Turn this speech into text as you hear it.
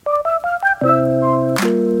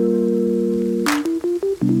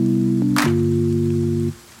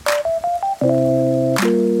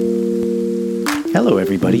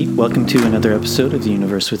everybody. Welcome to another episode of the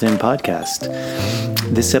Universe Within podcast.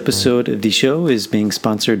 This episode of the show is being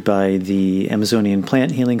sponsored by the Amazonian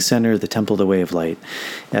Plant Healing Center, the Temple of the Way of Light.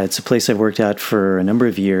 It's a place I've worked at for a number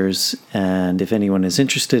of years, and if anyone is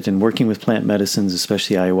interested in working with plant medicines,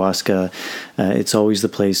 especially ayahuasca, it's always the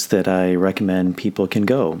place that I recommend people can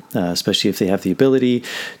go, especially if they have the ability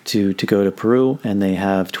to go to Peru and they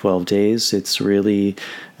have 12 days. It's really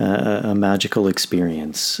a magical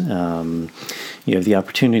experience. You have the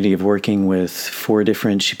opportunity of working with 4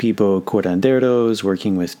 different Shipibo curanderos,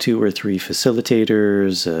 working with 2 or 3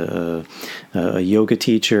 facilitators, a yoga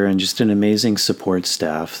teacher, and just an amazing support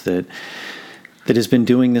staff that has been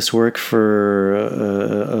doing this work for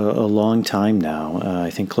a long time now. I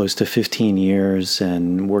think close to 15 years,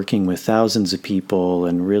 and working with thousands of people,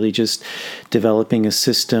 and really just developing a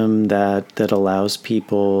system that allows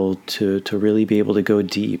people to really be able to go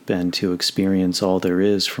deep and to experience all there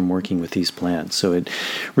is from working with these plants. So it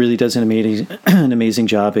really does an amazing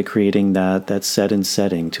job at creating that set and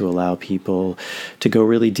setting to allow people to go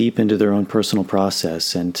really deep into their own personal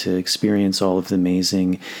process and to experience all of the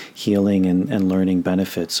amazing healing and learning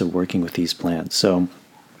benefits of working with these plants. So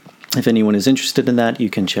if anyone is interested in that, you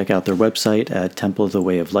can check out their website at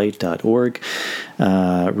templeofthewayoflight.org.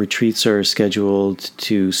 Retreats are scheduled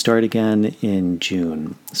to start again in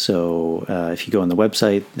June. So if you go on the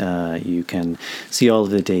website, you can see all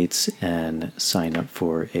of the dates and sign up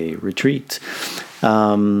for a retreat.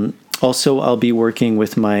 Also, I'll be working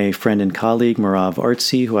with my friend and colleague, Marav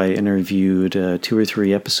Artsy, who I interviewed 2 or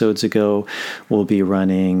 3 episodes ago. We'll be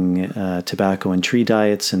running tobacco and tree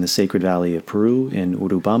diets in the Sacred Valley of Peru in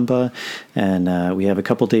Urubamba. And we have a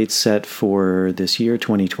couple dates set for this year,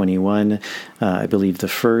 2021. I believe the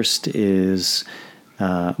first is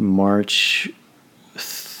March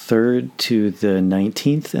 3rd to the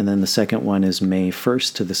 19th, and then the second one is May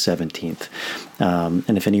 1st to the 17th.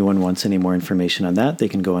 And if anyone wants any more information on that, they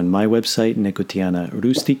can go on my website,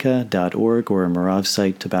 nicotianarustica.org, or Marav's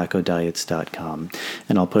site, tobaccodiets.com.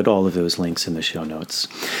 And I'll put all of those links in the show notes.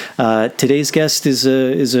 Today's guest is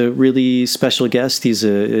a really special guest. He's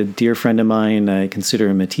a dear friend of mine. I consider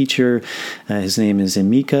him a teacher. His name is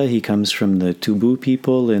Imika. He comes from the Tubú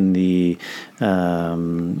people in the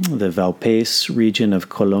Valpes region of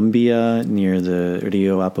Colombia near the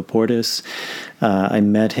Rio Apaportes. I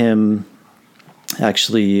met him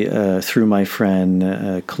actually through my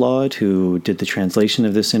friend Claude, who did the translation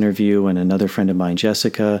of this interview, and another friend of mine,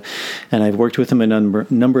 Jessica. And I've worked with him a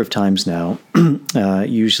number of times now,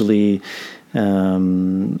 usually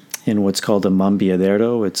in what's called a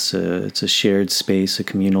mambiadero. It's a shared space, a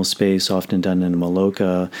communal space, often done in a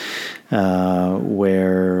maloca,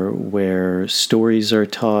 where stories are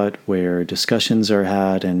taught, where discussions are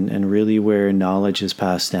had, and really where knowledge is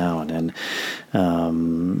passed down. And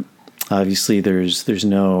obviously, there's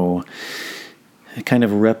no kind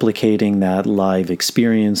of replicating that live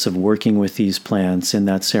experience of working with these plants in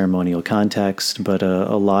that ceremonial context, but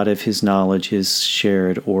a lot of his knowledge is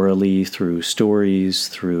shared orally through stories,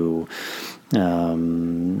 through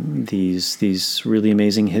these really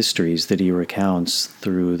amazing histories that he recounts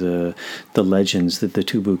through the legends that the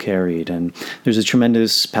Tubú carried. And there's a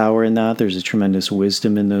tremendous power in that. There's a tremendous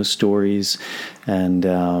wisdom in those stories. And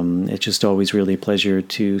it's just always really a pleasure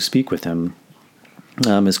to speak with him.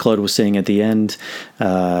 As Claude was saying at the end,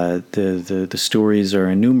 the stories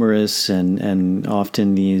are numerous, and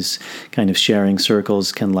often these kind of sharing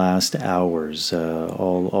circles can last hours,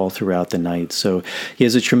 all throughout the night. So he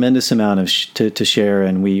has a tremendous amount of to share,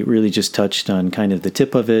 and we really just touched on kind of the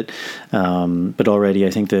tip of it. But already,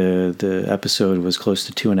 I think the episode was close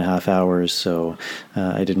to 2.5 hours, so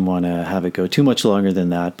I didn't want to have it go too much longer than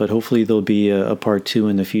that. But hopefully, there'll be a part 2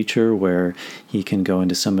 in the future where he can go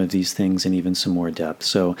into some of these things and even some more depth.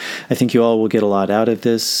 So I think you all will get a lot out of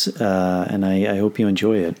this, and I hope you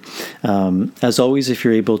enjoy it. As always, if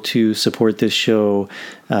you're able to support this show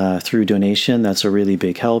through donation, that's a really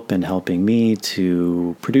big help in helping me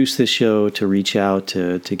to produce this show, to reach out,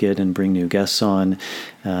 to get and bring new guests on,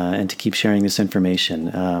 and to keep sharing this information.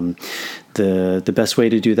 The best way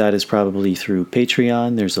to do that is probably through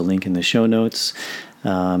Patreon. There's a link in the show notes.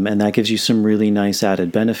 And that gives you some really nice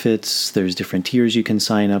added benefits. There's different tiers you can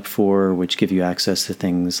sign up for, which give you access to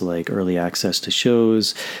things like early access to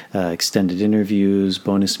shows, extended interviews,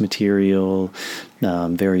 bonus material,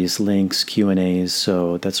 various links, Q&As.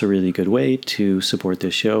 So that's a really good way to support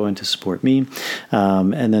this show and to support me.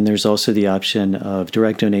 And then there's also the option of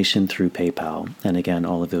direct donation through PayPal. And again,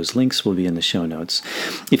 all of those links will be in the show notes.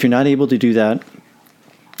 If you're not able to do that,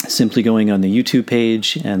 simply going on the YouTube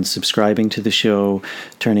page and subscribing to the show,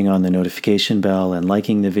 turning on the notification bell, and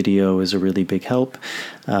liking the video is a really big help.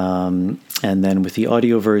 And then with the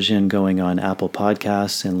audio version, going on Apple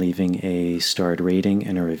Podcasts and leaving a starred rating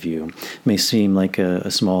and a review. It may seem like a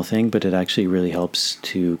small thing, but it actually really helps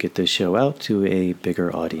to get this show out to a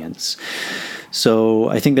bigger audience. So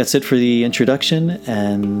I think that's it for the introduction.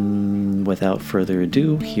 And without further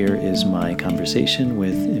ado, here is my conversation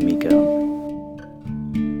with Imika.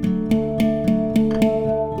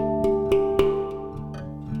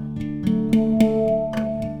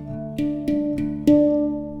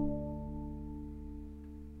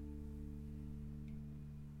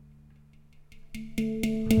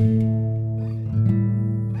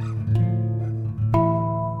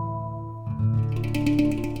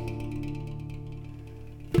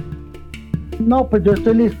 No, pues yo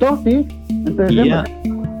estoy listo, ¿sí? Empecemos. Yeah,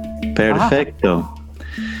 perfecto.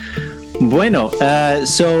 Bueno,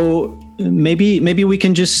 so maybe we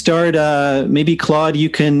can just start. Maybe Claude, you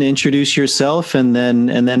can introduce yourself, and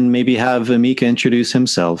then maybe have Imika introduce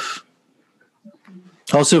himself.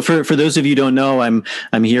 Also, for those of you who don't know, I'm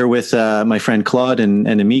here with my friend Claude and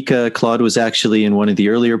Imika. Claude was actually in one of the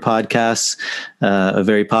earlier podcasts, a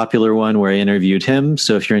very popular one where I interviewed him.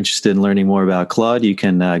 So if you're interested in learning more about Claude, you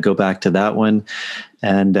can go back to that one.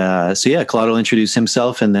 And so yeah, Claude will introduce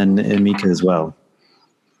himself, and then Imika as well.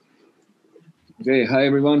 Okay, hi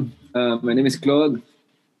everyone. My name is Claude.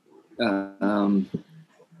 I'm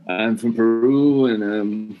from Peru,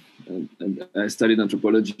 and I studied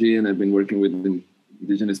anthropology, and I've been working with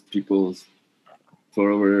indigenous peoples for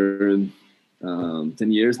over 10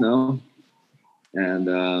 years now.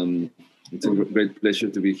 And it's a great pleasure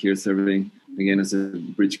to be here serving again as a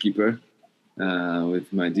bridge keeper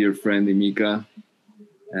with my dear friend Imika.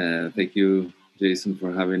 Thank you, Jason,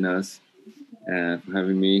 for having us and for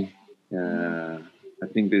having me. I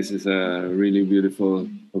think this is a really beautiful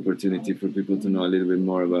opportunity for people to know a little bit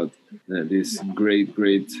more about this great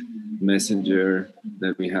messenger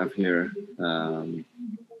that we have here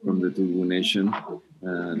from the Tubú nation.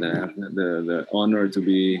 That I have the honor to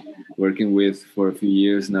be working with for a few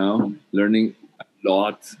years now, learning a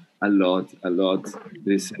lot.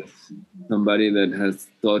 This is somebody that has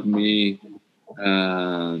taught me,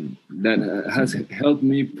 that has helped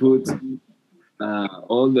me put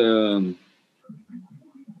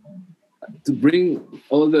to bring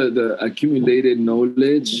all the accumulated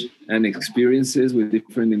knowledge and experiences with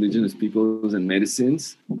different indigenous peoples and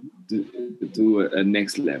medicines to a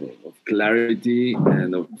next level of clarity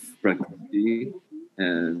and of practicality.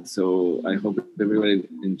 And so I hope everybody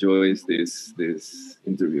enjoys this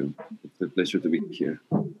interview. It's a pleasure to be here.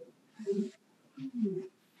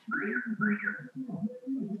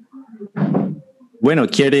 Bueno,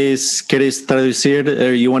 ¿quieres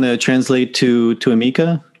traducir? You want to translate to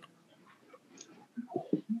Imika?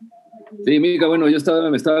 Sí, Imika, bueno,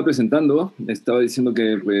 me estaba presentando, estaba diciendo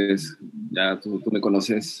que pues ya tú me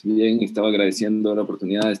conoces bien y estaba agradeciendo la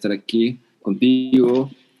oportunidad de estar aquí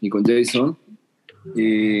contigo y con Jason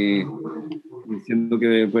y diciendo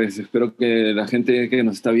que pues espero que la gente que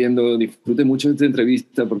nos está viendo disfrute mucho de esta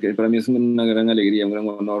entrevista porque para mí es una gran alegría, un gran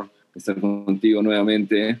honor estar contigo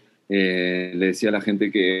nuevamente. Le decía a la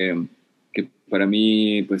gente que para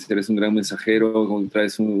mí pues eres un gran mensajero,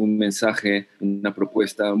 traes un mensaje, una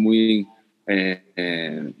propuesta muy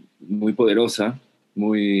poderosa,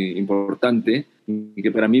 muy importante, y que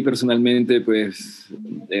para mí personalmente pues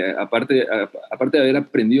aparte de haber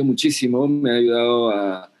aprendido muchísimo, me ha ayudado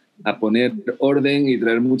a poner orden y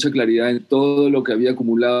traer mucha claridad en todo lo que había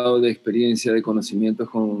acumulado de experiencia, de conocimientos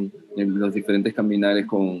en los diferentes caminares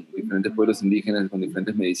con diferentes pueblos indígenas, con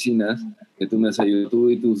diferentes medicinas, que tú me has ayudado,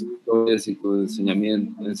 tú y tus historias y tus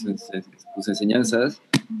enseñanzas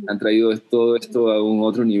han traído todo esto a un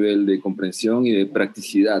otro nivel de comprensión y de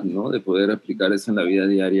practicidad, ¿no? De poder aplicar eso en la vida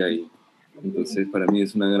diaria. Y entonces para mí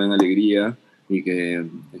es una gran alegría y que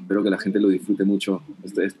espero que la gente lo disfrute mucho,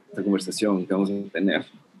 esta conversación que vamos a tener.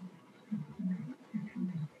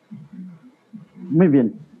 Muy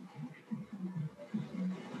bien.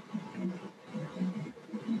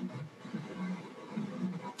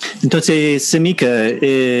 Entonces, Imika,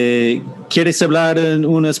 ¿quieres hablar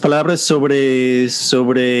unas palabras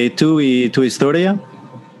sobre tú y tu historia?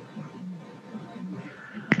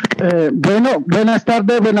 Bueno, buenas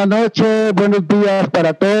tardes, buenas noches, buenos días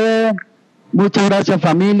para todos. Muchas gracias,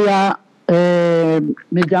 familia.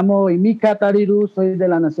 Me llamo Imika Tarirú, soy de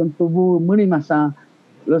la nación Tubú, Munimasa,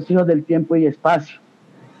 los hijos del tiempo y espacio.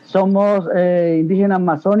 Somos indígenas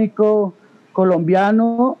amazónicos,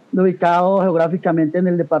 colombianos, ubicados geográficamente en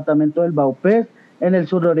el departamento del Baupés, en el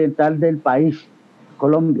suroriental del país,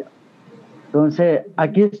 Colombia. Entonces,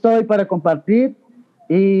 aquí estoy para compartir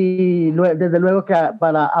y desde luego que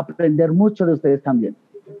para aprender mucho de ustedes también.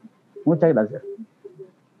 Muchas gracias.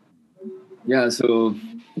 Yeah, so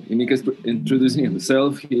Imika is introducing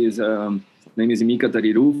himself. His name is Imika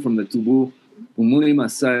Tarirú from the Tubú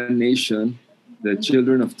Masa Nation, the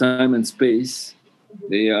children of time and space.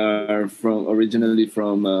 They are originally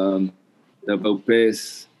from the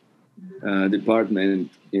Baupés department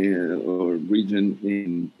or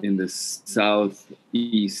region in the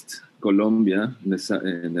southeast Colombia, in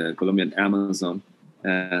the Colombian Amazon,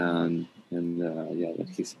 and yeah,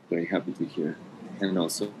 he's very happy to hear, and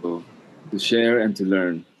also to share and to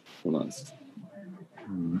learn from us.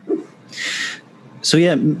 So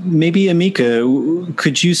yeah, maybe Imika,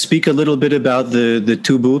 could you speak a little bit about the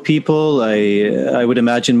Tubú people? I would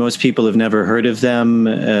imagine most people have never heard of them.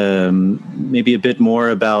 Maybe a bit more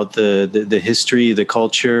about the history, the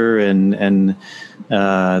culture, and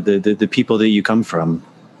the people that you come from.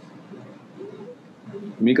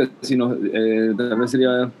 Imika, tal vez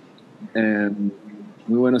sería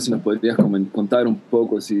muy bueno si nos podrías contar un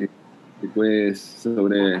poco, si puedes,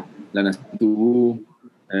 sobre la nación Tubú.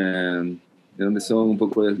 De dónde son, un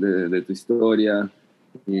poco de tu historia,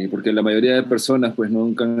 porque la mayoría de personas pues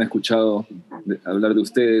nunca han escuchado hablar de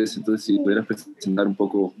ustedes, entonces si pudieras presentar un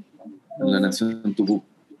poco la nación Tubú.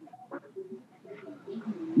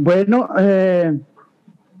 Bueno,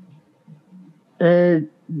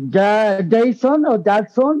 ya Jason o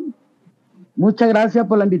Jackson, muchas gracias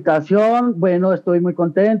por la invitación. Bueno, estoy muy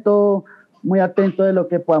contento, muy atento de lo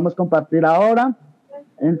que podamos compartir ahora.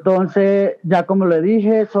 Entonces, ya como le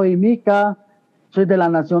dije, soy Imika, soy de la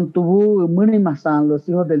nación Tubú, Munimasán, los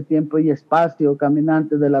hijos del tiempo y espacio,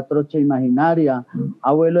 caminantes de la trocha imaginaria,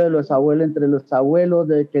 abuelo de los abuelos entre los abuelos,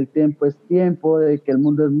 de que el tiempo es tiempo, de que el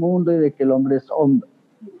mundo es mundo y de que el hombre es hombre.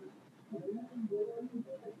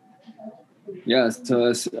 Yeah, so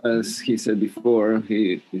as he said before,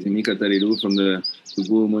 he is Imika Tarirú from the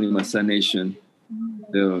Tubú Masa Nation,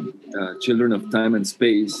 the children of time and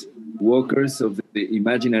space, walkers of the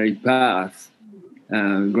imaginary path,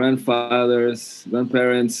 grandfathers,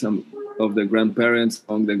 grandparents of the grandparents,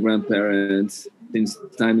 among the grandparents, since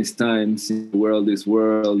time is time, since the world is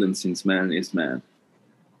world, and since man is man.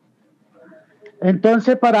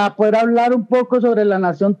 Entonces, para poder hablar un poco sobre la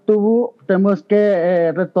nación Tubú, tenemos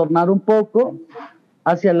que retornar un poco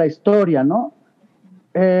hacia la historia, ¿no?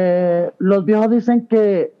 Los viejos dicen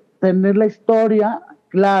que tener la historia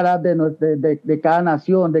clara de cada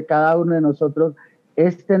nación, de cada uno de nosotros,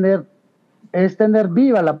 es tener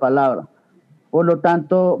viva la palabra. Por lo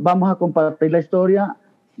tanto, vamos a compartir la historia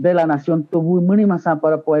de la nación Tubú y Munimasán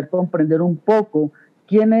para poder comprender un poco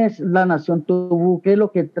quién es la nación Tubú, qué es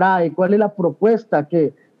lo que trae, cuál es la propuesta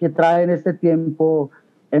que trae en este tiempo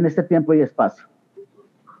y espacio.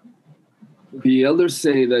 The elders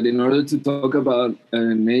say that in order to talk about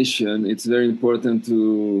a nation, it's very important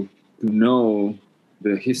to know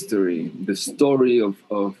the history, the story of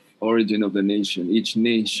origin of the nation. Each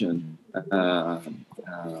nation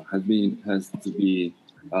has to be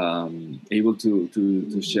able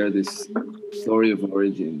to share this story of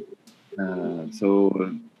origin.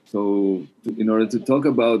 So in order to talk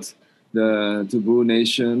about the Tubú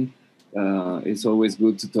nation, it's always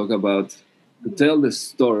good to tell the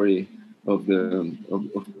story of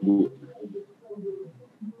Tubú.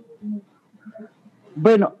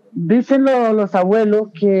 Bueno, dicen los abuelos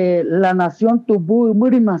que la nación Tubú y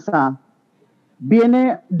Murimasá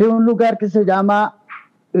viene de un lugar que se llama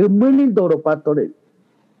Munindoropatorel,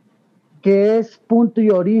 que es punto y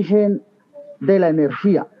origen de la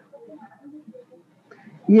energía.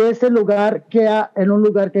 Y ese lugar queda en un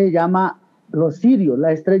lugar que se llama los Sirios,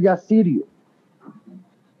 la estrella Sirio.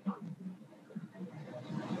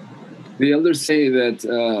 The elders say that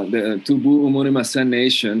the Tubú Umuni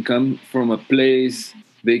nation come from a place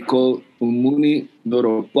they call Umuni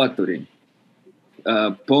Doropatori,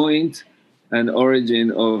 point and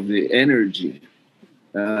origin of the energy.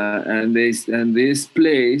 And this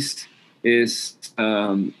place is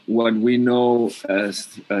what we know as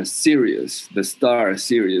Sirius, the star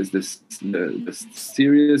Sirius, the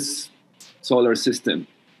Sirius solar system.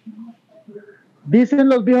 Dicen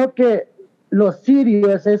los viejos que los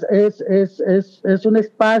sirios es un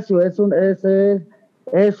espacio, es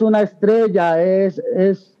una estrella, es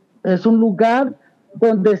un lugar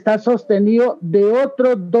donde está sostenido de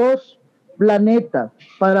otros dos planetas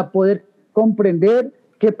para poder comprender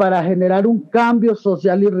que para generar un cambio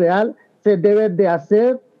social y real se debe de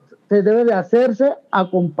hacerse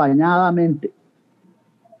acompañadamente.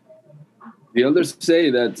 The elders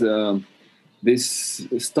say that this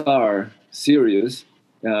star Sirius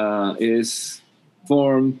is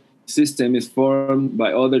formed system is formed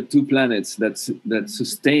by other two planets that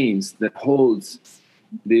sustains, that holds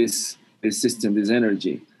this system, this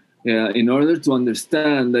energy. In order to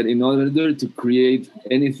understand that, in order to create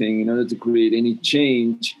anything, in order to create any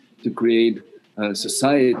change, to create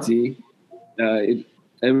society,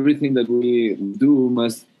 everything that we do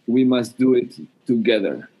we must do it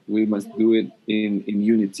together. We must do it in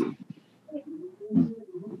unity.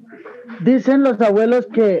 Dicen los abuelos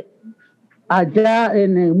que allá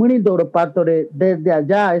en el mundo Europátore, desde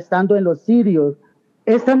allá, estando en los sirios,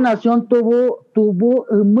 esta nación tuvo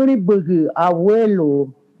un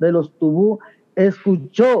abuelo de los Tubú,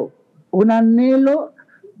 escuchó un anhelo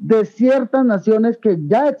de ciertas naciones que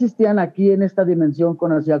ya existían aquí en esta dimensión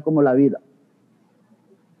conocida como la vida.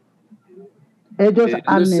 Ellos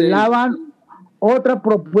anhelaban otra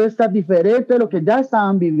propuesta diferente de lo que ya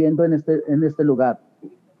estaban viviendo en este lugar.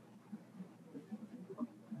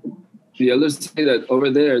 The elders say that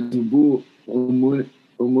over there, Tubú,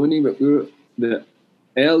 the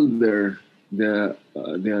elder,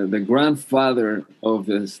 the grandfather of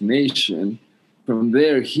this nation, from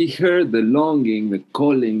there he heard the longing, the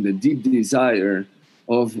calling, the deep desire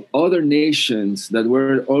of other nations that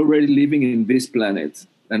were already living in this planet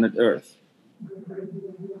and on Earth.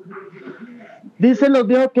 Dicen los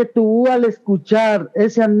viejos que Tubú, al escuchar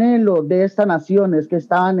ese anhelo de estas naciones que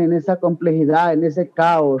estaban en esa complejidad, en ese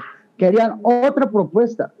caos, querían otra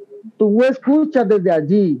propuesta. Tubú escucha desde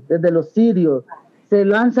allí, desde los sirios, se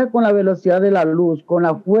lanza con la velocidad de la luz, con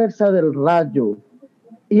la fuerza del rayo,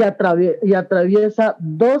 y atraviesa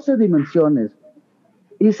 12 dimensiones,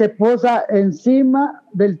 y se posa encima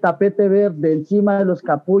del tapete verde, encima de los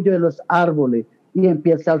capullos de los árboles, y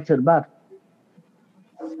empieza a observar.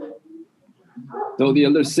 So the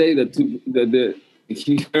elders say that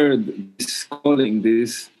he heard this calling,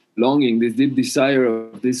 this longing, this deep desire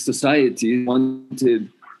of this society, wanted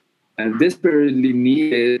and desperately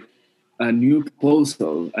needed a new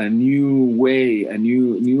proposal, a new way, a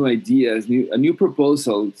new ideas, a new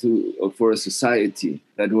proposal for a society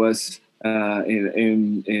that was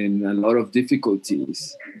in a lot of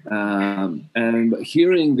difficulties. And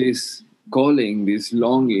hearing this calling, this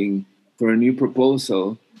longing for a new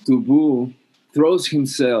proposal, Tubú throws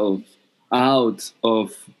himself out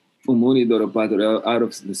of Umuni Doropator, out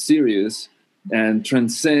of the Sirius, and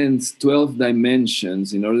transcends 12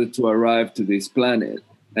 dimensions in order to arrive to this planet.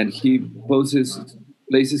 And he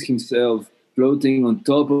places himself floating on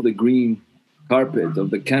top of the green carpet,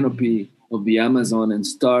 of the canopy of the Amazon, and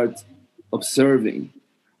starts observing.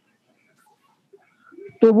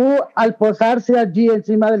 Tubú, al posarse allí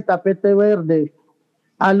encima del tapete verde,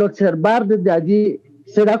 al observar desde allí,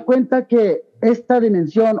 se da cuenta que esta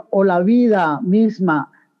dimensión o la vida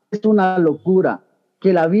misma es una locura,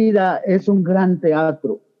 que la vida es un gran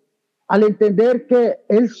teatro. Al entender que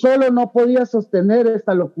él solo no podía sostener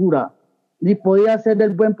esta locura, ni podía ser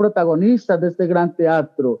el buen protagonista de este gran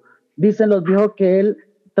teatro, dicen los viejos que él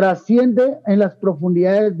trasciende en las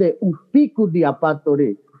profundidades de un pico de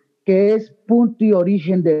apátore, que es punto y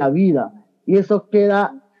origen de la vida, y eso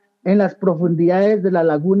queda en las profundidades de la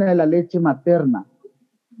laguna de la leche materna,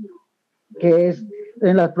 que es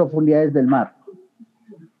en las profundidades del mar.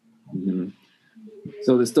 Mm-hmm.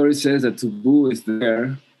 So the story says that Tubú is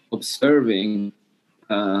there observing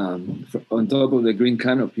on top of the green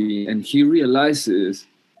canopy, and he realizes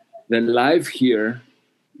that life here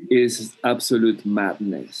is absolute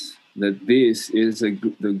madness, that this is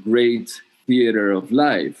the great theater of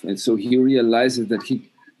life. And so he realizes that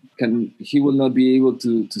he will not be able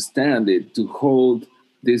to stand it, to hold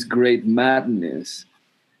this great madness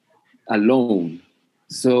alone.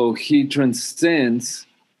 So he transcends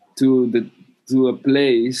to a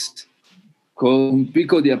place called Un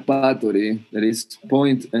Pico de Apátore, that is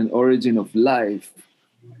point and origin of life,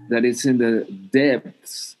 that is in the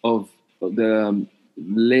depths of the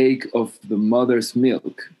lake of the mother's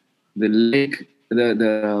milk, the lake,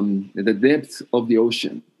 the depths of the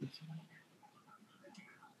ocean.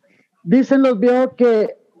 Dicen los viejos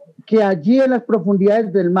que allí en las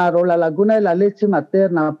profundidades del mar o la laguna de la leche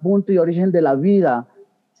materna, punto y origen de la vida,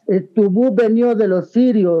 el Tubú venido de los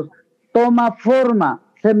sirios toma forma,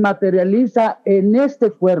 se materializa en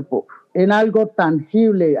este cuerpo, en algo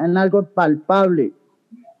tangible, en algo palpable.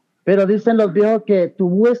 Pero dicen los viejos que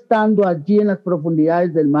Tubú, estando allí en las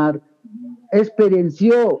profundidades del mar,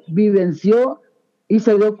 experiencia, vivenció y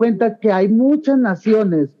se dio cuenta que hay muchas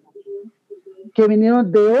naciones que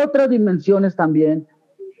vinieron de otras dimensiones también,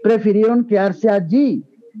 prefirieron quedarse allí,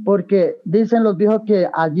 porque dicen los viejos que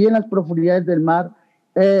allí en las profundidades del mar,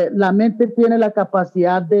 la mente tiene la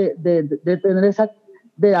capacidad de tener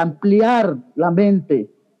de ampliar la mente,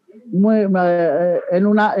 en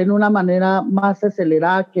una manera más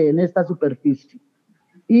acelerada que en esta superficie.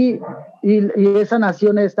 Y esas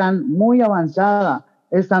naciones están muy avanzadas,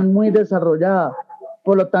 están muy desarrolladas.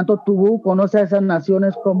 Por lo tanto, Tubú conoce a esas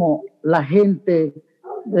naciones como la gente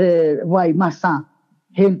Guaymasa,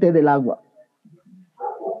 gente del agua.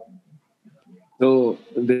 So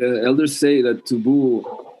the elders say that Tubú,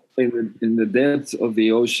 in the depths of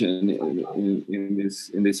the ocean,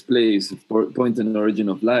 in this place, point and origin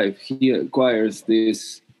of life, he acquires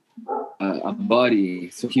this a body.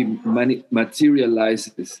 So he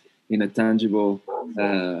materializes in a tangible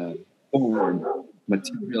form,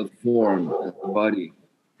 material form, a body.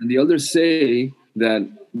 And the elders say that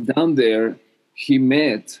down there he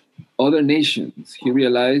met other nations. He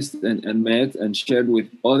realized and met and shared with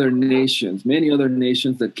other nations, many other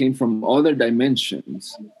nations that came from other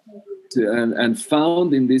dimensions, and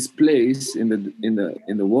found in this place in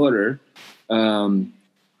the water an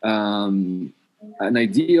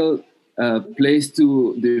ideal place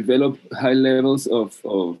to develop high levels of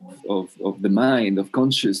the mind, of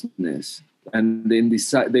consciousness. And then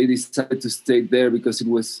they decided to stay there because it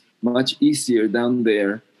was much easier down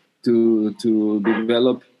there to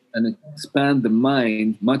develop and expand the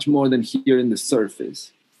mind much more than here in the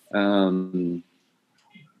surface.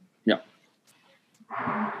 Yeah.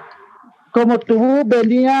 Como Tubú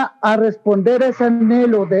venía a responder ese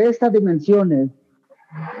anhelo de estas dimensiones,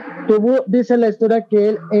 Tubú dice la historia que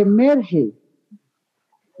él emerge.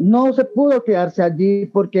 No se pudo quedarse allí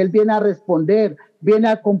porque él viene a responder, viene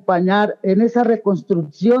a acompañar en esa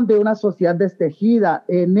reconstrucción de una sociedad destejida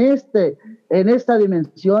en esta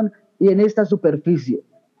dimensión y en esta superficie.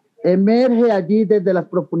 Emerge allí desde las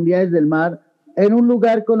profundidades del mar en un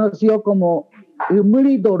lugar conocido como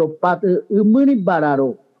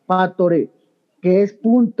Imuribararo Patore, que es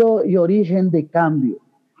punto y origen de cambio.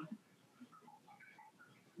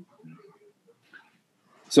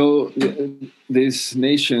 So these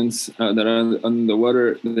nations that are on the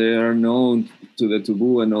water, they are known to the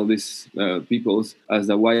Tubú and all these peoples as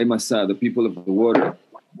the Waimasa, the people of the water.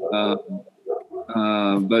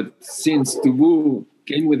 But since Tubú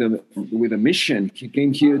came with a mission, he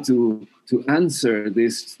came here to answer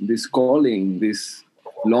this calling, this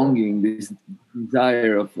longing, this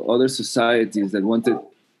desire of other societies that wanted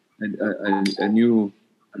a new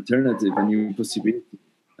alternative, a new possibility.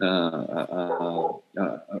 A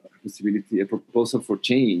proposal for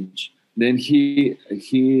change. Then he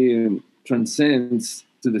transcends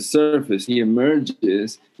to the surface. He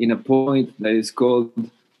emerges in a point that is called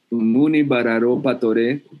Muni Bararo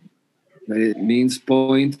Patore. That means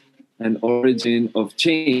point and origin of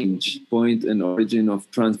change, point and origin of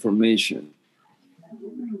transformation.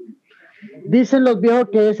 Dicen los viejos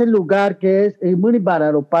que es el lugar que es el Muni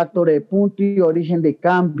Bararo Patore, punto y origen de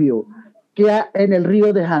cambio, que en el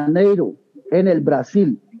Río de Janeiro, en el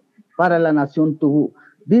Brasil, para la nación Tubú.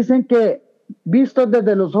 Dicen que, vistos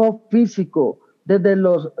desde los ojos físicos,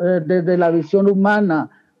 desde la visión humana,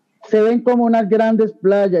 se ven como unas grandes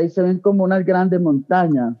playas y se ven como unas grandes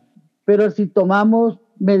montañas. Pero si tomamos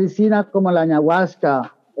medicinas como la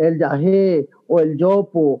ayahuasca, el yagé, o el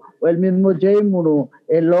yopo, o el mismo yémuro,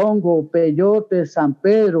 el hongo, peyote, San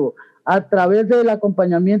Pedro, a través del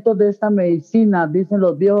acompañamiento de esta medicina, dicen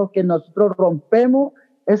los viejos que nosotros rompemos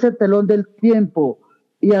ese telón del tiempo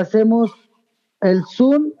y hacemos el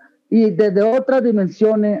zoom y desde otras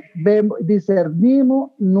dimensiones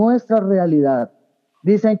discernimos nuestra realidad.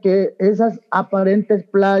 Dicen que esas aparentes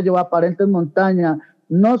playas o aparentes montañas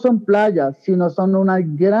no son playas, sino son unas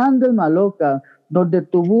grandes malocas donde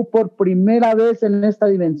Tubú por primera vez en esta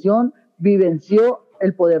dimensión vivenció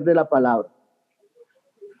el poder de la palabra.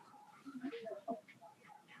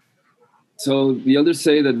 So the elders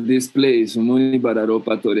say that this place, Muni Bararo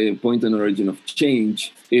Patore, point and origin of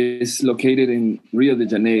change, is located in Rio de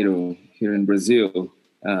Janeiro, here in Brazil,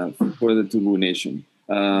 for the Tubú nation.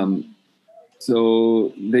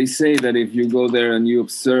 So they say that if you go there and you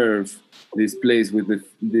observe this place with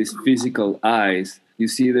these physical eyes, you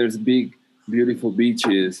see there's big, beautiful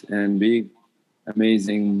beaches and big,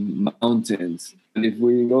 amazing mountains. And if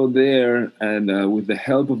we go there and with the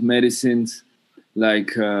help of medicines,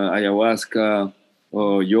 like ayahuasca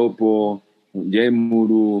or yopo, or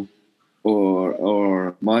yemuru,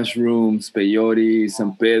 or mushrooms, peyote,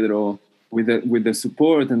 San Pedro. With the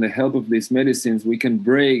support and the help of these medicines, we can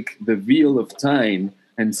break the veil of time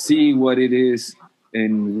and see what it is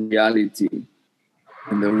in reality,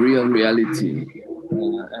 in the real reality.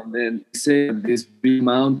 And then say these big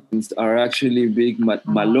mountains are actually big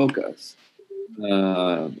malocas,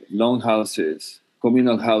 longhouses,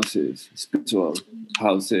 communal houses, spiritual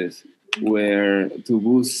houses, where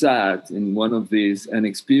Tubú sat in one of these and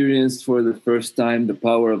experienced for the first time the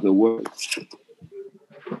power of the words.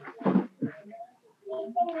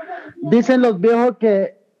 Dicen los viejos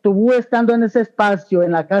que Tubú, estando en ese espacio,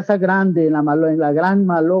 en la casa grande, en la gran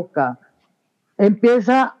maloca,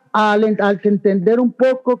 empieza al entender un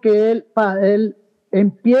poco que él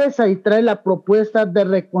empieza y trae la propuesta de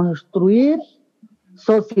reconstruir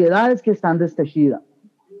sociedades que están destejidas.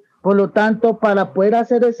 Por lo tanto, para poder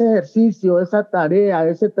hacer ese ejercicio, esa tarea,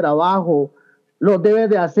 ese trabajo, lo debe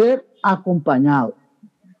de hacer acompañado.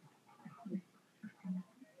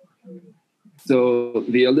 So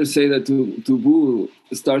the elders say that Tubú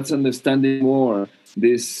starts understanding more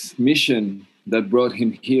this mission that brought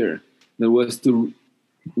him here, that was to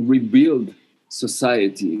rebuild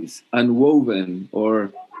societies, unwoven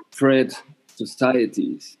or thread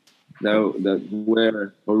societies that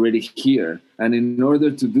were already here. And in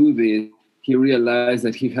order to do this, he realized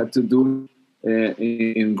that he had to do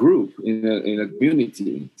in group, in a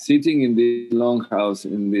community, sitting in this longhouse,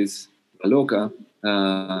 in this maloca.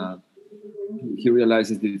 He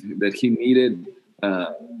realizes that he needed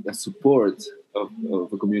the support of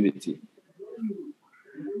a community.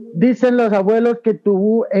 Dicen los abuelos que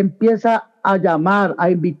Tubú empieza a llamar,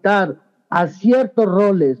 a invitar a ciertos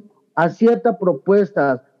roles, a ciertas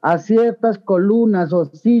propuestas, a ciertas columnas o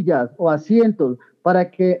sillas o asientos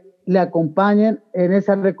para que le acompañen en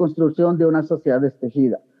esa reconstrucción de una sociedad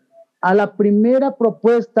destejida. A la primera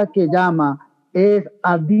propuesta que llama es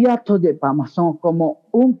a Diato de Pamazón como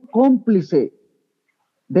un cómplice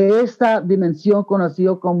de esta dimensión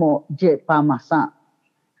conocido como Yepamazán,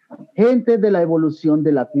 gente de la evolución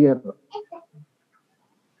de la tierra.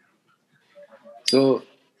 So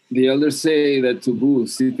the elders say that Tubú,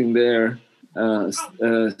 sitting there,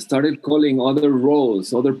 started calling other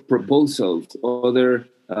roles, other proposals, other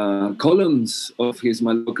columns of his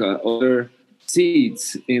maloca, other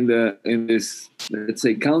seats in this, let's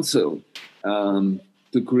say, council,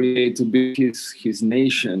 to build his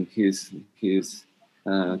nation, his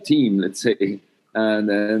team, let's say. And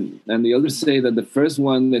the elders say that the first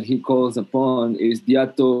one that he calls upon is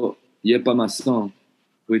Diato Yepamason,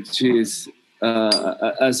 which is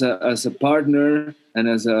as a partner and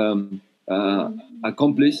as an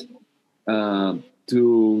accomplice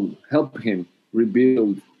to help him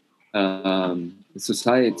rebuild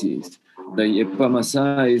societies. The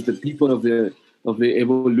Yepamasa is the people of the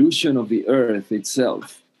evolution of the earth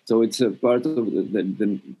itself. So it's a part of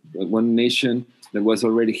the one nation that was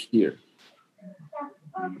already here.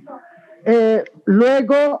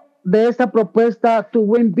 Luego de esta propuesta,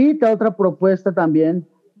 Tubú invita a otra propuesta también,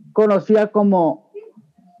 conocida como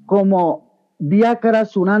Diácara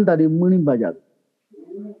Sunandari Munibayat.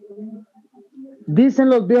 Dicen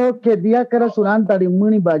los viejos que Diácara Sunandari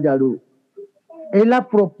Munibayaru es la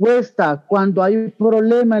propuesta cuando hay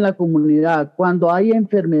problema en la comunidad, cuando hay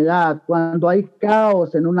enfermedad, cuando hay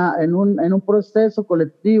caos en un proceso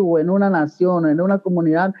colectivo, en una nación, en una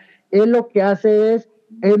comunidad. Él lo que hace es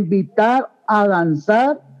invitar a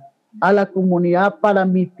danzar a la comunidad para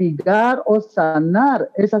mitigar o sanar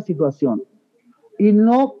esa situación. Y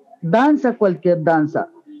no danza cualquier danza,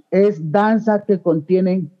 es danza que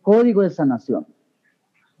contiene código de sanación.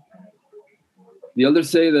 The elders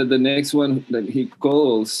say that the next one that he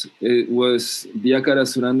calls was Diácara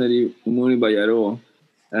Surandari Umuni Bayaro,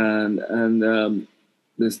 and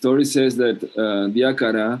the story says that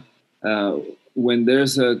Diácara, when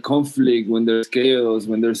there's a conflict, when there's chaos,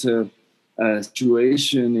 when there's a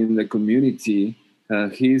situation in the community,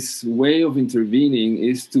 his way of intervening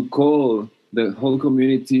is to call the whole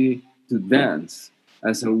community to dance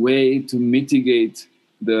as a way to mitigate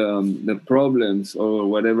the problems or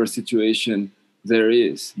whatever situation there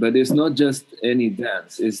is. But it's not just any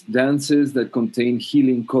dance, it's dances that contain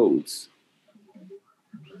healing codes.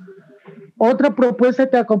 Otra propuesta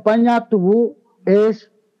que acompaña a Tubú es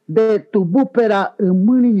de Tubú Pera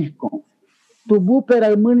Muñezco. Tubú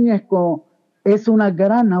Pera Muñezco es una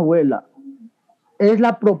gran abuela. Es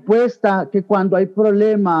la propuesta que cuando hay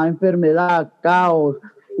problema, enfermedad, caos,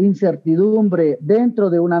 incertidumbre dentro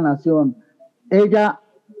de una nación, ella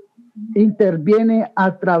interviene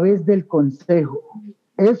a través del consejo.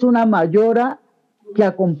 Es una mayora que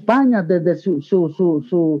acompaña desde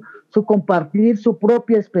su compartir su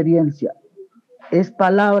propia experiencia. Es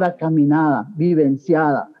palabra caminada,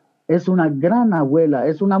 vivenciada. Es una gran abuela,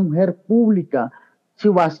 es una mujer pública.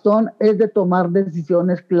 Su bastón es de tomar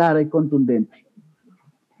decisiones claras y contundentes.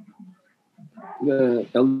 The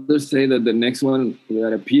elders say that the next one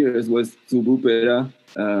that appears was Tubú Pera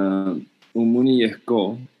Umuni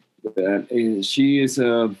Yesco. She is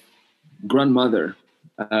a grandmother,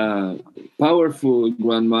 powerful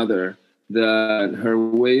grandmother that her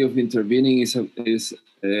way of intervening is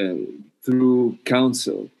through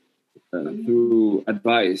counsel, through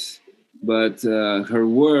advice, but her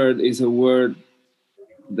word is a word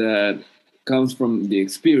that comes from the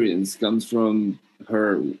experience, comes from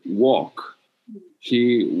her walk.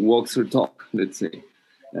 She walks her talk, let's say,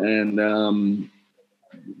 and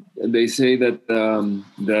they say that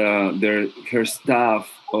her staff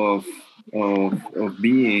of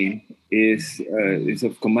being is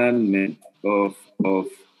of commandment, of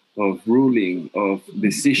ruling, of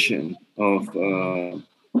decision, of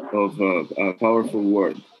a powerful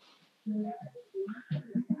word.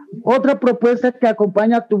 Otra propuesta que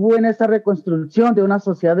acompaña a Tubú en esta reconstrucción de una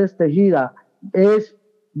sociedad destejida es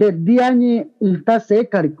de Diañi Iltase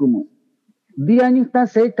Karikumu. Diañi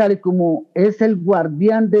Iltase Karikumu es el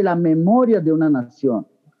guardián de la memoria de una nación.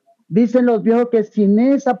 Dicen los viejos que sin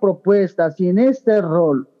esa propuesta, sin este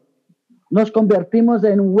rol, nos convertimos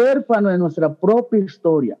en huérfanos de nuestra propia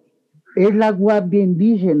historia. Es la guardia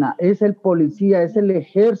indígena, es el policía, es el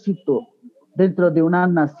ejército dentro de una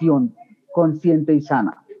nación consciente y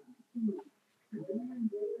sana.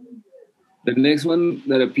 The next one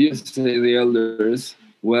that appears to say the elders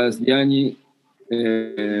was Yanyi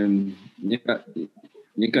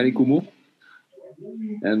Nyekarikumu.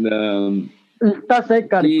 And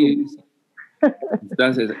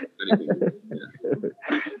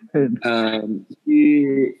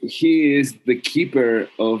he is the keeper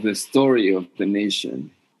of the story of the nation.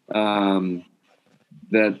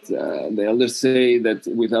 That the elders say that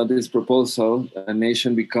without this proposal, a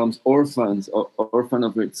nation becomes orphan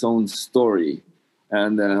of its own story.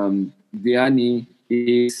 And Diani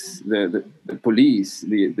is the police,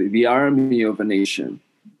 the army of a nation.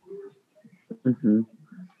 Uh-huh.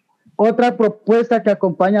 Otra propuesta que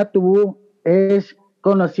acompaña a Tubú es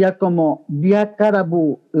conocida como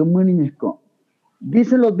Diacarabu Umunisco.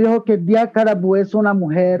 Dicen los viejos que Diacarabu es una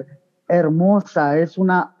mujer hermosa, es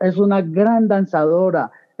una gran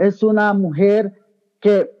danzadora, es una mujer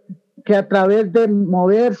que a través de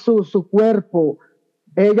mover su cuerpo,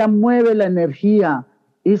 ella mueve la energía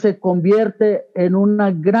y se convierte en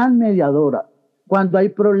una gran mediadora. Cuando hay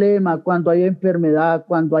problema, cuando hay enfermedad,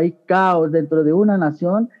 cuando hay caos dentro de una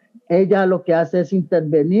nación, ella lo que hace es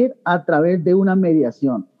intervenir a través de una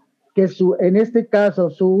mediación. Que en este caso,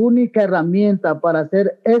 su única herramienta para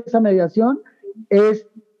hacer esa mediación es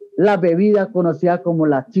la bebida conocida como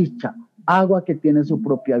la chicha, agua que tiene su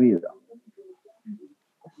propia vida.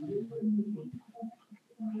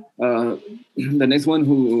 The next one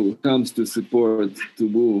who comes to support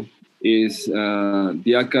Tubú is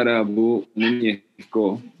Diacarabu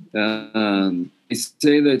Muñeco. They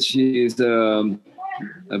say that she is a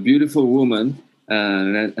beautiful woman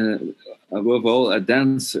and above all a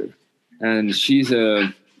dancer, and she's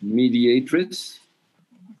a mediatress.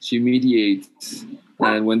 She mediates.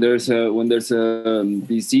 And when there's a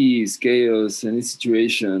disease, chaos, any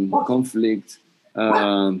situation, conflict,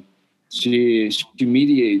 she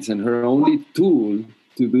mediates, and her only tool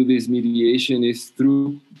to do this mediation is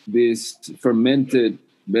through this fermented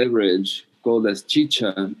beverage called as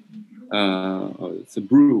chicha. It's a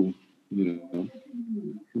brew, you know.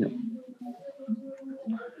 Yeah.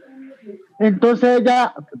 Entonces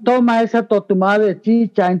ella toma esa totumada de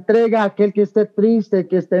chicha, entrega a aquel que esté triste,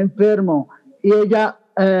 que esté enfermo, y ella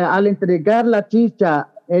al entregar la chicha,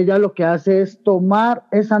 ella lo que hace es tomar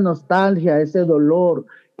esa nostalgia, ese dolor,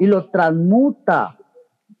 y lo transmuta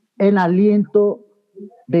en aliento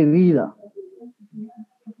de vida.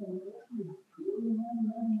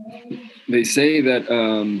 They say that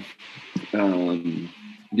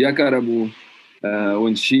Diacarabu,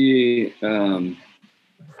 when she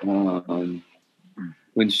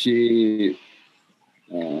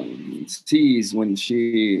sees, when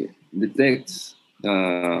she detects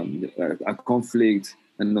a conflict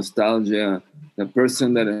and nostalgia, the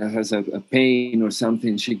person that has a pain or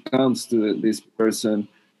something, she comes to this person,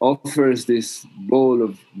 offers this bowl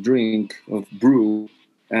of drink, of brew,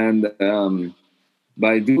 and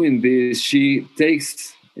by doing this, she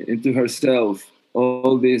takes into herself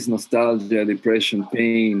all this nostalgia, depression,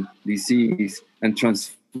 pain, disease, and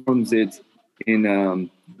transforms it in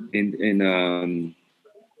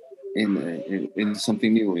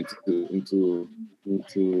something new, into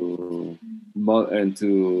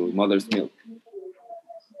mother's milk.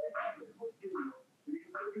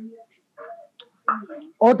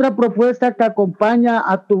 Otra propuesta que acompaña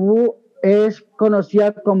a Tubú es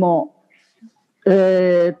conocida como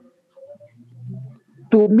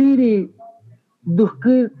Tumiri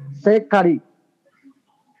Duski Sekari,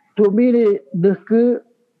 Tumiri Duski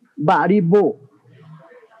Baribo.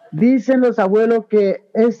 Dicen los abuelos que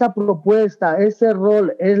esa propuesta, ese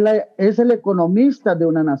rol, es el economista de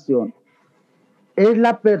una nación. Es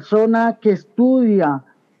la persona que estudia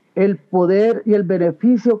el poder y el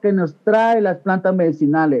beneficio que nos trae las plantas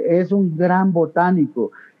medicinales. Es un gran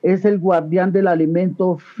botánico. Es el guardián del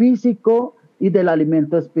alimento físico y del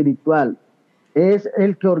alimento espiritual. Es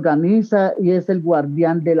el que organiza y es el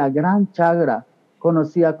guardián de la gran chagra,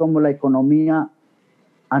 conocida como la economía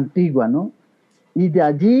antigua, ¿no? Y de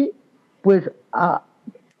allí, pues,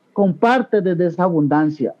 comparte desde esa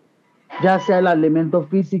abundancia, ya sea el alimento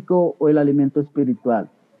físico o el alimento espiritual.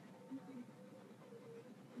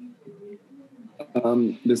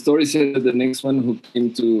 The story said that the next one who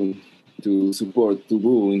came to support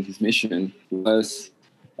Tubú in his mission was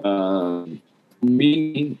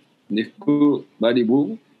Mini Neku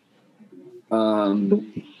Baribu.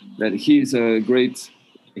 That he is a great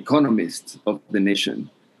economist of the nation.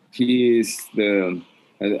 He is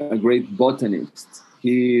a great botanist.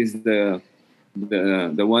 He is the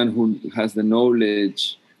one who has the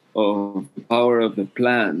knowledge of the power of the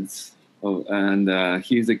plants, and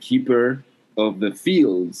he is the keeper of the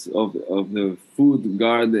fields, of the food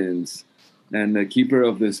gardens, and the keeper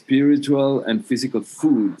of the spiritual and physical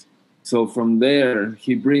food. So from there,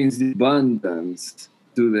 he brings abundance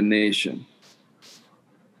to the nation.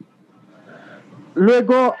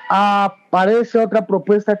 Luego aparece otra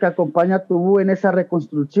propuesta que acompaña a Tubú en esa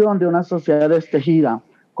reconstrucción de una sociedad destejida,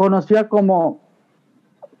 conocida como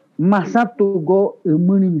Masatugo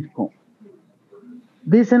Umunisco.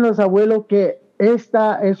 Dicen los abuelos que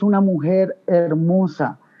esta es una mujer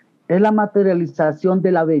hermosa, es la materialización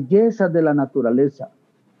de la belleza de la naturaleza.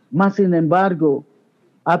 Mas, sin embargo,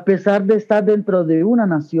 a pesar de estar dentro de una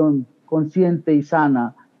nación consciente y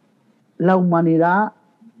sana, la humanidad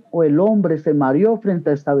o el hombre se mareó frente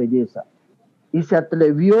a esta belleza y se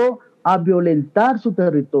atrevió a violentar su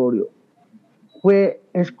territorio. Fue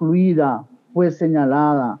excluida, fue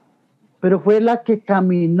señalada, pero fue la que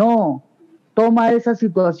caminó, toma esas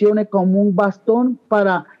situaciones como un bastón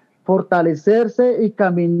para fortalecerse y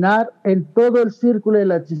caminar en todo el círculo de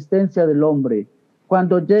la existencia del hombre.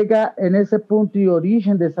 Cuando llega en ese punto y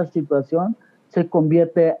origen de esa situación, se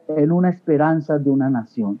convierte en una esperanza de una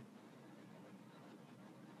nación.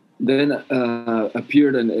 Then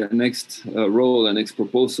appeared a next role, a next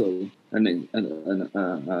proposal,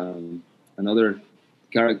 another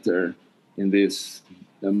character in this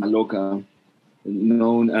Maloka,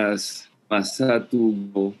 known as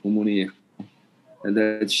Masatu Komunieko, and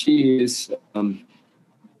that she is a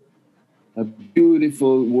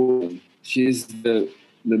beautiful woman. She is the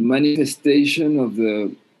manifestation of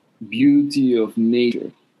the beauty of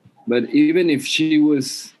nature. But even if she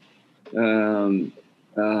was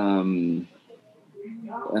that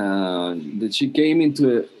she came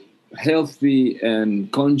into a healthy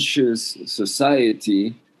and conscious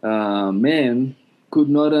society, men could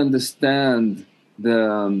not understand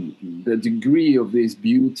the degree of this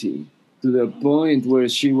beauty, to the point where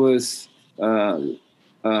she was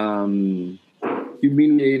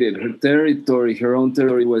humiliated. Her territory, her own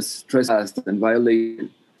territory, was trespassed and violated.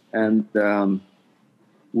 And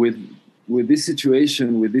with this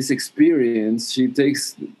situation, with this experience, she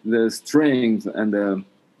takes the strength and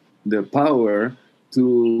the power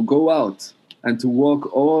to go out and to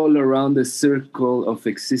walk all around the circle of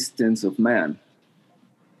existence of man.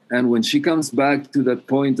 And when she comes back to that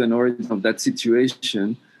point and origin of that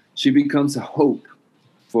situation, she becomes a hope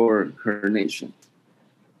for her nation.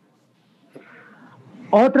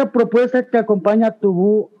 Otra propuesta que acompaña a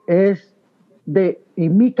Tubú es de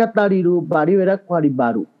Imika Tarirú Baribera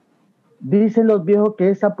Cuaribaru. Dicen los viejos que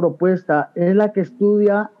esa propuesta es la que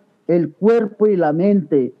estudia el cuerpo y la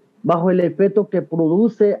mente bajo el efecto que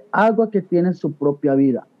produce agua que tiene su propia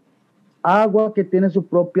vida. Agua que tiene su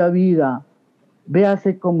propia vida,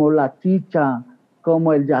 véase como la chicha,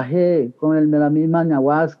 como el yagé, como la misma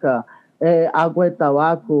ayahuasca, agua de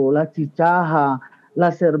tabaco, la chichaja,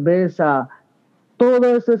 la cerveza,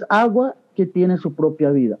 todo eso es agua que tiene su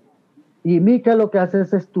propia vida. Y Imika lo que hace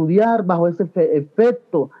es estudiar bajo ese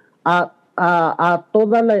efecto a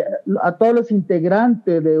todos los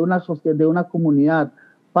integrantes de una sociedad, de una comunidad,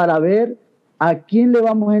 para ver a quién le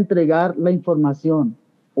vamos a entregar la información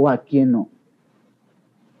o a quién no.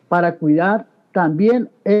 Para cuidar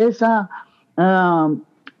también esa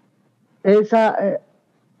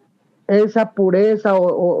pureza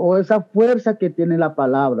o esa fuerza que tiene la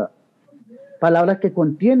palabra que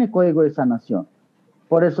contiene código de sanación.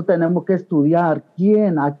 Por eso tenemos que estudiar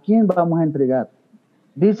a quién vamos a entregar.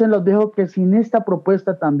 Dicen los viejos que sin esta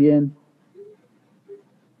propuesta también,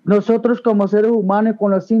 nosotros como seres humanos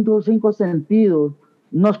con los cinco sentidos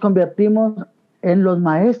nos convertimos en los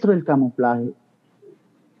maestros del camuflaje.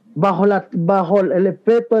 Bajo el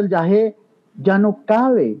efecto del yagé ya no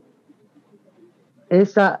cabe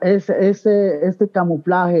este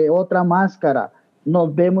camuflaje, otra máscara.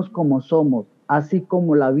 Nos vemos como somos, así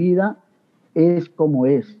como la vida es como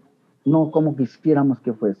es, no como quisiéramos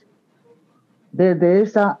que fuese. Desde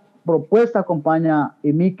esa propuesta acompaña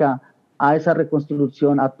Imika a esa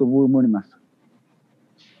reconstrucción a Tubú y Munimas.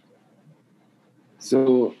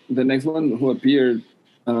 So the next one who appeared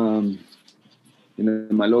in the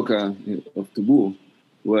Maloka of Tubú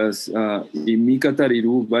was Imika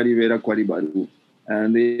Tarirú Baribera Kwaribaru.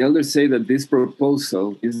 And the elders say that this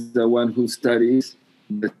proposal is the one who studies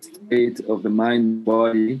the state of the mind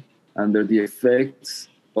body under the effects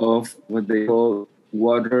of what they call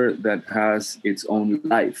water that has its own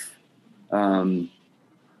life.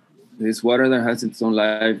 This water that has its own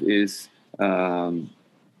life is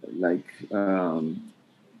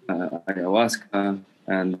ayahuasca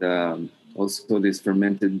and also these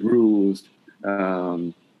fermented brews,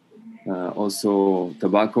 also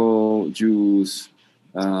tobacco juice,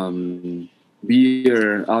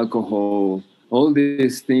 beer, alcohol. All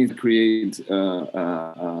these things create,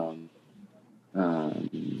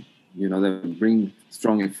 that bring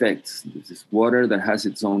strong effects. This is water that has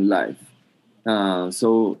its own life.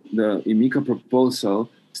 So the Imika proposal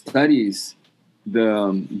studies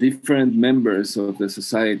the different members of the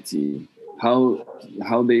society, how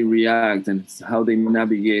they react and how they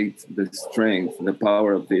navigate the strength, the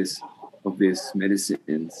power of these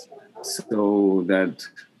medicines, so that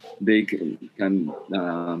they can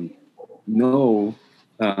know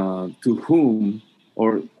to whom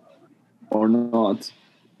or not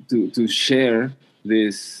to share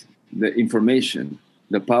the information,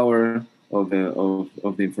 the power of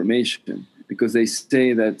the information, because they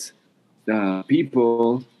say that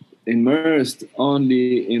people immersed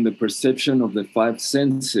only in the perception of the five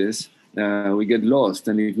senses, we get lost.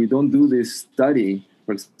 And if we don't do this study,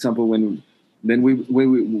 for example, then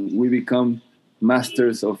we become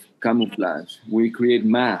masters of camouflage. We create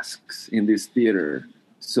masks in this theater.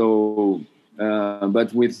 So,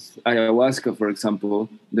 but with ayahuasca, for example,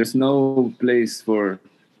 there's no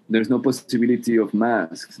possibility of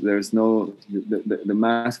masks. The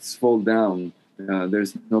masks fall down.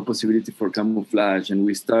 There's no possibility for camouflage, and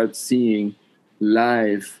we start seeing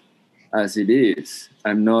life as it is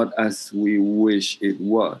and not as we wish it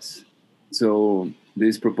was. So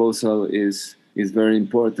this proposal is very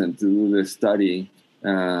important to do the study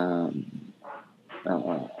of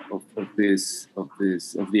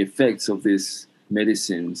the effects of these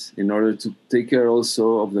medicines, in order to take care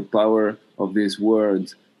also of the power of these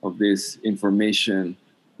words, of this information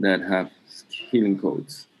that have healing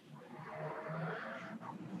codes.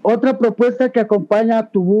 Otra propuesta que acompaña a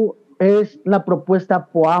Tubú es la propuesta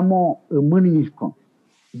Poamo Munisco.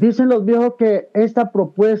 Dicen los viejos que esta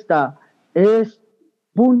propuesta es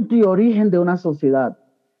punto y origen de una sociedad.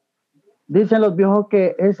 Dicen los viejos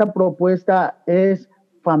que esa propuesta es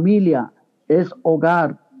familia, es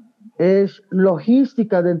hogar, es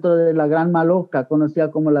logística dentro de la gran maloca, conocida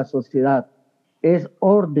como la sociedad, es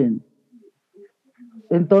orden.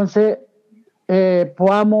 Entonces,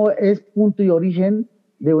 Poamo es punto y origen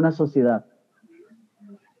de una sociedad.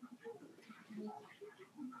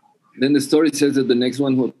 Then the story says that the next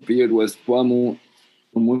one who appeared was Puamu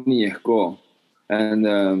Muniesco,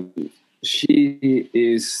 and she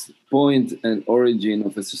is point and origin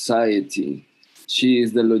of a society. She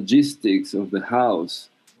is the logistics of the house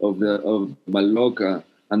of Maloka,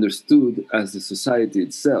 understood as the society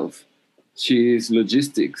itself. She is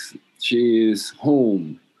logistics. She is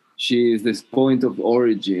home. She is this point of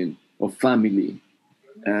origin of family.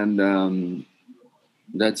 And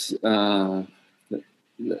this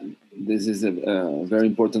is a very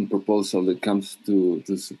important proposal that comes to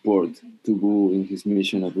support Tubú in his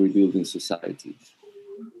mission of rebuilding societies.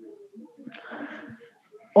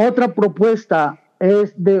 Otra propuesta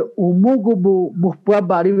es de Umugubu Buspua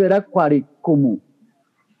Baribera Cuarikumu.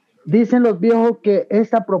 Dicen los viejos que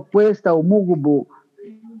esta propuesta Umugubu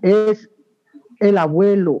es el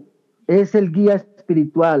abuelo, es el guía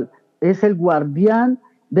espiritual, es el guardián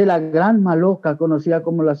de la gran maloca conocida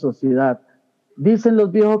como la sociedad. Dicen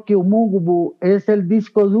los viejos que Umugubu es el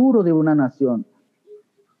disco duro de una nación,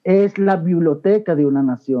 es la biblioteca de una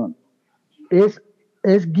nación, es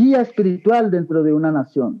guía espiritual dentro de una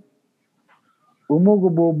nación.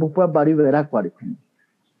 Umugubu Bupua Baribera Cuarikumu.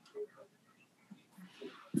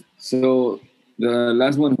 So the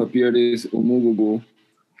last one who appeared is Umugubu.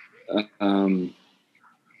 And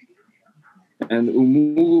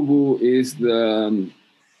Umugubu is the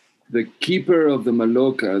keeper of the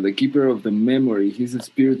Maloka, the keeper of the memory. He's a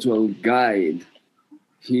spiritual guide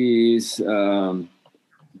he is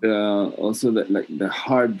also the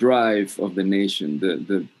hard drive of the nation,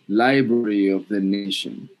 the library of the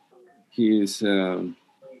nation. He is the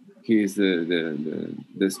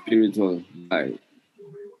spiritual guide,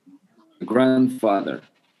 grandfather.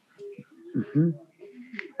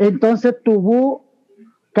 Entonces Tubú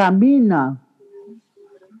camina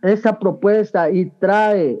esa propuesta y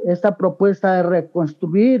trae esa propuesta de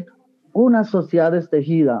reconstruir una sociedad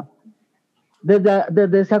destejida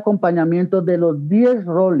desde ese acompañamiento de los 10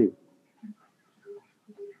 roles.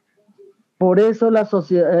 Por eso la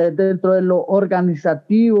sociedad, dentro de lo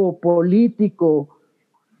organizativo, político,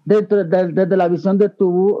 desde la visión de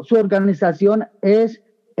Tubú, su organización es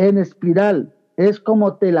en espiral, es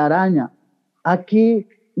como telaraña. Aquí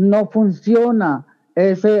no funciona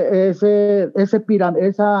ese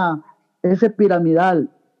piramidal,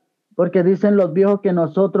 porque dicen los viejos que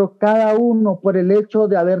nosotros, cada uno, por el hecho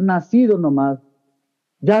de haber nacido nomás,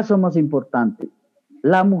 ya somos importantes.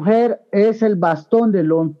 La mujer es el bastón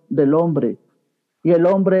del hombre y el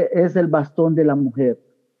hombre es el bastón de la mujer.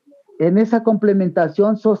 En esa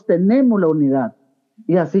complementación sostenemos la unidad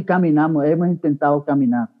y así caminamos, hemos intentado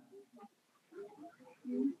caminar.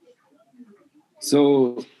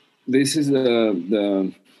 So this is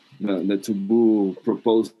the Tubú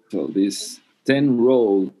proposal. These 10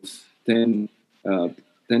 roles, 10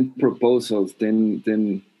 proposals, 10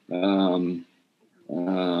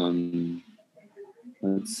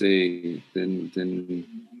 let's say 10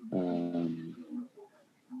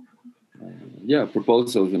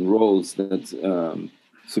 proposals and roles that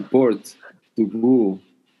support Tubú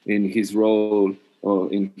in his role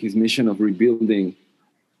or in his mission of rebuilding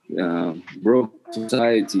broke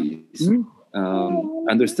societies.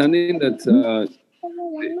 Understanding that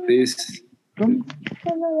this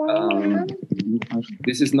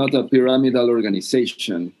is not a pyramidal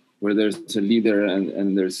organization where there's a leader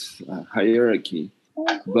and there's a hierarchy,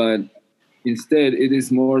 but instead it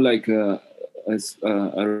is more like a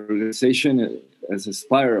organization as a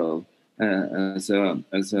spiral, as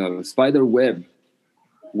a spider web,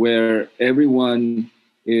 where everyone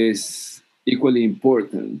is equally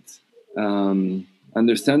important.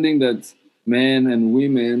 Understanding that men and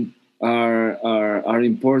women are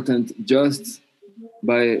important just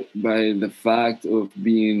by the fact of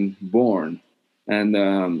being born, and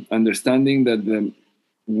understanding that the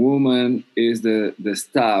woman is the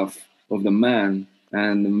staff of the man,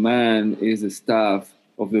 and the man is the staff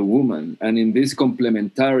of the woman, and in this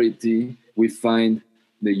complementarity we find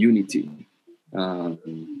the unity.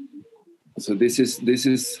 So this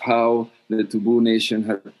is how the Tubú nation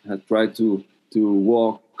had tried to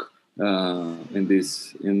walk in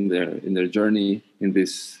their journey in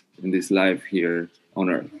this life here on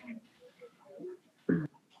earth.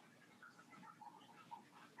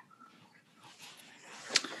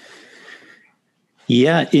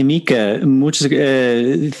 Yeah, Imika,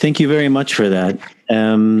 thank you very much for that.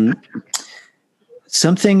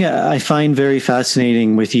 Something I find very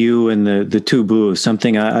fascinating with you and the Tubú,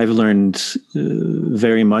 something I've learned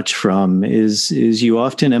very much from, is you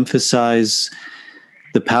often emphasize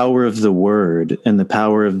the power of the word and the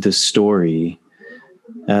power of the story.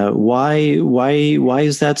 Why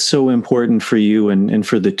is that so important for you and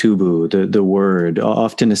for the Tubú, the word,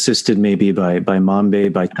 often assisted maybe by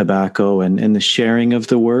Mambe, by tobacco, and the sharing of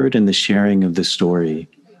the word and the sharing of the story?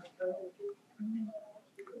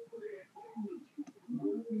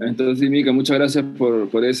 Entonces, Imika, muchas gracias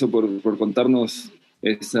por eso, por contarnos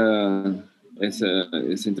esa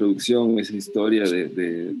introducción, esa historia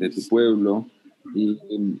de tu pueblo. Y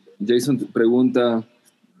Jason pregunta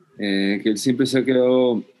que él siempre se ha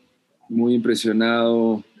quedado muy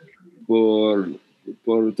impresionado por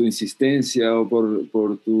tu insistencia o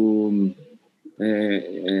por tu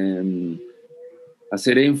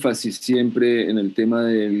hacer énfasis siempre en el tema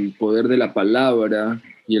del poder de la palabra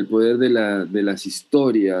y el poder de las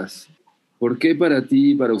historias. ¿Por qué para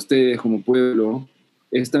ti, para ustedes como pueblo,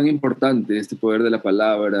 es tan importante este poder de la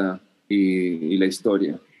palabra y la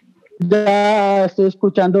historia? Ya estoy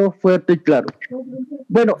escuchando fuerte y claro.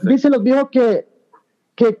 Bueno, dicen los viejos que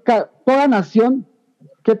toda nación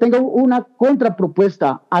que tenga una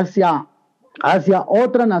contrapropuesta hacia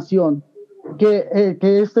otra nación, que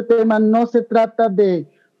este tema no se trata de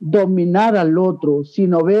dominar al otro,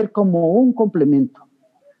 sino ver como un complemento.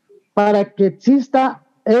 Para que exista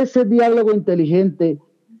ese diálogo inteligente,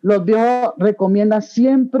 los viejos recomiendan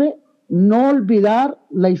siempre no olvidar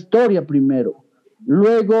la historia primero,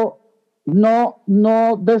 luego no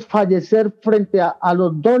desfallecer frente a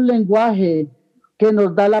los dos lenguajes que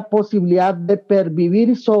nos da la posibilidad de pervivir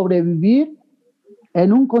y sobrevivir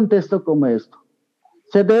en un contexto como esto.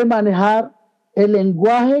 Se debe manejar el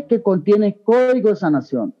lenguaje que contiene código de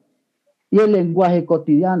sanación y el lenguaje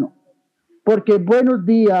cotidiano. Porque buenos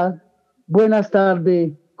días, buenas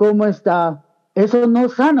tardes, ¿cómo está? Eso no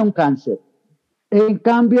sana un cáncer. En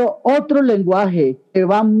cambio, otro lenguaje que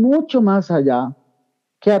va mucho más allá,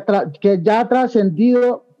 que ya ha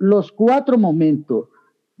trascendido los 4 momentos,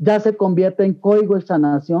 ya se convierte en código de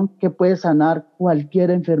sanación que puede sanar cualquier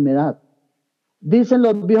enfermedad. Dicen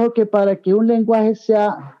los viejos que para que un lenguaje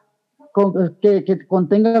que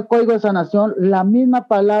contenga código de sanación, la misma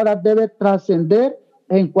palabra debe trascender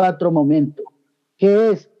en 4 momentos, que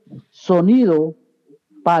es sonido,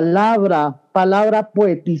 palabra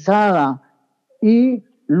poetizada y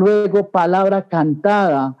luego palabra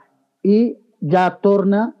cantada y ya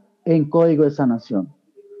torna en código de sanación.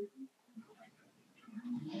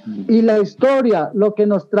 Y la historia lo que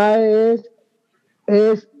nos trae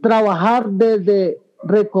es trabajar desde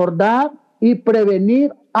recordar y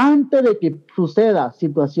prevenir antes de que sucedan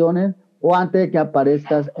situaciones o antes de que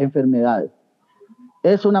aparezcan enfermedades.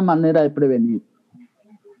 Es una manera de prevenir.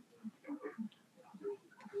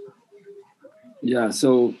 Yeah,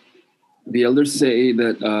 so the elders say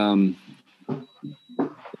that in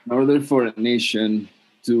order for a nation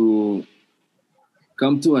to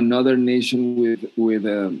come to another nation with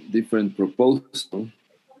a different proposal,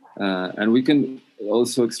 and we can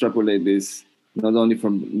also extrapolate this not only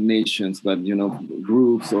from nations but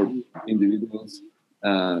groups or individuals,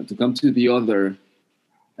 to come to the other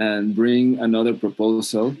and bring another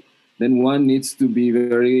proposal, then one needs to be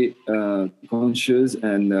very conscious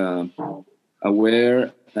and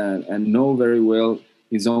aware and know very well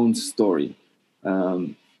his own story,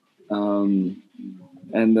 and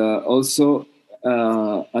also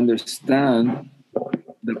understand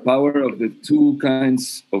the power of the 2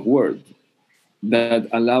 kinds of words that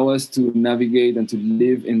allow us to navigate and to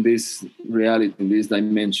live in this reality, in this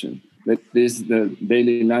dimension. That is the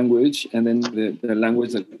daily language, and then the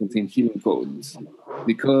language that contains healing codes.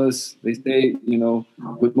 Because they say,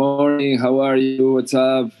 good morning, how are you, what's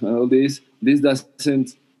up, all this. This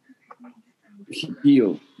doesn't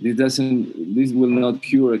heal. This will not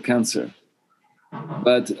cure a cancer.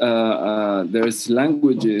 But there's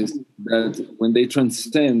languages that when they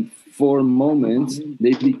transcend 4 moments,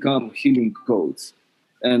 they become healing codes.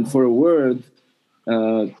 And for a word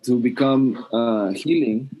to become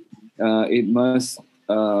healing, it must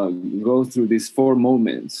go through these 4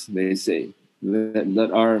 moments, they say, that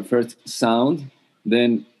are first sound,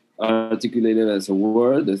 then articulated as a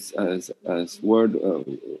word, as word,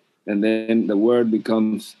 and then the word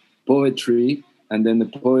becomes poetry, and then the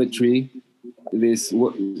poetry, this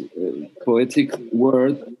poetic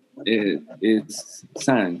word is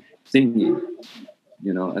singing,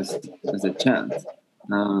 as a chant.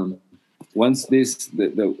 Once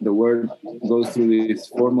the word goes through these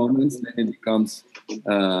 4 moments, then it becomes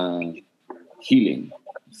healing.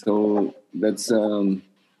 So that's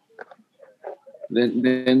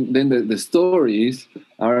then the stories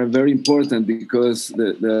are very important, because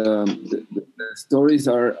the stories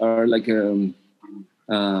are like they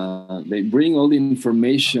bring all the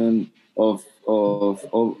information of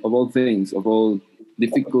all things, of all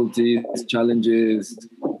difficulties, challenges,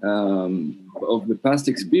 of the past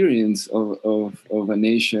experience of a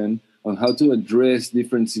nation, on how to address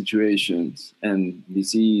different situations and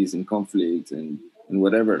disease and conflict and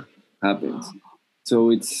whatever happens. So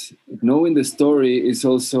it's knowing the story is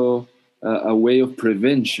also a way of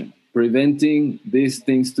preventing these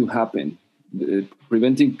things to happen,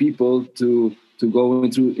 preventing people to go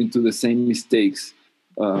into the same mistakes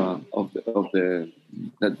that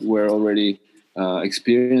were already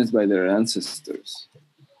experienced by their ancestors.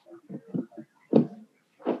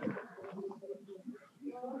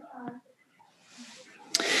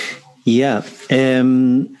 Yeah.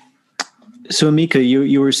 So, Imika,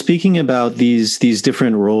 you were speaking about these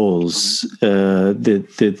different roles that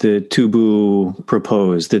the Tubú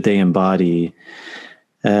proposed, that they embody.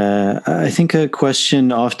 I think a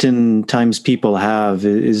question oftentimes people have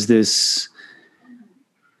is this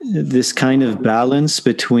kind of balance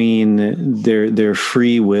between their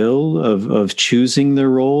free will of choosing their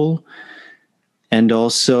role, and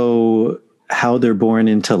also how they're born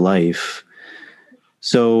into life.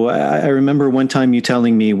 So I remember one time you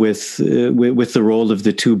telling me with the role of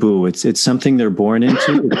the Tubú, it's something they're born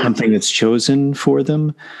into, it's something that's chosen for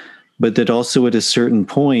them, but that also at a certain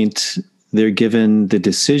point they're given the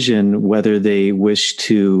decision whether they wish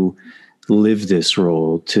to live this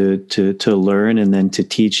role, to learn and then to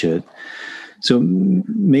teach it. So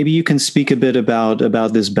maybe you can speak a bit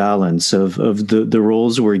about this balance of the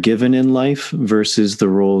roles we're given in life versus the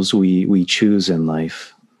roles we choose in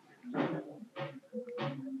life.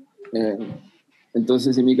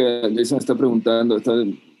 Entonces, Imika, Jason está preguntando, está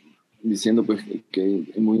diciendo pues que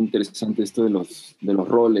es muy interesante esto de los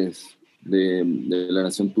roles de la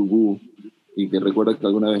nación Tubú, y que recuerda que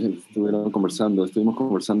alguna vez estuvimos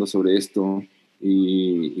conversando sobre esto,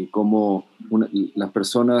 y cómo las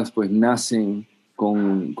personas pues nacen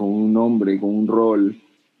con un nombre, con un rol,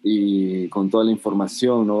 y con toda la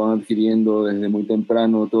información, ¿no? Van adquiriendo desde muy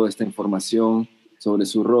temprano toda esta información sobre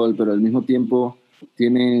su rol, pero al mismo tiempo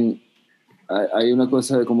tienen, hay una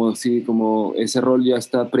cosa de como si como ese rol ya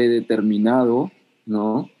está predeterminado,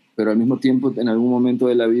 ¿no? Pero al mismo tiempo en algún momento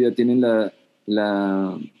de la vida tienen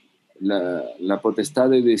la potestad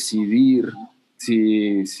de decidir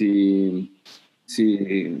si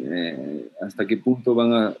hasta qué punto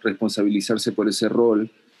van a responsabilizarse por ese rol.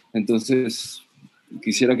 Entonces,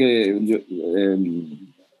 quisiera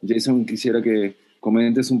Jason, quisiera que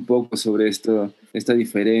comentes un poco sobre esta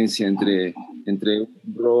diferencia entre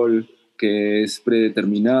un rol que es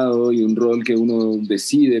predeterminado y un rol que uno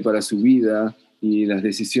decide para su vida, y las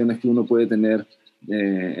decisiones que uno puede tener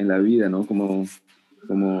en la vida, ¿no? ¿Cómo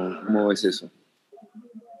ves eso?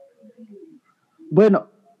 Bueno,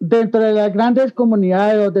 dentro de las grandes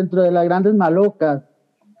comunidades o dentro de las grandes malocas,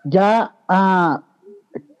 ya,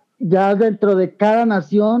 ya dentro de cada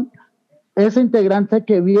nación, ese integrante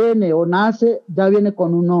que viene o nace ya viene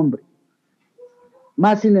con un nombre.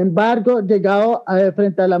 Más sin embargo, llegado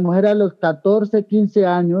frente a la mujer a los 14, 15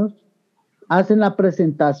 años, hacen la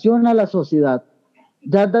presentación a la sociedad.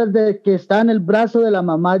 Ya desde que está en el brazo de la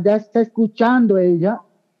mamá, ya está escuchando ella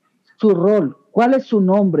su rol, cuál es su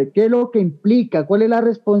nombre, qué es lo que implica, cuál es la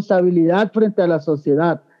responsabilidad frente a la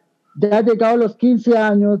sociedad. Ya ha llegado a los 15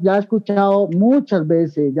 años, ya ha escuchado muchas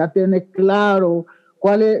veces, ya tiene claro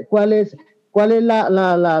cuál es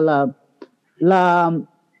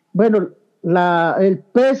bueno, el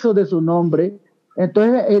peso de su nombre.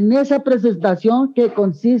 Entonces, en esa presentación que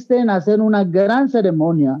consiste en hacer una gran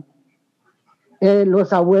ceremonia,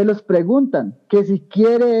 los abuelos preguntan que si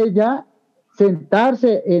quiere ella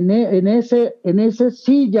sentarse en ese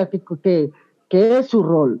silla que es su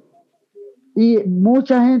rol. Y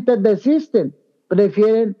mucha gente desisten,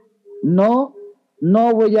 prefieren no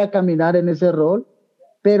voy a caminar en ese rol,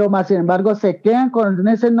 pero más sin embargo se quedan con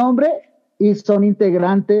ese nombre y son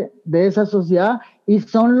integrantes de esa sociedad y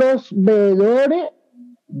son los veedores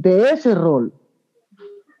de ese rol.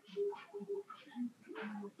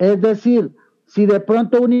 Es decir, si de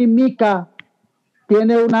pronto un Imika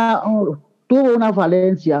tuvo una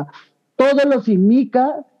falencia, todos los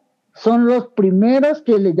Imika son los primeros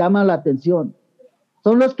que le llaman la atención,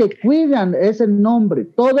 son los que cuidan ese nombre,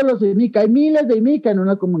 todos los Imika, hay miles de Imika en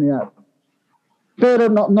una comunidad, pero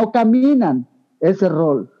no caminan ese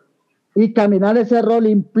rol. Y caminar ese rol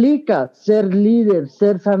implica ser líder,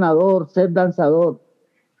 ser sanador, ser danzador.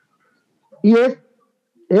 Y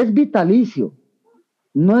es vitalicio.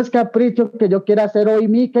 No es capricho que yo quiera hacer hoy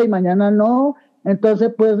Mica y mañana no.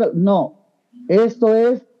 Entonces, pues no. Esto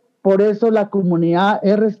es, por eso la comunidad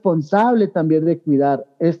es responsable también de cuidar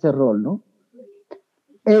este rol, ¿no?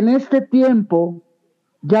 En este tiempo,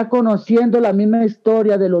 ya conociendo la misma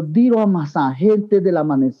historia de los diros amasagentes del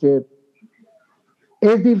amanecer,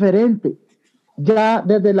 es diferente. Ya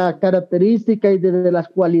desde la característica y desde las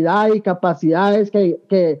cualidades y capacidades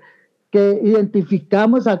que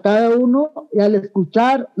identificamos a cada uno, y al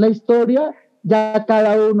escuchar la historia, ya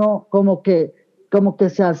cada uno como que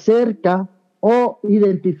se acerca o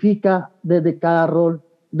identifica desde cada rol,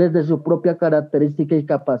 desde su propia característica y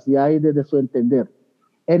capacidad y desde su entender.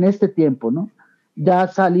 En este tiempo, ¿no? Ya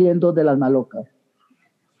saliendo de las malocas.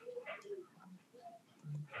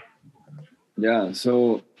 Yeah,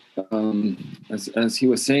 so as he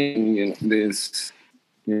was saying,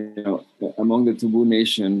 among the Tubú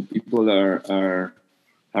nation, people are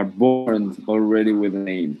born already with a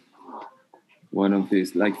name. One of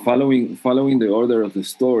these, like following the order of the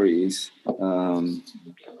stories,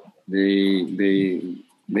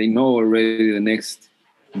 they know already the next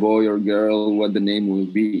boy or girl what the name will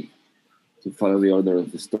be, to follow the order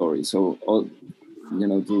of the story. So,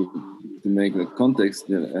 to make the context,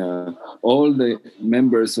 all the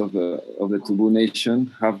members of the Tubú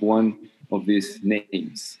nation have one of these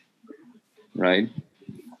names, right?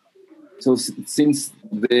 So since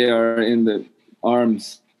they are in the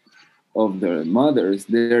arms of their mothers,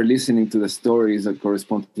 they are listening to the stories that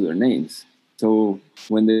correspond to their names. So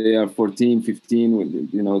when they are 14, 15,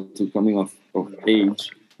 to coming of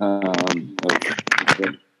age,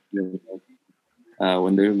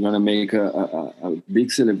 when they're going to make a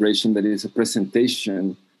big celebration that is a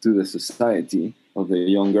presentation to the society of the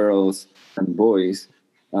young girls and boys,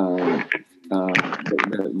 the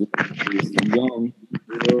young,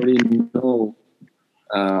 they already know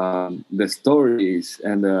the stories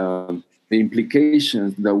and the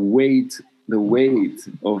implications, the weight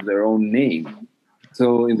of their own name.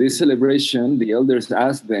 So in this celebration, the elders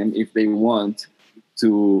ask them if they want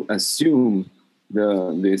to assume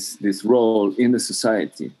this role in the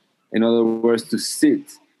society. In other words, to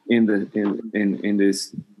sit in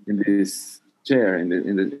this chair in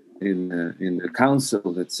the council,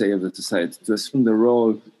 let's say, of the society, to assume the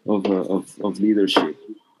role of leadership,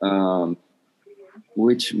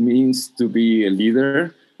 which means to be a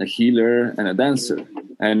leader, a healer, and a dancer.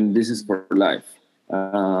 And this is for life.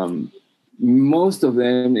 Most of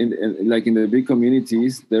them, like in the big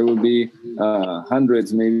communities, there will be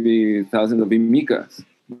hundreds, maybe thousands of Imikas,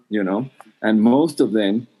 and most of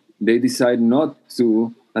them, they decide not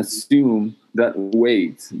to assume that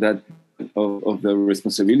weight of the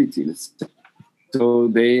responsibility. So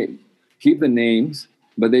they keep the names,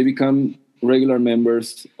 but they become regular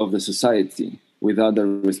members of the society without the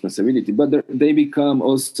responsibility. But they become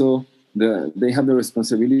also they have the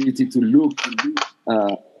responsibility to look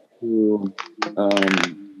to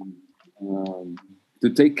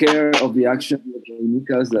take care of the actions of the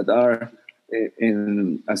Imikas that are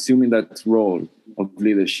in assuming that role of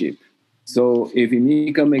leadership. So if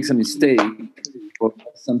Imika makes a mistake or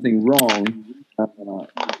something wrong,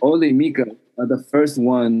 all the Imika are the first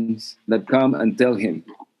ones that come and tell him,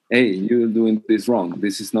 hey, you're doing this wrong.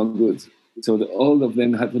 This is not good. So all of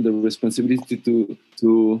them have the responsibility to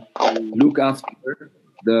look after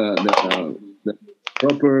the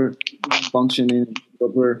proper functioning,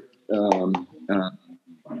 proper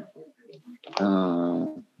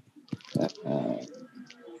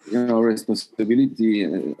responsibility,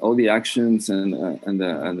 all the actions and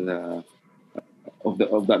of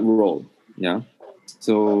that role. Yeah.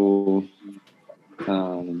 So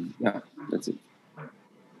yeah, that's it.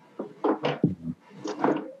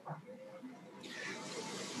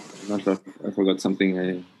 I'm not sure if I forgot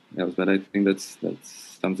something else, but I think that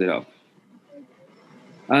sums it up.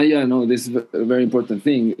 Yeah, no, this is a very important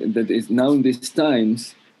thing that is now in these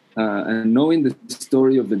times, and knowing the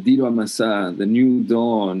story of the Diro Amasa, the new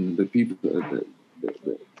dawn, the people,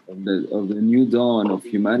 of the new dawn of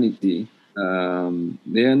humanity,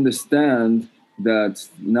 they understand that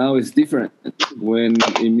now it's different. When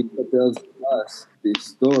Imika tells us this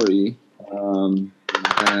story,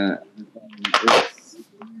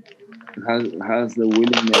 has the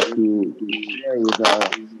willingness to share with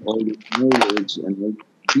us all the knowledge and all the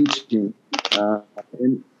teaching.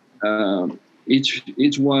 And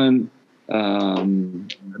each one,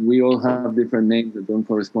 we all have different names that don't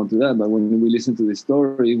correspond to that. But when we listen to the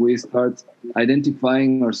story, we start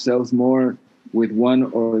identifying ourselves more with one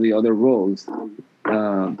or the other roles.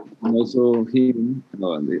 And also him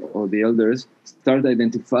or the elders start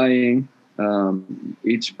identifying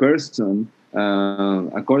each person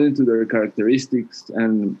according to their characteristics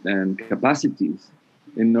and capacities,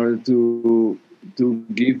 in order to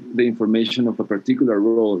give the information of a particular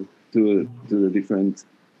role to the different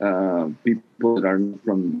people that are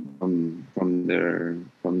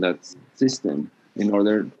from that system, in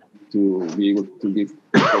order to be able to give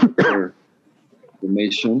proper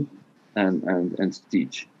information and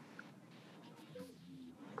teach.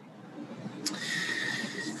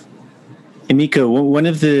 Imika, one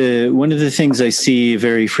of the things I see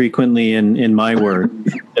very frequently in my work,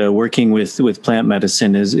 working with plant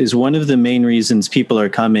medicine, is one of the main reasons people are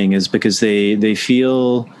coming is because they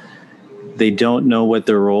feel they don't know what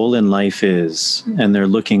their role in life is, and they're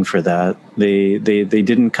looking for that. They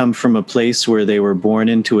didn't come from a place where they were born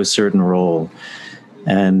into a certain role,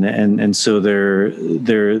 and so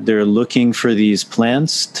they're looking for these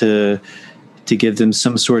plants to give them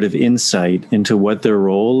some sort of insight into what their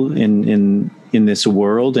role in this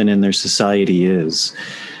world and in their society is.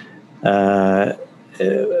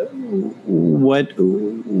 What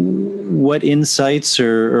insights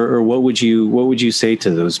or what would you say to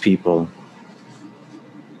those people?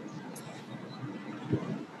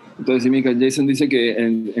 Entonces, Imika, Jason dice que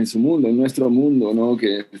en su mundo, en nuestro mundo, ¿no?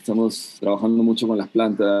 Que estamos trabajando mucho con las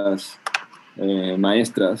plantas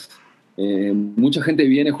maestras. Mucha gente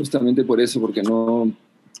viene justamente por eso, porque no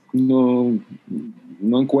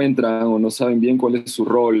encuentran o no saben bien cuál es su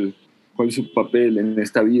rol, cuál es su papel en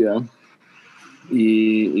esta vida,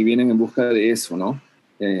 y vienen en busca de eso, ¿no?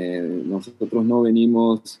 Nosotros no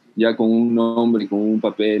venimos ya con un nombre, con un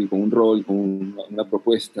papel, con un rol, con una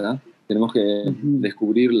propuesta. Tenemos que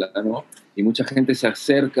descubrirla, ¿no? Y mucha gente se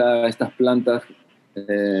acerca a estas plantas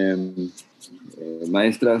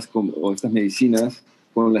maestras o estas medicinas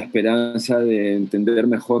con la esperanza de entender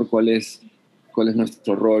mejor cuál es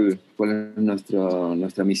nuestro rol, cuál es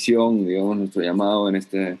nuestra misión, digamos, nuestro llamado en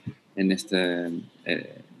en,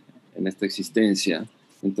 en esta existencia.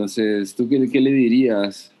 Entonces, ¿tú qué le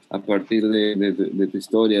dirías a partir de tu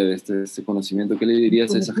historia, de este conocimiento? ¿Qué le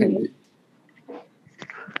dirías a esa gente?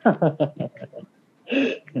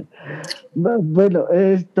 Bueno,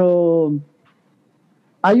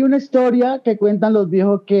 hay una historia que cuentan los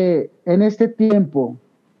viejos que en estos tiempos,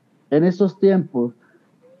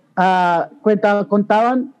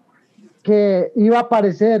 contaban que iba a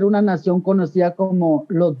aparecer una nación conocida como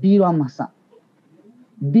los Diro Masá.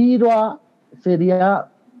 Diro sería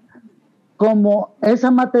como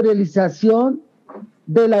esa materialización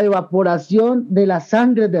de la evaporación de la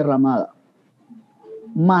sangre derramada.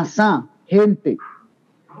 Masá, gente.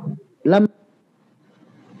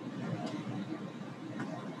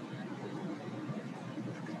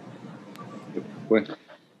 Bueno.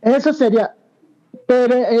 Eso sería,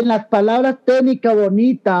 pero en las palabras técnicas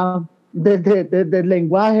bonitas, desde el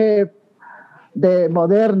lenguaje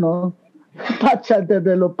moderno,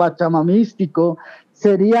 desde lo pachamamístico,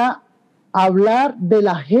 sería hablar de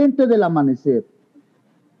la gente del amanecer.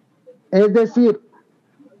 Es decir,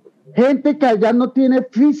 gente que allá no tiene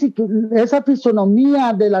física, esa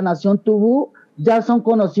fisonomía de la nación Tubú, ya son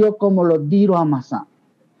conocidos como los Diro Amasá.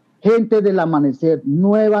 Gente del amanecer,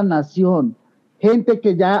 nueva nación, gente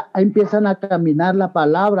que ya empiezan a caminar la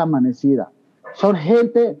palabra amanecida. Son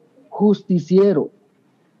gente justiciero.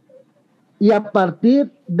 Y a partir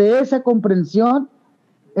de esa comprensión,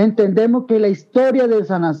 entendemos que la historia de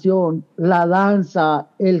esa nación, la danza,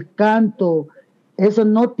 el canto, eso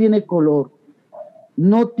no tiene color,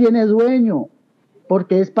 no tiene dueño,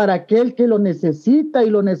 porque es para aquel que lo necesita y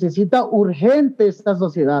lo necesita urgente esta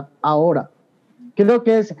sociedad ahora. Creo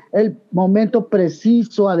que es el momento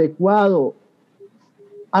preciso, adecuado,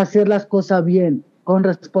 hacer las cosas bien, con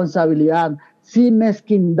responsabilidad, sin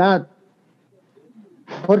mezquindad,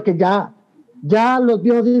 porque ya los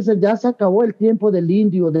viejos dicen, ya se acabó el tiempo del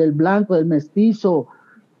indio, del blanco, del mestizo,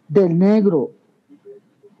 del negro.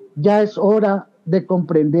 Ya es hora de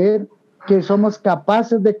comprender que somos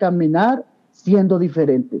capaces de caminar siendo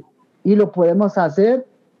diferentes. Y lo podemos hacer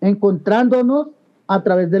encontrándonos a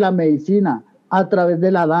través de la medicina, a través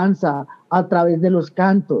de la danza, a través de los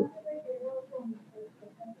cantos.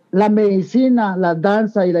 La medicina, la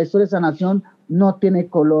danza y la historia de sanación no tiene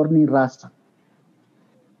color ni raza.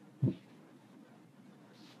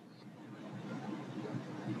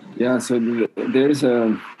 Yeah, so there's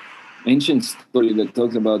an ancient story that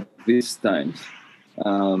talks about these times.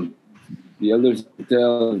 The elders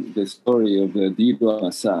tell the story of the Diroa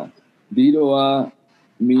Masa. Diroa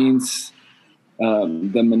means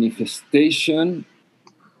the manifestation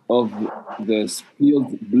of the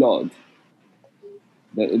spilled blood,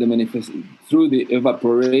 through the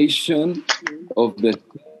evaporation of the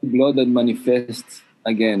blood that manifests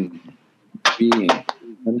again being.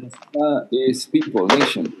 And Masa is people,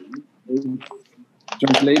 nation.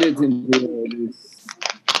 Translated into this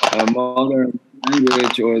modern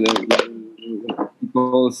language, or the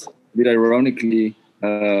people did ironically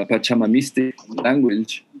Pachamamistic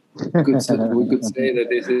language, we could say that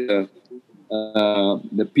this is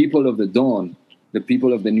the people of the dawn, the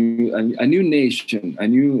people of the a new nation, a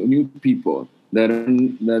new people that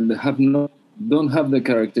have don't have the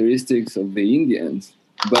characteristics of the Indians,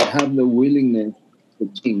 but have the willingness to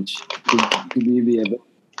change, to be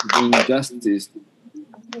to bring justice,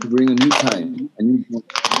 to bring a new time, a new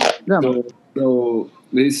time. So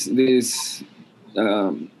this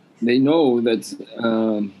they know that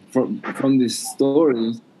from these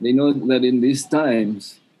stories, they know that in these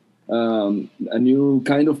times a new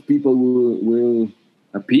kind of people will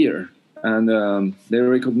appear, and they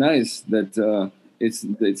recognize that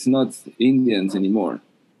it's not Indians anymore.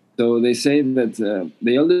 So they say that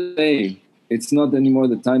they always say it's not anymore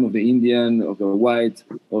the time of the Indian, of the white,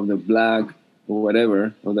 of the black, or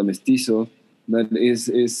whatever, of the mestizo. That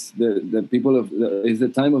is the people of is the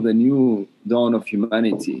time of the new dawn of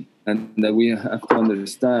humanity, and that we have to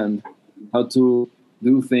understand how to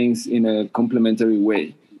do things in a complementary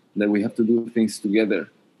way. That we have to do things together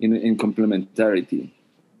in complementarity.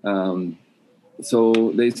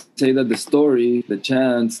 So they say that the story, the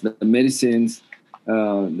chants, the medicines,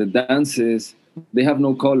 the dances, they have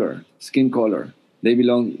no color, skin color. They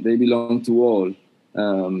belong to all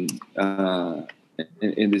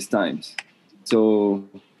in these times. So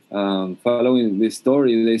following this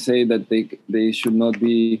story, they say that they should not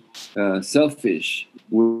be selfish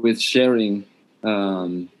with sharing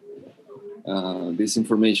this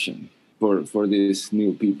information for these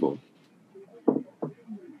new people.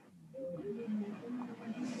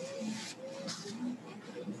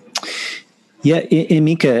 Yeah,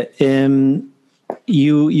 Imika,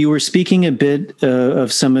 You were speaking a bit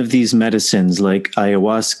of some of these medicines like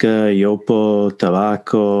ayahuasca, yopo,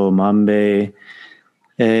 tabaco, mambe.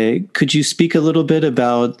 Could you speak a little bit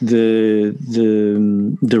about the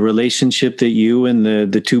relationship that you and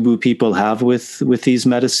the Tubú people have with these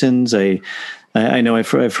medicines? I know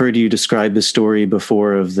I've heard you describe the story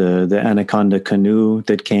before of the anaconda canoe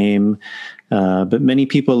that came, but many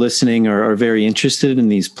people listening are very interested in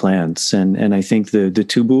these plants, and I think the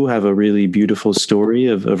Tubú have a really beautiful story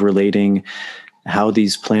of relating how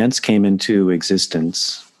these plants came into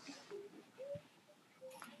existence.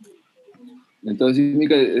 Entonces,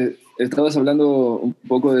 Mika, estabas hablando un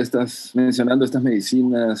poco mencionando estas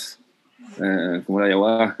medicinas, como la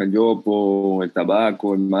ayahuasca, el yopo, el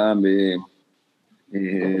tabaco, el mambe,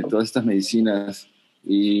 todas estas medicinas.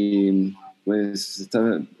 Y pues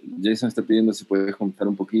Jason está pidiendo si puedes contar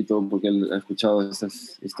un poquito, porque él ha escuchado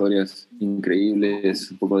estas historias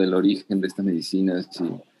increíbles, un poco del origen de estas medicinas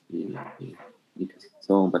y qué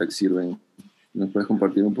son, para qué sirven. ¿Nos puedes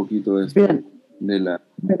compartir un poquito de esto? Bien.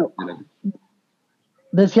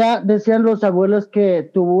 Decían los abuelos que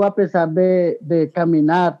Tubú, a pesar de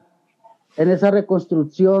caminar en esa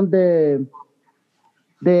reconstrucción de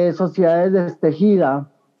sociedades destejidas,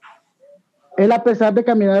 él, a pesar de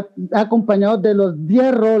caminar acompañado de los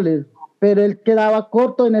 10 roles, pero él quedaba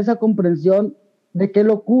corto en esa comprensión de qué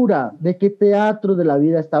locura, de qué teatro de la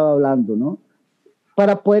vida estaba hablando, ¿no?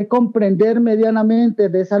 Para poder comprender medianamente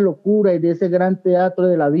de esa locura y de ese gran teatro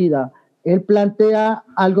de la vida, él plantea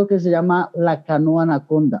algo que se llama la canoa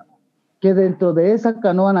anaconda, que dentro de esa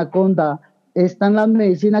canoa anaconda están las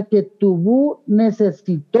medicinas que Tubú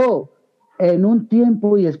necesitó en un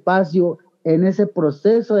tiempo y espacio en ese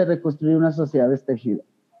proceso de reconstruir una sociedad destejida.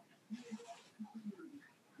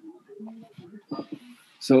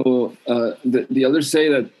 So the others say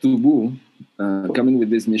that Tubú, coming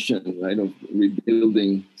with this mission, right, of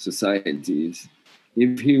rebuilding societies,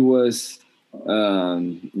 if he was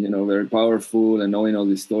very powerful and knowing all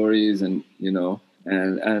these stories and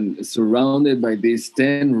surrounded by these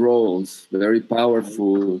 10 roles, very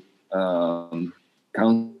powerful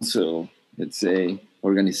council, let's say,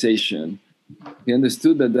 organization, he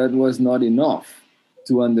understood that was not enough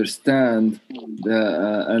to understand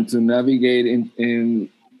and to navigate in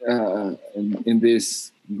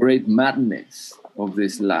this great madness of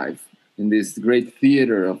this life, in this great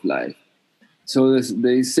theater of life. So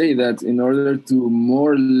they say that in order to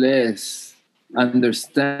more or less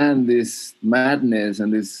understand this madness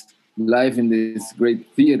and this life in this great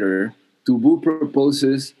theater, Tubú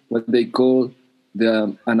proposes what they call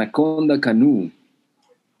the anaconda canoe,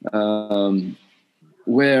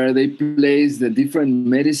 where they place the different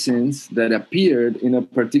medicines that appeared in a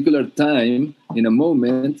particular time, in a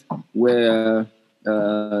moment where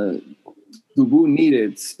Tubú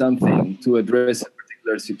needed something to address a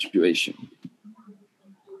particular situation.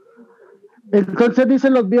 Entonces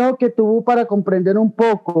dicen los viejos que Tubú, para comprender un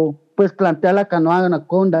poco, pues plantea la canoa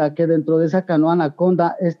anaconda, que dentro de esa canoa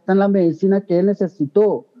anaconda está la medicina que él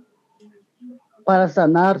necesitó para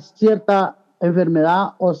sanar cierta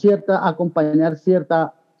enfermedad o acompañar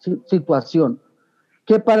cierta situación.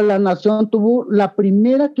 Que para la nación Tubú, la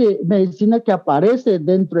primera medicina que aparece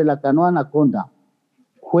dentro de la canoa anaconda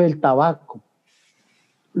fue el tabaco.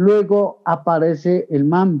 Luego aparece el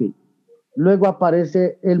mambe. Luego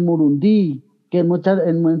aparece el murundí, que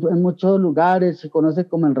en muchos lugares se conoce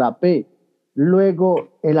como el rapé.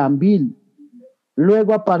 Luego el ambil.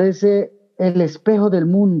 Luego aparece el espejo del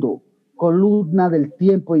mundo, columna del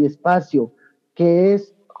tiempo y espacio, que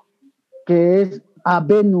es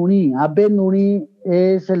Abenuri. Abenuri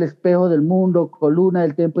es el espejo del mundo, columna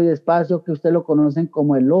del tiempo y espacio, que ustedes lo conocen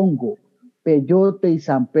como el hongo, peyote y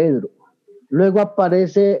San Pedro. Luego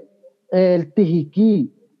aparece el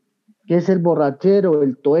tijiquí, que es el borrachero,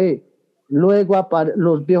 el toé. Luego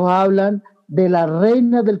los viejos hablan de la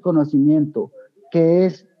reina del conocimiento, que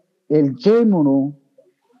es el yémono,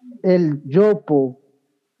 el yopo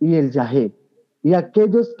y el yajé. Y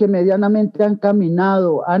aquellos que medianamente han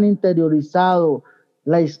caminado, han interiorizado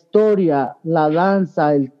la historia, la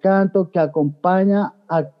danza, el canto que acompaña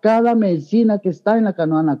a cada medicina que está en la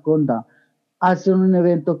canoa anaconda, hacen un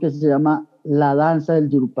evento que se llama la danza del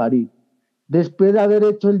Yuruparí. Después de haber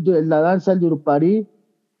hecho la danza del Yuruparí,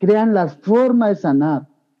 crean las formas de sanar,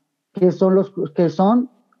 que son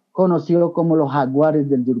conocidos como los jaguares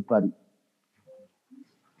del Yuruparí.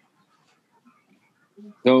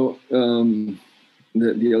 So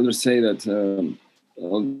the elders say that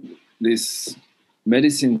this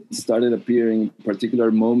medicine started appearing in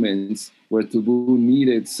particular moments where Tubú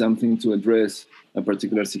needed something to address a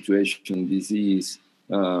particular situation, disease,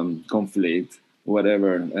 conflict.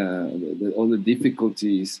 whatever, all the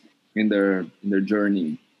difficulties in their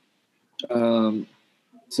journey.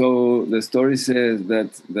 So the story says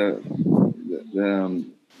that the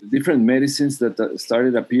different medicines that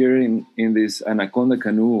started appearing in this anaconda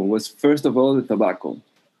canoe was first of all the tobacco.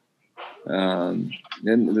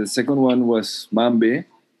 Then the second one was mambe,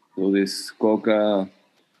 so this ground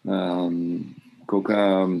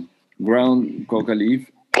coca leaf.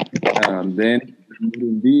 Then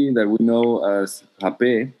murundi that we know as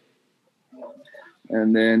jape,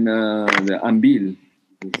 and then the ambil,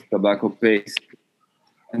 this tobacco paste.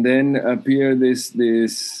 And then appear this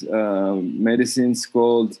medicines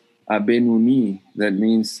called abenuni, that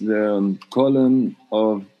means the column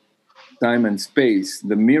of time and space,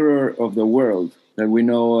 the mirror of the world that we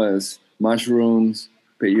know as mushrooms,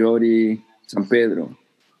 peyote, San Pedro.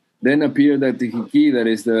 Then appeared the tijiki, that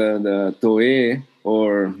is the toe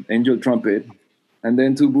or angel trumpet. And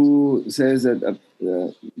then Tubú says that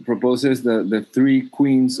proposes the three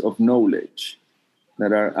queens of knowledge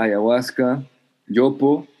that are ayahuasca,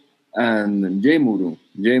 yopo, and jemuru.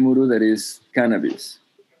 Jemuru, that is cannabis.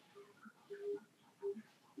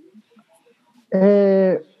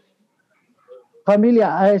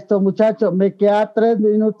 Familia, a esto muchachos, me queda 3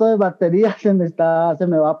 minutos de batería, se me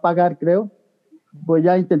va a apagar, creo. Voy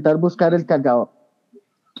a intentar buscar el cargador.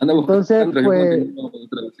 Entonces, pues,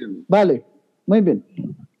 vale, muy bien.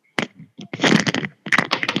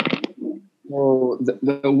 So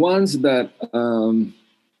the ones that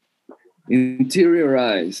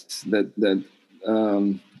interiorize, that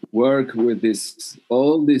work with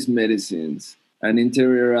all these medicines and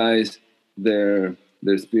interiorize their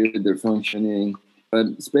spirit, their functioning, but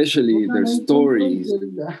especially their stories,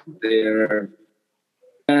 their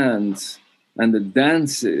chants, and the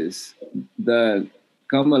dances that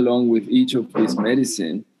come along with each of these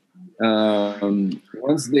medicine.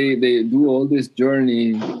 Once they do all this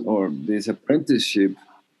journey or this apprenticeship,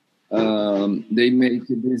 they make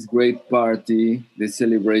this great party, this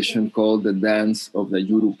celebration called the Dance of the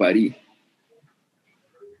Yurupari.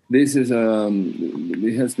 This is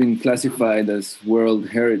it has been classified as World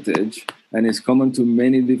Heritage and is common to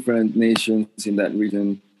many different nations in that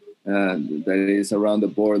region that is around the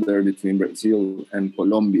border between Brazil and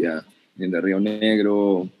Colombia, in the Rio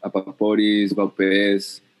Negro, Apaporis,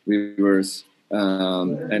 Vaupés rivers,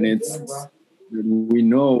 and we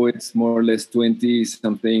know it's more or less 20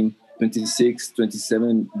 something, 26,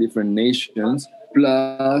 27 different nations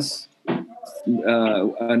plus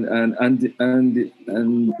an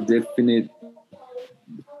indefinite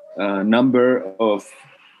number of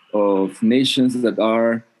nations that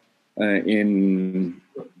are in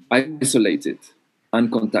isolated,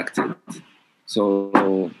 uncontacted.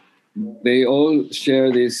 So they all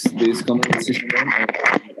share this common system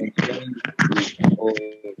and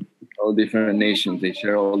all different nations. They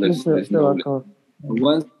share all this knowledge.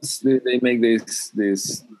 Once they make this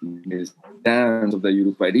dance of the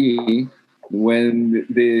Yurupari, when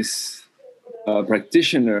these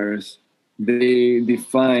practitioners, they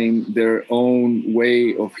define their own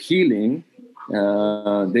way of healing,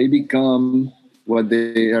 they become what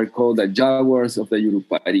they are called the jaguars of the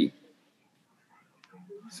Yurupari.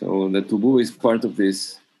 So the Tubú is part of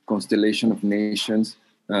this constellation of nations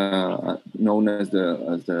known as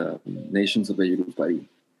the nations of the Yurupari.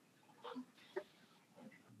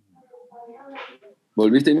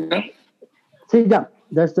 ¿Volviste, Imika? Sí, ya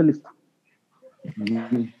estoy listo.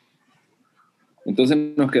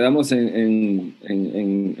 Entonces nos quedamos en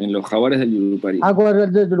los jaguares del Yurupari.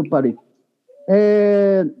 Jaguares del Yurupari.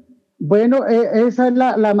 Bueno, esa es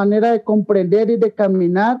la manera de comprender y de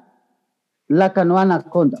caminar la canoa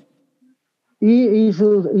anaconda. Y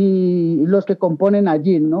los que componen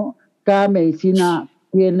allí, ¿no? Cada medicina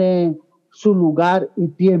tiene su lugar y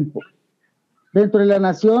tiempo. Dentro de la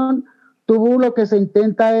nación, Tubú lo que se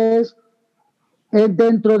intenta es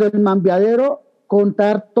dentro del mambiadero,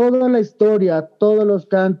 contar toda la historia, todos los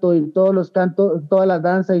cantos, toda la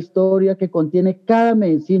danza, historia que contiene cada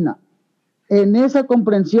medicina. En esa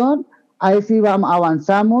comprensión, ahí sí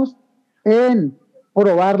avanzamos en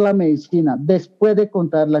probar la medicina, después de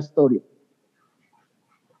contar la historia.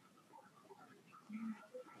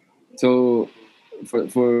 So, for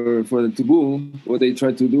the Tubú, what they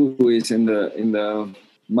try to do is in the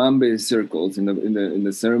Mambe circles, in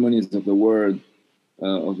the ceremonies of the word,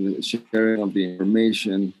 of the sharing of the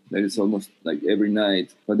information, that is almost like every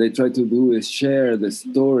night. What they try to do is share the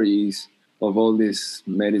stories of all these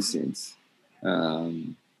medicines. After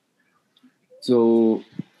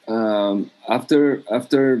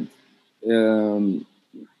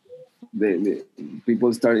the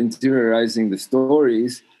people start interiorizing the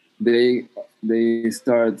stories, they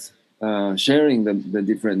start sharing the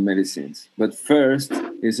different medicines. But first,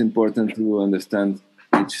 it's important to understand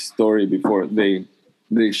each story before they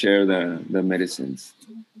share the medicines.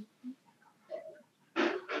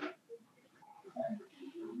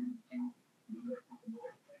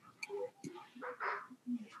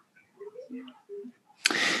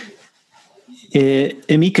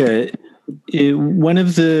 Imika, one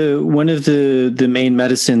of the main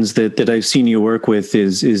medicines that I've seen you work with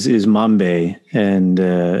is mambe and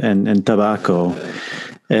tobacco.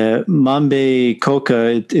 Mambe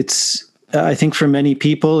coca. It's I think for many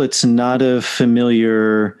people it's not a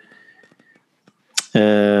familiar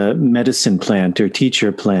medicine plant or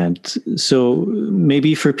teacher plant. So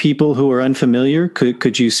maybe for people who are unfamiliar,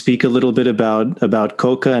 could you speak a little bit about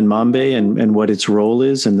coca and mambe and what its role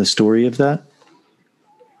is and the story of that?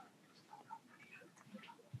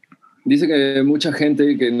 Dice que mucha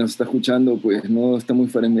gente que nos está escuchando pues no está muy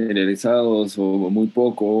familiarizados o muy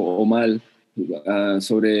poco o mal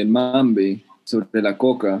sobre el mambe, sobre la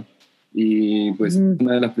coca y pues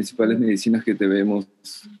una de las principales medicinas que te vemos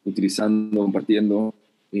utilizando, compartiendo.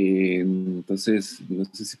 Entonces, no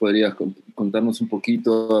sé si podrías contarnos un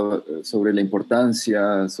poquito sobre la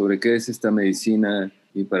importancia, sobre qué es esta medicina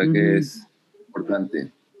y para qué es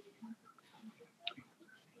importante.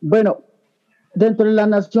 Bueno, dentro de la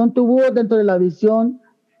nación Tubú, dentro de la visión,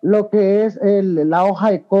 lo que es la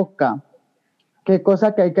hoja de coca, que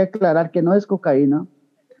cosa que hay que aclarar que no es cocaína,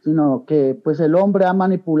 sino que pues el hombre ha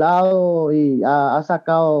manipulado y ha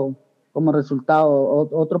sacado como resultado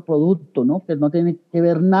otro producto, ¿no? Que no tiene que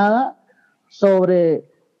ver nada sobre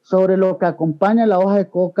lo que acompaña la hoja de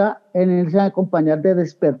coca en el acompañar de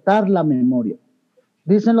despertar la memoria.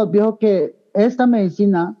 Dicen los viejos que esta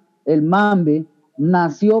medicina, el mambe,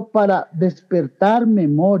 nació para despertar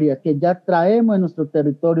memoria que ya traemos en nuestro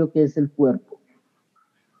territorio, que es el cuerpo.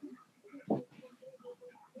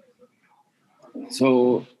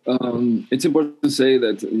 So it's important to say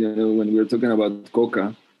that when we're talking about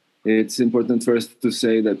coca, it's important first to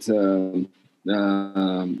say that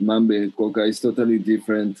mambe coca is totally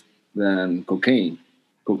different than cocaine.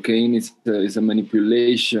 Cocaine is a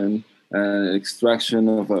manipulation, extraction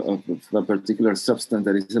of a particular substance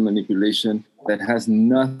that is a manipulation that has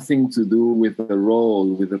nothing to do with the role,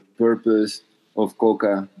 with the purpose of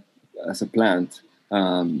coca as a plant.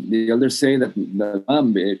 The elders say that the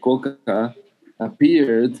mambe coca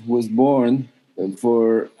was born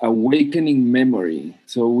for awakening memory.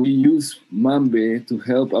 So we use mambe to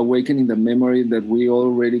help awakening the memory that we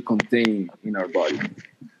already contain in our body.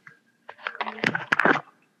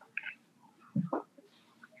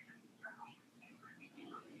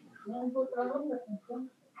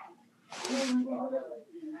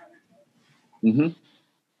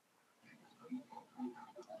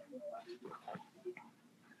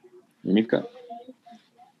 Imika.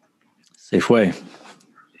 Se fue.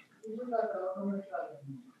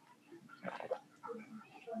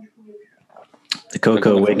 The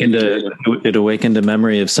cocoa awakened a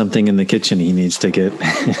memory of something in the kitchen he needs to get.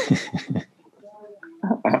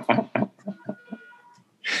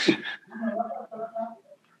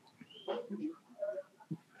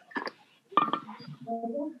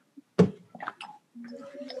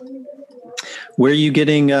 Where are you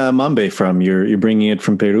getting mambe from? You're bringing it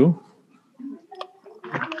from Peru?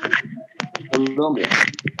 Colombia.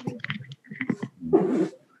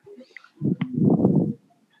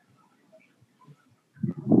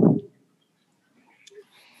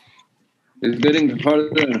 It's getting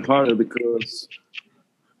harder and harder because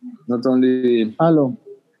not only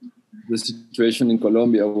the situation in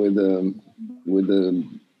Colombia with the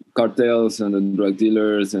cartels and the drug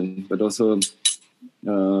dealers, but also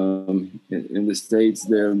in the States,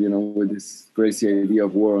 they're with this crazy idea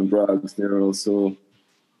of war on drugs. They're also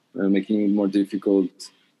making it more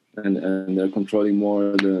difficult, and they're controlling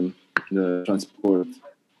more the transport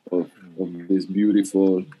of this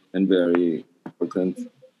beautiful and very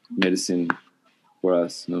important medicine for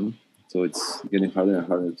us, no? So it's getting harder and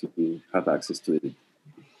harder to have access to it.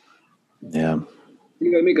 Yeah.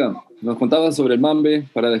 Imika, nos contabas sobre el mambe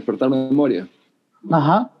para despertar memoria.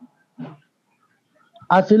 Ajá.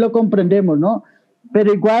 Así lo comprendemos, ¿no?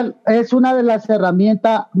 Pero igual es una de las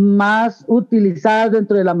herramientas más utilizadas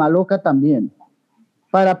dentro de la maloca también,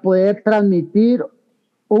 para poder transmitir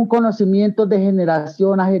un conocimiento de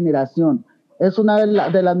generación a generación. Es una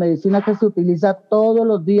de las medicinas que se utiliza todos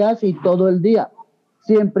los días y todo el día,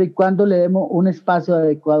 siempre y cuando le demos un espacio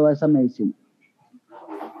adecuado a esa medicina.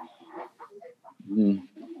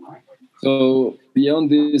 So beyond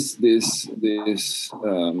this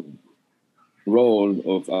role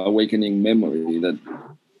of awakening memory that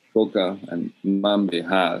coca and mambe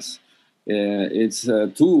has, it's a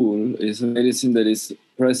tool, it's a medicine that is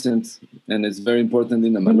present and it's very important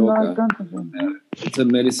in the Maloka. It's a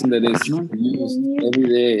medicine that is used every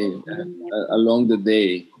day, along the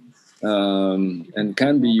day, and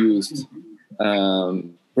can be used.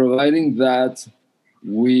 Providing that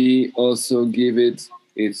we also give it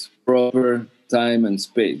its proper time and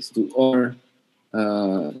space to honor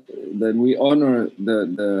that we honor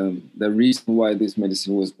the reason why this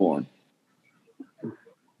medicine was born.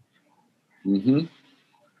 Mm-hmm.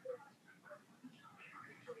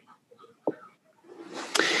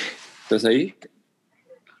 ¿Estás ahí?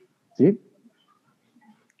 Sí.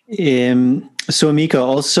 So, Imika,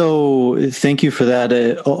 also, thank you for that.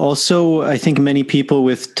 Also, I think many people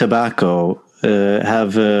with tobacco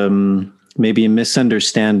have maybe a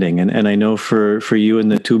misunderstanding. And I know for you in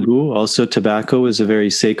the Tubú, also tobacco is a very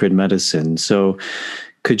sacred medicine. So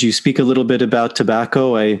could you speak a little bit about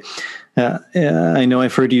tobacco? I know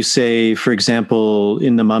I've heard you say, for example,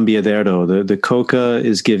 in the Mambiadero, the coca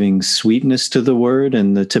is giving sweetness to the word,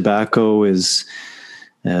 and the tobacco is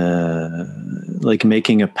like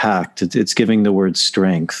making a pact. It's giving the word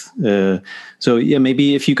strength. So yeah,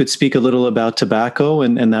 maybe if you could speak a little about tobacco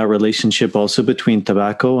and that relationship also between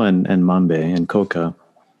tobacco and mambe and coca.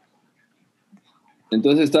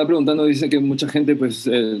 Entonces estaba preguntando, dice que mucha gente pues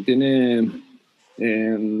no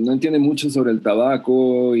entiende mucho sobre el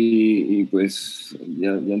tabaco y pues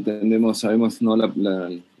ya entendemos, sabemos, ¿no?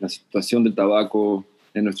 la situación del tabaco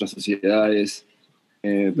en nuestras sociedades,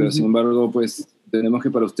 pero sin embargo pues tenemos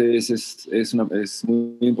que para ustedes es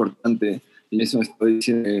muy importante, y eso estoy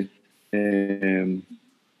diciendo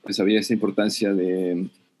pues había esa importancia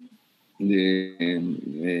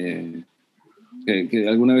que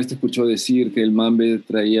alguna vez te escuchó decir que el mambe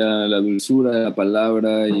traía la dulzura de la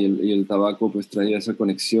palabra y el tabaco pues traía esa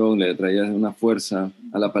conexión, le traía una fuerza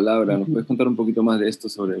a la palabra. ¿Nos puedes contar un poquito más de esto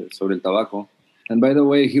sobre el tabaco? And by the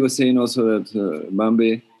way, he was saying also that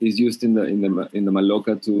mambe is used in the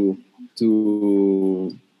Maloka to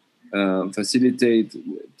facilitate,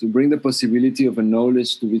 to bring the possibility of a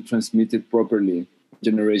knowledge to be transmitted properly,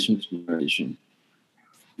 generation to generation.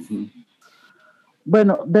 Mm-hmm.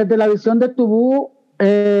 Bueno, desde la visión de Tubú,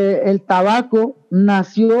 el tabaco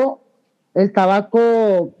nació, el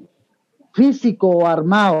tabaco físico o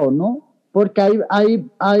armado, ¿no? Porque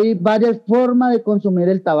hay varias formas de consumir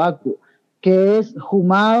el tabaco, que es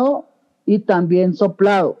fumado y también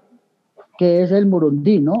soplado, que es el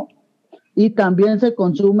murundí, ¿no? Y también se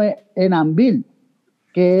consume en ambil,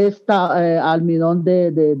 que es almidón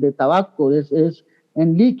de tabaco, es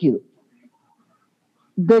en líquido.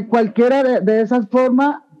 De cualquiera de esas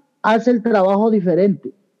formas hace el trabajo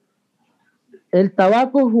diferente. El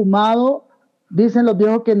tabaco fumado, dicen los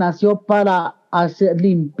viejos que nació para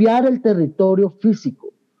limpiar el territorio físico.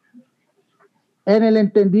 En el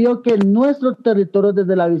entendido que nuestro territorio,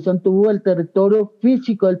 desde la visión Tubú, el territorio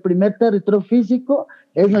físico, el primer territorio físico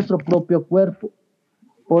es nuestro propio cuerpo.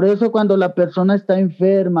 Por eso cuando la persona está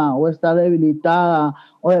enferma o está debilitada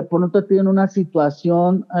o de pronto tiene una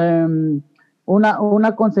situación,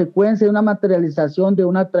 una consecuencia, una materialización de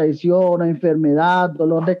una traición, una enfermedad,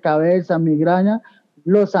 dolor de cabeza, migraña,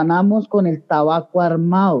 lo sanamos con el tabaco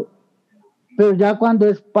armado. Pero ya cuando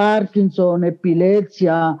es Parkinson,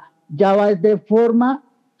 epilepsia, ya va de forma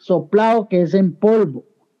soplado, que es en polvo.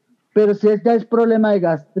 Pero si ya es problema de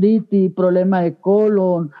gastritis, problema de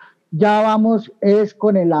colon, ya vamos es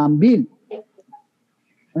con el ambil.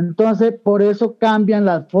 Entonces, por eso cambian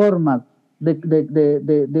las formas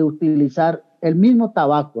de utilizar el mismo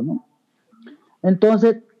tabaco, ¿no?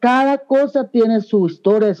 Entonces, cada cosa tiene su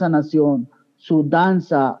historia de sanación, su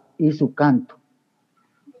danza y su canto.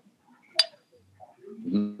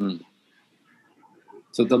 Mm-hmm.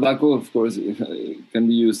 So tobacco, of course, can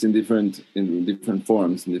be used in different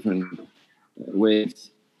forms, in different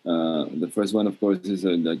ways. The first one, of course, is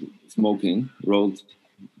like smoking, rolled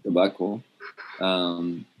tobacco,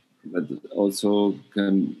 but also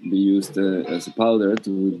can be used as a powder to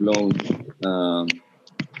be blown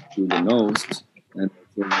through the nose,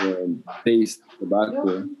 and paste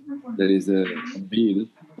tobacco that is a meal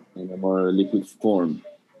in a more liquid form.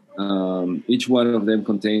 Each one of them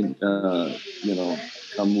contain,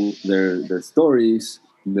 come with their stories,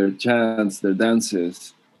 their chants, their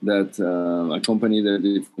dances that accompany their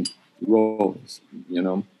different roles.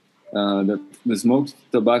 The smoked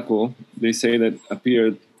tobacco, they say that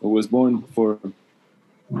appeared or was born for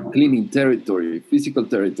cleaning territory, physical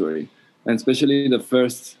territory, and especially the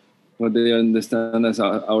first, what they understand as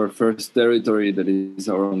our first territory, that is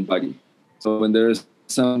our own body. So when there's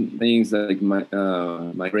some things like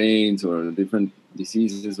migraines or different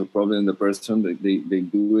diseases or problems in the person, they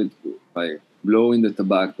do it by blowing the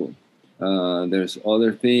tobacco. There's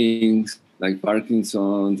other things like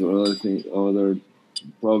Parkinson's or other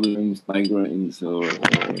problems, migraines, or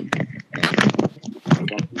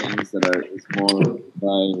things that are it's more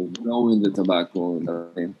by blowing the tobacco and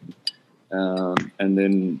everything. And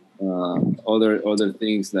then other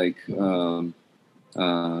things like colon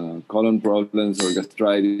problems or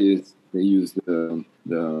gastritis. They use the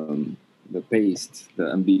paste,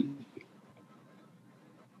 the ambil.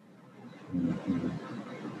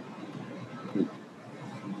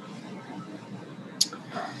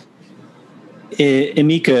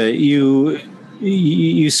 Imika,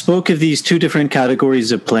 you spoke of these two different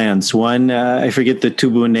categories of plants. One, I forget the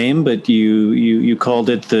Tubú name, but you called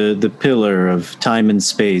it the pillar of time and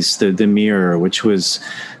space, the mirror, which was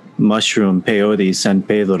mushroom, peyote, San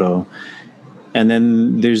Pedro. And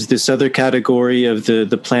then there's this other category of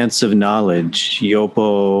the plants of knowledge,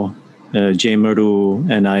 yopo, jemaru,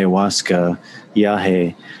 and ayahuasca,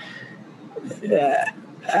 yahe.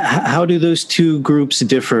 How do those two groups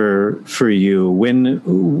differ for you? When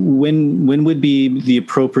would be the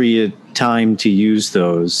appropriate time to use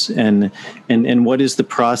those, and what is the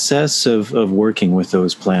process of working with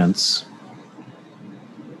those plants?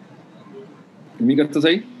 Imika, ¿estás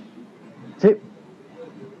ahí? Sí.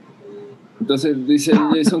 Entonces dice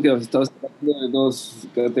Jason que estabas hablando de dos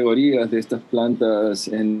categorías de estas plantas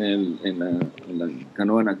en la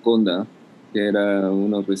canoa anaconda, que era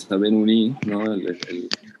uno, pues, Uní, ¿no?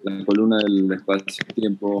 La columna del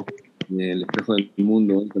espacio-tiempo, el espejo del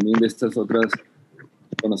mundo, y también de estas otras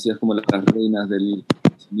conocidas como las reinas del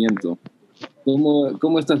conocimiento.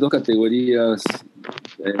 ¿Cómo estas dos categorías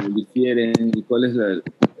difieren y cuáles son los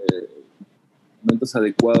momentos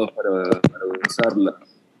adecuados para usarlas?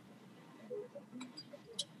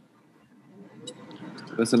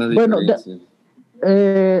 Bueno,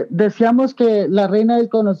 decíamos que la reina del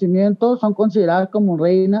conocimiento son consideradas como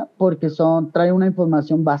reina porque traen una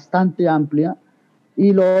información bastante amplia,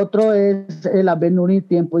 y lo otro es el Abenuri,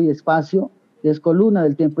 tiempo y espacio, que es columna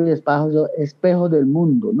del tiempo y espacio, espejo del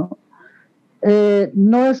mundo, ¿no?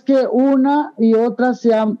 No es que una y otra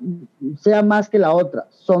sea más que la otra,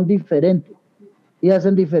 son diferentes y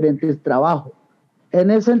hacen diferentes trabajos.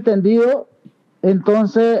 En ese entendido,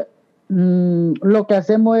 entonces, lo que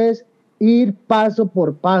hacemos es ir paso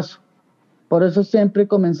por paso. Por eso siempre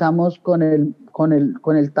comenzamos con el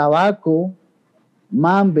tabaco,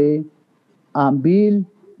 mambe, ambil,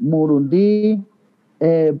 murundí,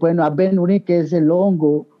 abenuri, que es el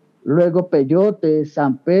hongo, luego peyote,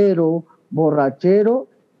 San Pedro, borrachero,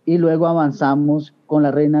 y luego avanzamos con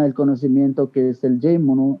la reina del conocimiento, que es el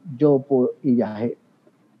yémono, yopo y yaje.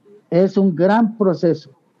 Es un gran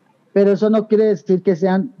proceso, pero eso no quiere decir que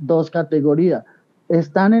sean dos categorías.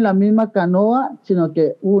 Están en la misma canoa, sino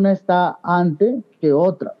que una está antes que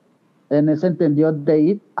otra. En ese sentido de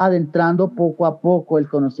ir adentrando poco a poco el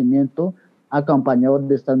conocimiento acompañado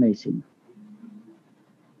de estas medicinas.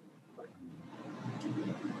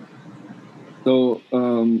 So,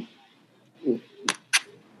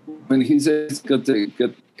 when he says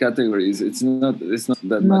categories, it's not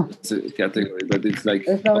that much a category, but it's like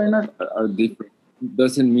are different. It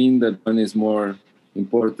doesn't mean that one is more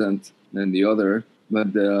important than the other,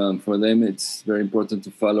 but for them it's very important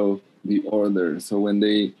to follow the order. So when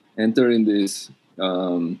they enter in this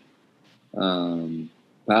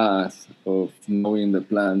path of knowing the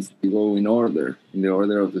plants, they go in the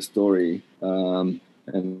order of the story, and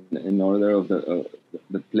in order of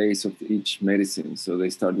the place of each medicine. So they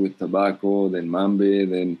start with tobacco, then mambe,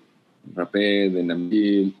 then rapé, then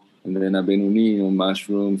ambil, and then abenunino,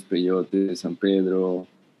 mushrooms, peyote, San Pedro,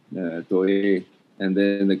 toé, and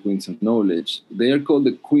then the queens of knowledge. They are called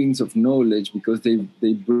the queens of knowledge because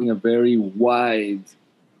they bring a very wide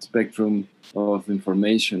spectrum of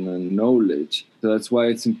information and knowledge. So that's why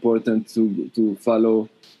it's important to follow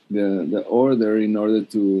the order in order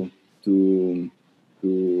to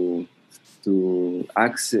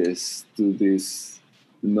access to this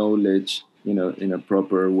knowledge in a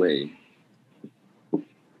proper way.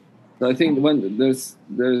 So I think there's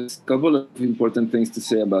a couple of important things to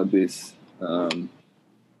say about this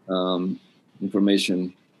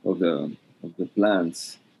information of the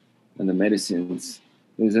plants and the medicines.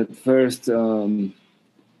 Is that first,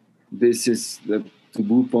 this is the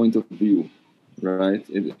Tubú point of view, right?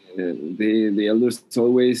 The elders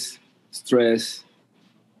always stress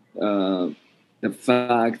the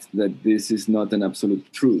fact that this is not an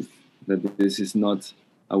absolute truth, that this is not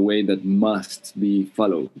a way that must be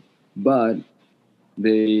followed, but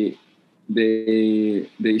they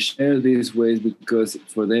share these ways because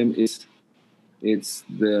for them it's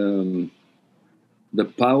the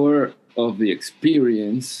power of the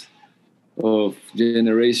experience of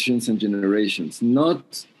generations and generations,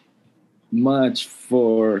 not much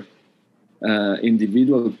for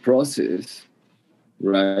individual process,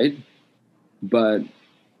 right? But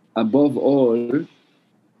above all,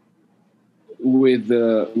 with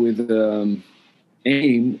the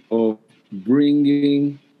aim of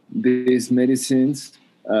bringing these medicines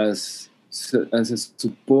as a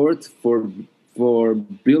support for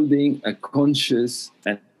building a conscious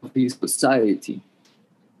and healthy society,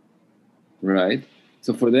 right?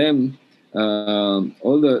 So for them,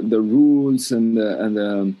 all the rules and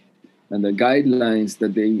the guidelines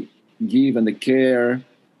that they give and the care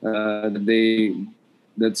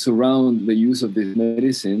that surround the use of these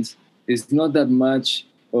medicines is not that much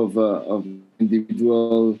of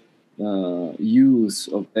individual use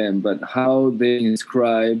of them, but how they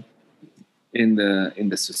inscribe in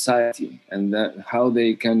the society, and that how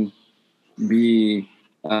they can be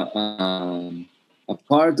a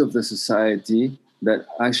part of the society that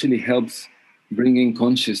actually helps bringing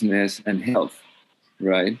consciousness and health,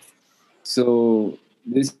 right? So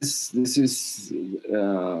this is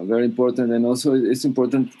very important, and also it's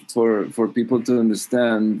important for people to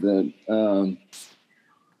understand that uh,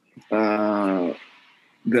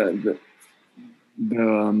 the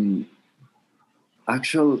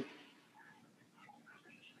actual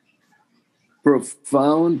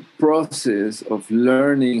profound process of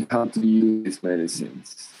learning how to use these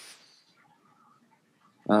medicines.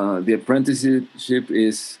 The apprenticeship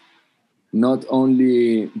is not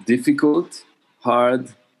only difficult,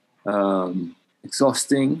 hard,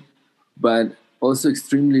 exhausting, but also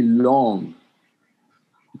extremely long.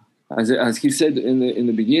 As he said in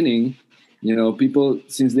the beginning, people,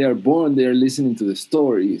 since they are born, they are listening to the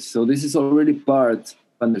stories. So this is already part of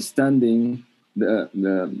understanding the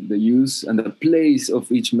use and the place of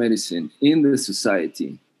each medicine in the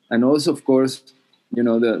society, and also, of course,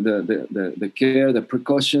 the care, the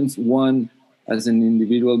precautions one as an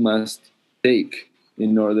individual must take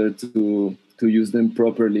in order to use them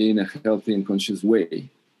properly in a healthy and conscious way,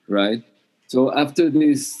 right? So after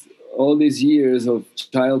this, all these years of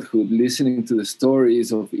childhood, listening to the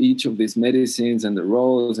stories of each of these medicines and the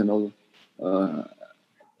roles and all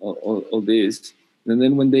this, and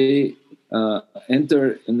then when they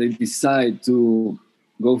enter and they decide to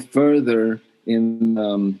go further in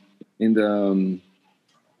the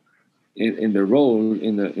role,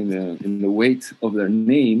 in the weight of their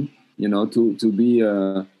name, to be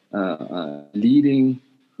a leading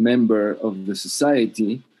member of the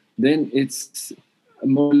society, then it's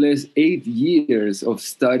more or less 8 years of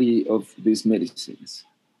study of these medicines.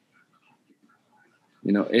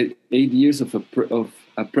 8 years of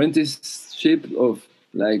apprenticeship, of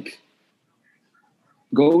like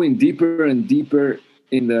going deeper and deeper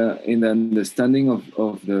in the understanding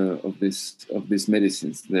of these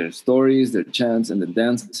medicines, their stories, their chants, and the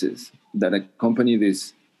dances that accompany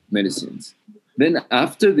these medicines. Then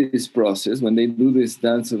after this process, when they do this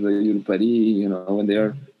dance of the Yurupari,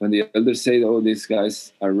 when the elders say, "Oh, these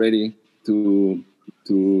guys are ready to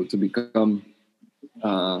become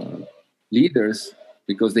leaders,"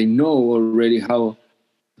 because they know already how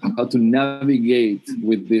to navigate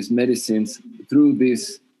with these medicines through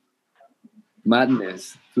this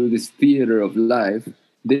madness, through this theater of life,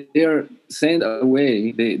 they are sent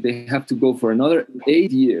away. They have to go for another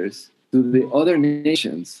 8 years to the other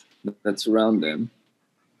nations that surround them,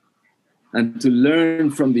 and to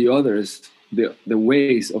learn from the others the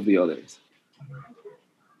ways of the others,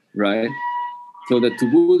 right? So the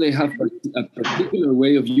Tubú, they have a particular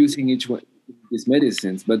way of using each one of these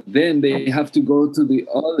medicines, but then they have to go to the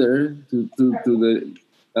other, to the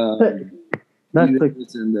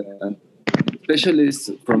leaders and the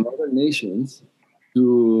specialists from other nations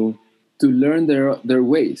to learn their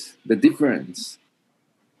ways, the difference,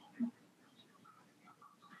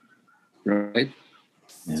 right?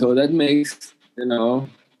 Yeah. So that makes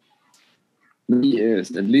many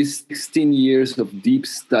years, at least 16 years of deep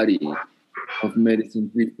study of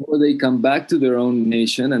medicine before they come back to their own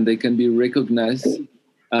nation and they can be recognized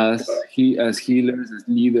as healers, as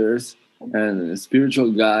leaders, and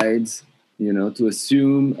spiritual guides, to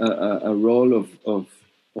assume a role of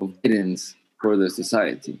guidance for the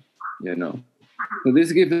society, So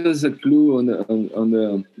this gives us a clue on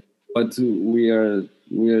the what we are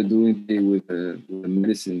doing today with the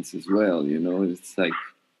medicines as well. It's like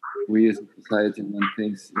we as a society want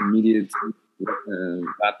things immediate,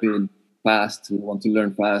 rapid, fast. We want to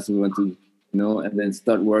learn fast. We want to, and then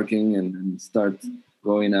start working and start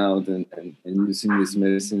going out and using these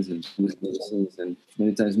medicines and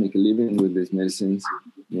many times make a living with these medicines.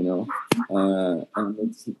 And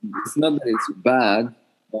it's not that it's bad,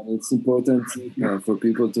 And it's important for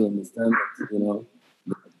people to understand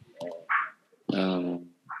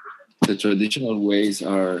the traditional ways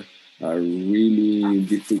are really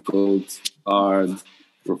difficult, hard,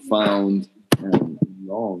 profound, and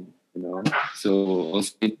long. So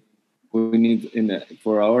also we need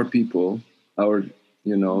for our people, our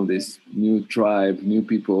this new tribe, new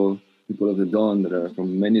people of the dawn that are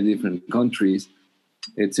from many different countries.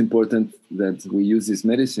 It's important that we use these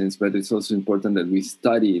medicines, but it's also important that we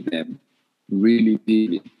study them really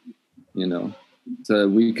deeply, so that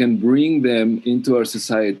we can bring them into our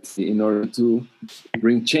society in order to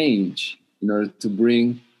bring change, in order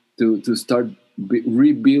to start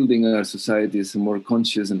rebuilding our society as a more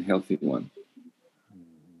conscious and healthy one.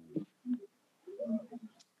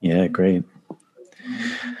 Yeah, great.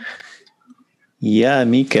 Yeah,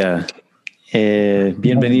 Imika.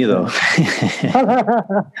 Bienvenido.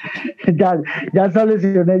 ya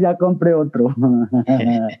solucioné, ya compré otro.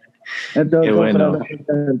 Qué bueno.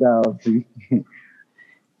 Sí.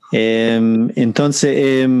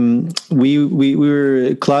 Entonces,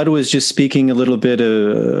 Claude was just speaking a little bit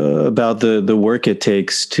about the work it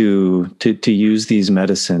takes to use these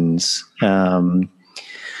medicines.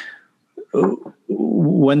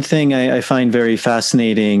 One thing I find very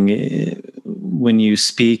fascinating when you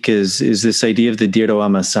speak is this idea of the Diro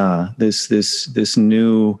Amasa, this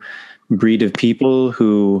new breed of people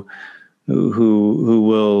who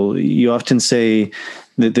will, you often say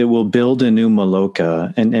that they will build a new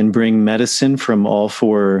Maloka and bring medicine from all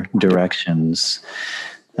four directions.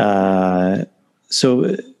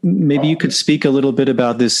 So maybe you could speak a little bit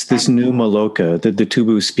about this new Maloka that the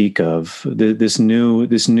Tubú speak of, this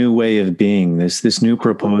new way of being, this new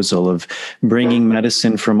proposal of bringing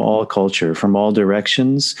medicine from all culture, from all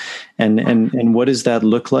directions, and what does that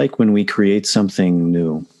look like when we create something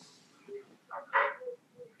new?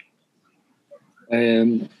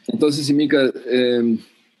 Entonces, Imika,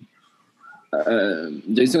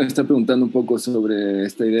 Jason está preguntando un poco sobre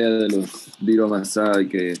esta idea de los Diro Masai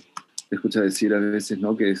que escucha decir a veces,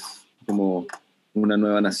 ¿no? Que es como una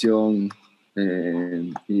nueva nación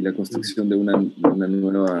y la construcción de una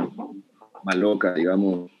nueva Maloka,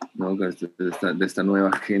 digamos, ¿no? De esta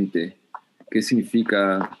nueva gente. ¿Qué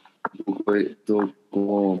significa esto?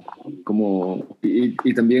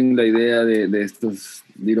 Y también la idea de estos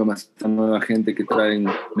Diromas, esta nueva gente que traen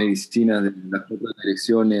medicinas de las otras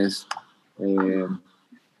direcciones.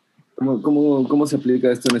 ¿Cómo se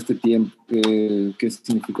aplica esto en este tiempo? ¿Qué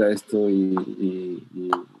significa esto? Y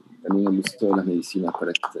también el uso de las medicinas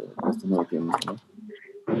para este nuevo tiempo, ¿no?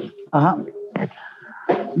 Ajá.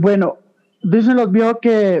 Bueno, dicen los viejos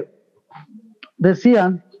que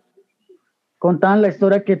decían, contaban la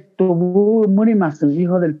historia que Tubú Munimas, el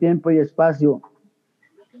hijo del tiempo y espacio,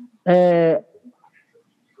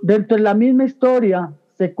 dentro de la misma historia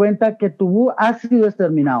se cuenta que Tubú ha sido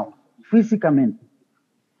exterminado físicamente.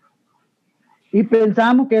 Y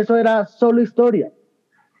pensamos que eso era solo historia.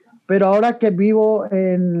 Pero ahora que vivo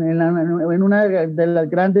en una de las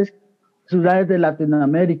grandes ciudades de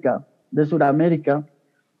Latinoamérica, de Sudamérica,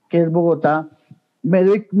 que es Bogotá, me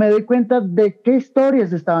doy cuenta de qué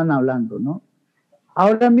historias estaban hablando, ¿no?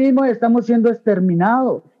 Ahora mismo estamos siendo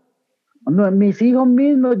exterminados. Mis hijos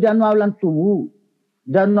mismos ya no hablan Tubú,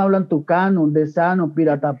 ya no hablan tucano, desano,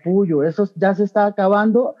 piratapuyo. Eso ya se está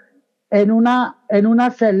acabando en un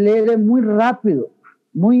acelere muy rápido,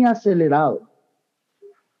 muy acelerado.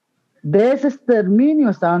 De ese exterminio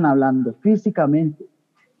estaban hablando físicamente.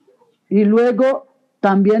 Y luego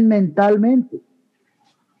también mentalmente.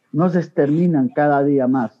 Nos exterminan cada día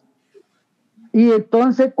más. Y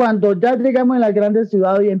entonces cuando ya llegamos en las grandes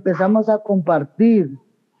ciudades y empezamos a compartir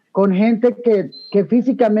con gente que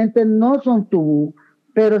físicamente no son Tubú,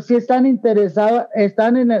 pero sí están interesados,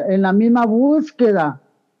 están en la misma búsqueda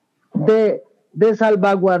de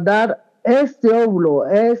salvaguardar este óvulo,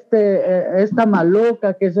 esta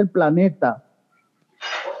maloca que es el planeta.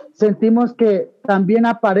 Sentimos que también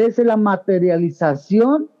aparece la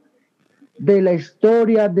materialización de la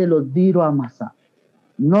historia de los Diro Amasa.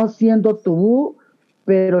 No siendo Tubú,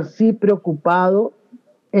 pero sí preocupado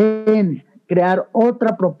en crear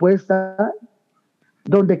otra propuesta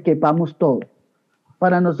donde quepamos todo.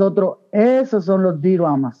 Para nosotros, esos son los Diro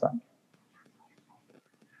Amasa.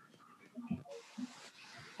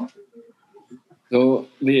 So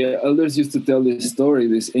the elders used to tell this story,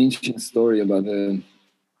 this ancient story about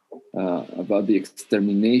the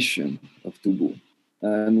extermination of Tubú.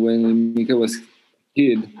 And when Imika was a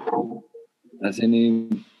kid, as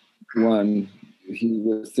anyone, he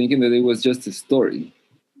was thinking that it was just a story.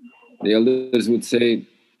 The elders would say,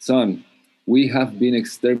 son, we have been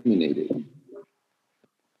exterminated.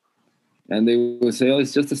 And they would say, "Oh,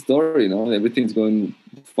 it's just a story, everything's going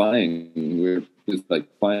fine. We're just like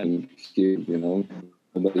fine here,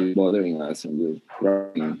 nobody's bothering us, and we're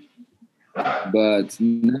thriving." But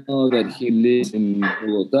now that he lives in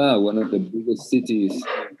Bogota, one of the biggest cities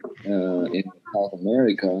in South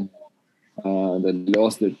America, that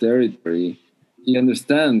lost their territory, he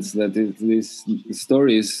understands that this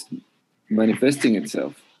story is manifesting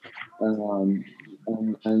itself. Um,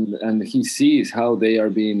 and he sees how they are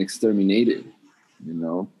being exterminated.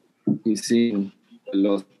 He's seeing the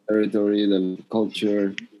lost territory, the culture,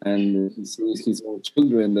 and he sees his own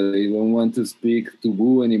children that they don't want to speak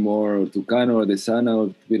Tubú anymore, or Tucano, or Desana, or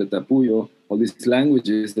Piratapuyo, all these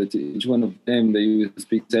languages that each one of them, they used to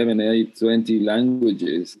speak 7, 8, 20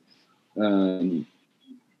 languages.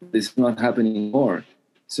 This is not happening anymore.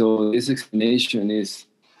 So this explanation is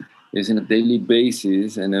in a daily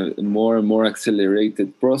basis and a more and more accelerated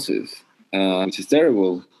process, which is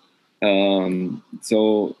terrible.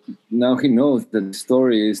 So now he knows that the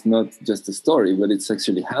story is not just a story, but it's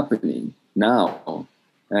actually happening now.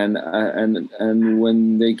 And when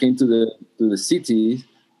they came to the city,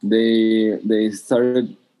 they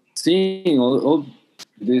started seeing all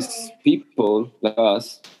these people like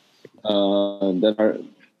us that are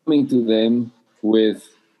coming to them with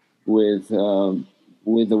a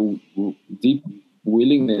deep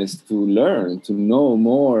willingness to learn, to know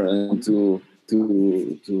more, and to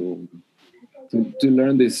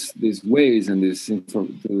learn these ways and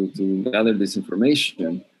to gather this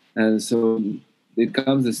information. And so here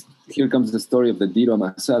comes the story of the Diro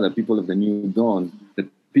Amasa, the people of the New Dawn, the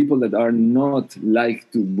people that are not like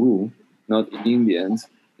Tubú, not Indians.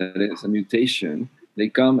 That is a mutation. They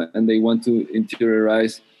come and they want to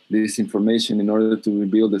interiorize this information in order to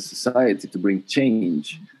rebuild a society, to bring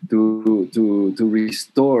change, to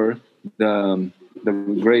restore our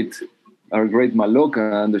great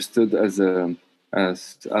Maloca, understood as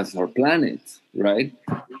our planet, right?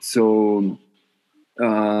 So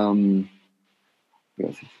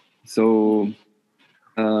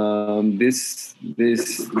this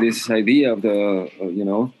idea of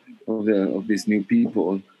of these new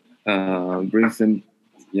people brings them,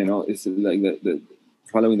 it's like the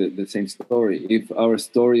following the same story. If our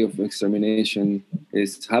story of extermination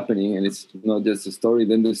is happening and it's not just a story,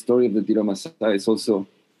 then the story of the Diro Masa is also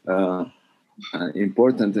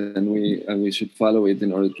important, and we should follow it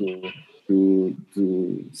in order to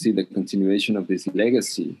see the continuation of this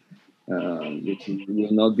legacy, which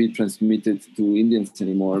will not be transmitted to Indians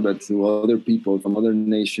anymore, but to other people from other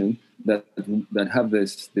nations that have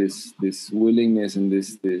this willingness and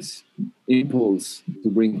this impulse to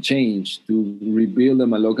bring change, to rebuild a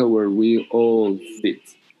Maloca where we all fit.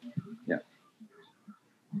 Yeah.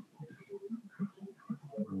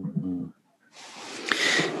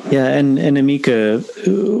 Yeah, and Imika,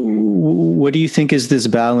 what do you think is this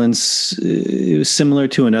balance? Similar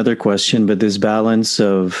to another question, but this balance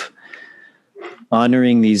of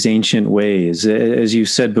honoring these ancient ways, as you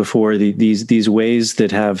said before, these ways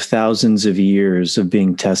that have thousands of years of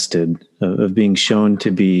being tested, of being shown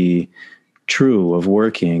to be true, of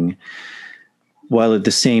working, while at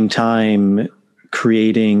the same time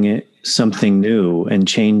creating something new and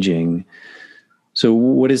changing. So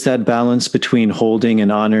what is that balance between holding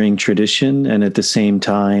and honoring tradition and at the same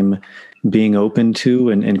time being open to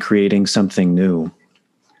and creating something new?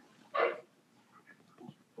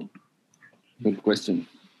 Good question.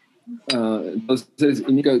 Entonces,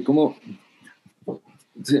 Imika, ¿cómo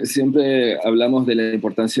siempre hablamos de la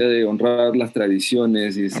importancia de honrar las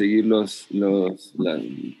tradiciones y seguir las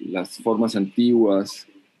formas antiguas,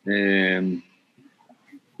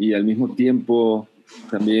 y al mismo tiempo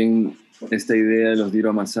también esta idea de los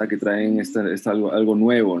Diro Amasa que traen algo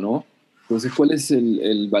nuevo, ¿no? Entonces, ¿cuál es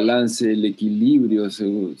el balance, el equilibrio,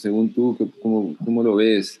 según tú, cómo lo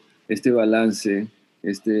ves? Este balance,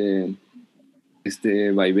 este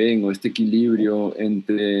vaivén o este equilibrio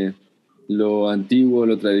entre lo antiguo,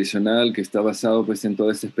 lo tradicional, que está basado pues en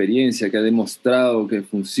toda esta experiencia, que ha demostrado que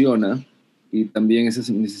funciona, y también esa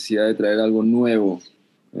necesidad de traer algo nuevo.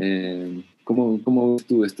 ¿Cómo ves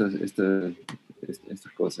tú estas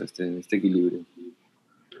cosas, este equilibrio?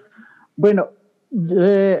 Bueno,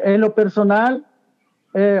 en lo personal,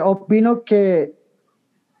 opino que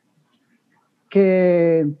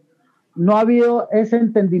no ha habido ese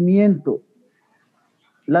entendimiento,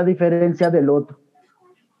 la diferencia del otro.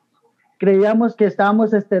 Creíamos que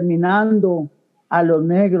estábamos exterminando a los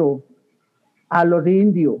negros, a los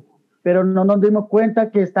indios, pero no nos dimos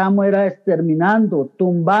cuenta que estábamos exterminando,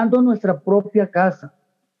 tumbando nuestra propia casa,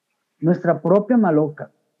 nuestra propia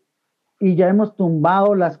Maloca. Y ya hemos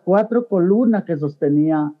tumbado las 4 columnas que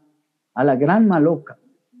sostenía a la gran Maloca.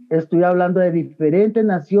 Estoy hablando de diferentes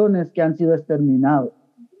naciones que han sido exterminadas.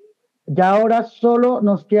 Ya ahora solo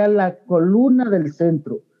nos queda la columna del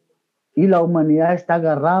centro y la humanidad está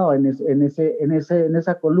agarrada en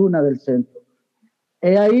esa columna del centro.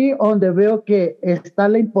 Es ahí donde veo que está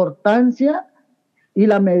la importancia y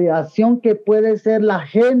la mediación que puede ser la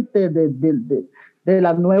gente de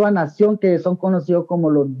la nueva nación que son conocidos como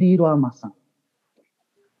los Diro Amazán.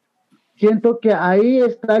 Siento que ahí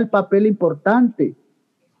está el papel importante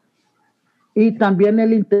y también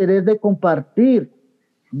el interés de compartir,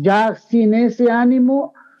 ya sin ese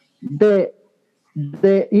ánimo de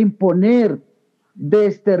imponer, de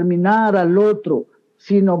exterminar al otro,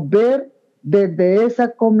 sino ver desde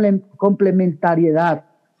esa complementariedad.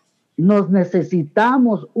 Nos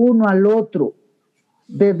necesitamos uno al otro,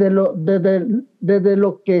 desde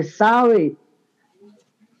lo que sabe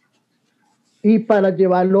y para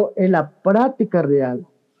llevarlo en la práctica real.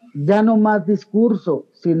 Ya no más discurso,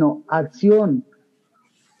 sino acción.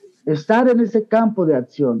 Estar en ese campo de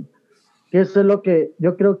acción. Eso es lo que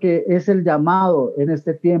yo creo que es el llamado en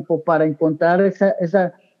este tiempo para encontrar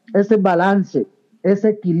ese balance, ese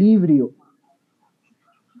equilibrio.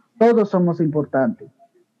 Todos somos importantes.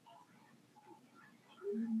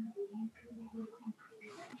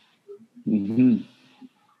 Mm-hmm.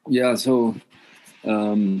 Yeah, so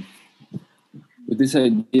with this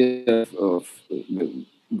idea of the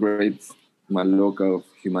great Maloka of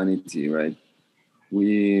humanity, right?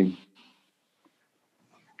 We,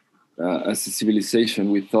 as a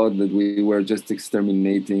civilization, we thought that we were just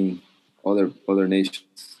exterminating other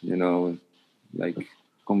nations, you know, like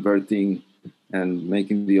converting and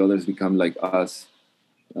making the others become like us.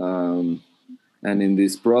 And in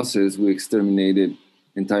this process, we exterminated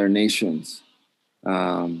entire nations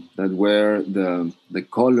that were the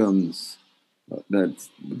columns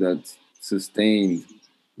that sustained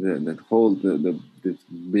that hold the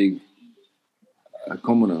big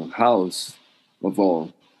communal house of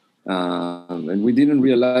all. And we didn't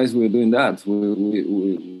realize we were doing that.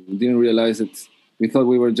 We didn't realize that we thought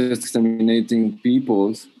we were just exterminating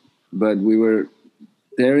peoples, but we were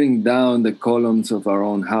tearing down the columns of our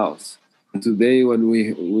own house. And today, when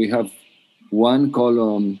we have one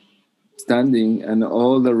column standing, and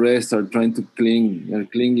all the rest are clinging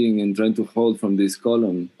and trying to hold from this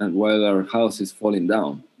column, and while our house is falling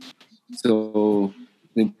down. So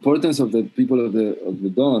the importance of the people of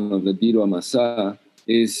the dawn, of the Diro Amasa,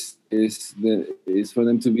 is for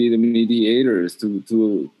them to be the mediators,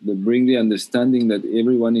 to bring the understanding that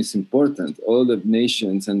everyone is important, all the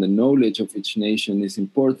nations and the knowledge of each nation is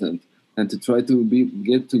important, and to try to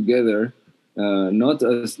get together, not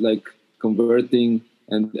as like converting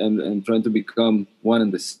and trying to become one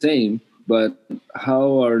and the same, but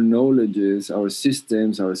how our knowledges, our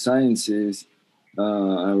systems, our sciences,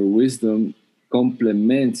 our wisdom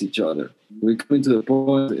complements each other. We're coming to the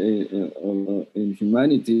point in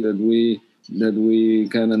humanity that we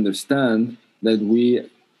can understand that we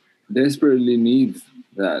desperately need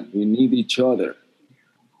that. We need each other.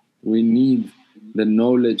 We need the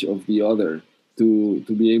knowledge of the other to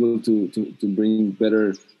be able to bring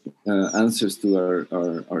better answers to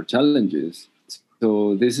our challenges.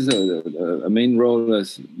 So this is a main role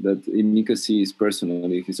that Imika sees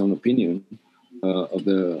personally, his own opinion of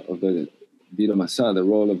the Diro Masa. The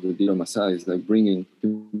role of the Diro Masa is like bringing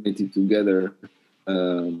humanity together,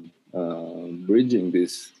 bridging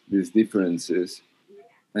these differences,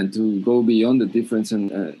 and to go beyond the difference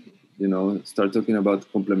and start talking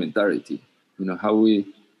about complementarity. You know, how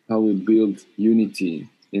we build unity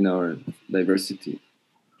in our diversity.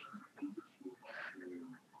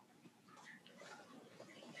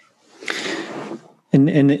 And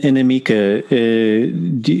Imika,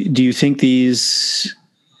 do you think these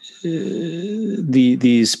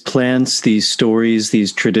plants, these stories,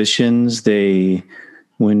 these traditions,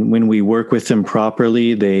 when we work with them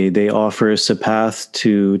properly, they offer us a path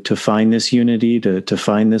to find this unity, to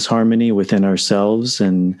find this harmony within ourselves,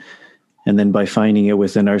 and then by finding it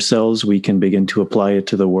within ourselves, we can begin to apply it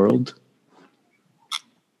to the world?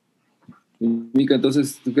 Mika,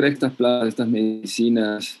 entonces, ¿tú crees que estas plantas, estas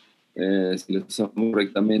medicinas, si las usamos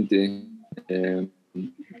correctamente en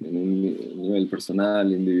un nivel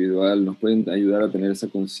personal, individual, nos pueden ayudar a tener esa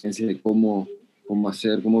conciencia de cómo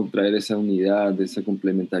traer esa unidad, esa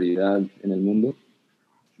complementariedad en el mundo?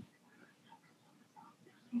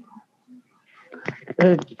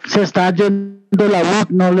 Se está yendo la voz,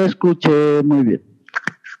 no lo escuché muy bien.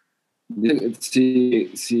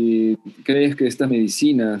 Si crees que estas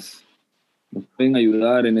medicinas nos pueden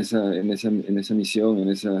ayudar en esa misión, en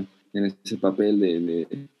ese papel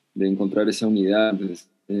de encontrar esa unidad,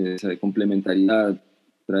 esa complementariedad,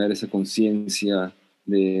 traer esa conciencia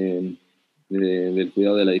del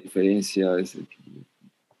cuidado de la diferencia.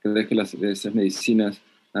 ¿Crees que esas medicinas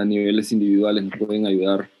a niveles individuales nos pueden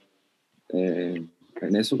ayudar en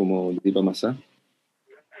eso, como Dipa Masá?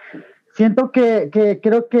 Siento que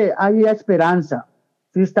creo que hay esperanza.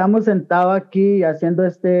 Si estamos sentados aquí haciendo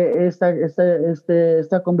esta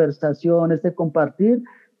conversación, este compartir,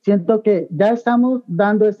 siento que ya estamos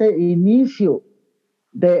dando ese inicio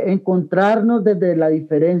de encontrarnos desde la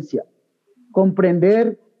diferencia,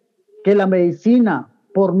 comprender que la medicina,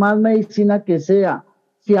 por más medicina que sea,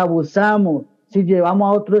 si abusamos, si llevamos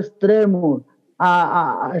a otro extremo,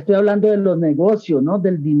 estoy hablando de los negocios, ¿no?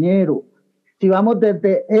 Del dinero. Si vamos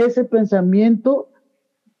desde ese pensamiento,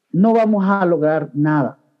 no vamos a lograr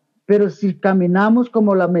nada. Pero si caminamos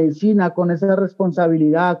como la medicina, con esa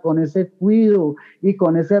responsabilidad, con ese cuidado y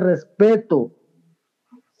con ese respeto,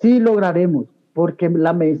 sí lograremos, porque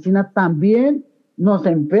la medicina también nos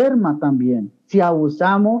enferma también, si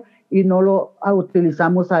abusamos y no lo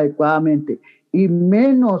utilizamos adecuadamente. Y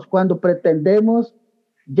menos cuando pretendemos,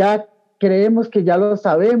 ya creemos que ya lo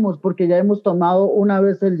sabemos, porque ya hemos tomado una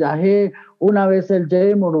vez el yagé, una vez el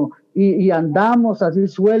yémoro, y andamos así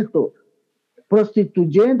suelto,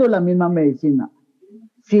 prostituyendo la misma medicina.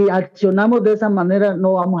 Si accionamos de esa manera,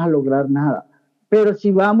 no vamos a lograr nada. Pero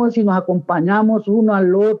si vamos y nos acompañamos uno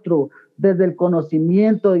al otro desde el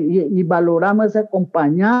conocimiento y valoramos ese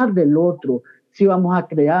acompañar del otro, sí vamos a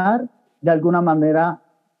crear de alguna manera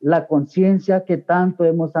la conciencia que tanto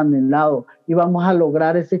hemos anhelado y vamos a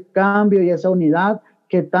lograr ese cambio y esa unidad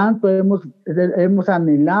que tanto hemos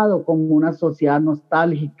anhelado como una sociedad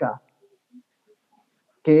nostálgica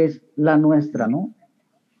que es la nuestra, ¿no?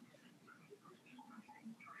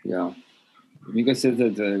 Yeah. Imika says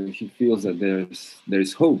that he feels that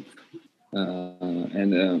there's hope.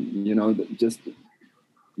 And, you know, just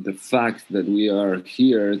the fact that we are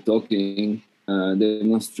here talking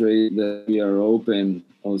demonstrate that we are open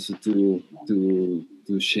also to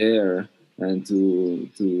share and to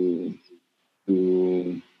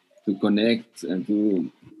connect and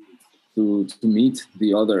to meet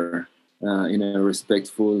the other in a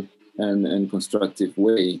respectful and constructive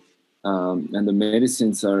way. And the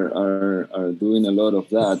medicines are doing a lot of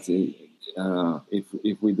that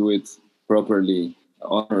if we do it properly,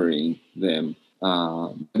 honoring them.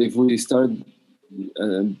 But if we start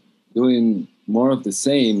doing more of the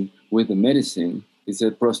same with the medicine, is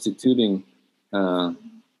prostituting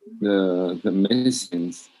the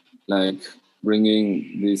medicines, like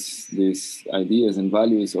bringing these ideas and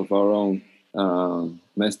values of our own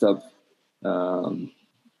messed up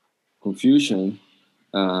confusion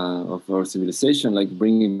of our civilization, like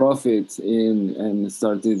bringing profit in and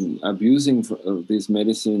started abusing these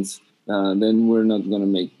medicines, then we're not gonna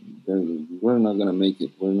make it. We're not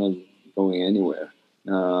going anywhere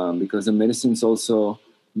because the medicines also,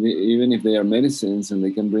 even if they are medicines and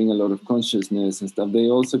they can bring a lot of consciousness and stuff, they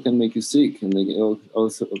also can make you sick and they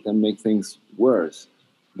also can make things worse.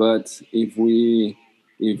 But if we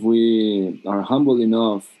are humble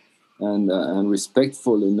enough and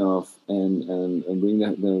respectful enough and bring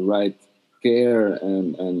the right care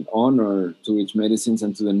and honor to each medicines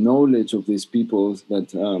and to the knowledge of these people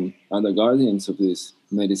that are the guardians of these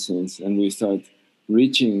medicines, and we start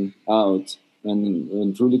reaching out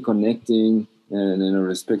and truly connecting and in a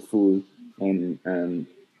respectful and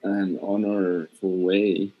honorful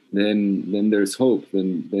way, then there's hope.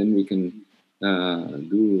 Then we can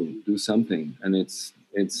do something, and it's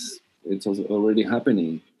also already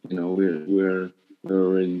happening. You know, we're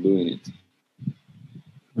already doing it.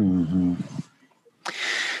 Mm-hmm.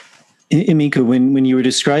 Imika, when you were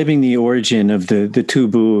describing the origin of the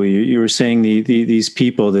Tubú, you were saying these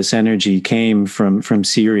people, this energy came from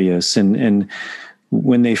Sirius, and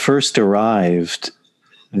when they first arrived,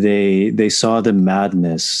 they saw the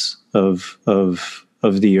madness of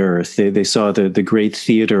the earth. They saw the great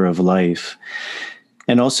theater of life.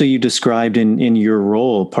 And also you described in your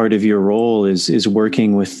role, part of your role is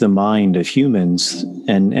working with the mind of humans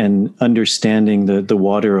and understanding the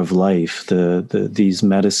water of life, these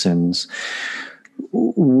medicines.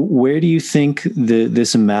 Where do you think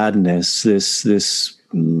this madness, the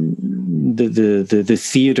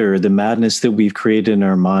theater, the madness that we've created in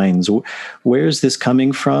our minds, where is this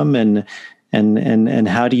coming from, and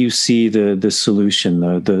how do you see the solution,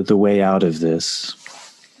 the way out of this?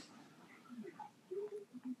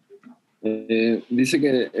 Dice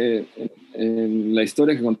que en la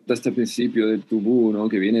historia que contaste al principio del Tubú, ¿no?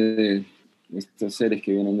 Que viene de estos seres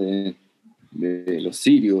que vienen de los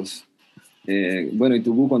sirios. Bueno, y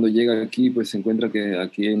Tubú cuando llega aquí, pues se encuentra que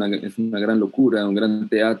aquí es una gran locura, un gran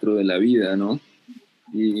teatro de la vida, ¿no?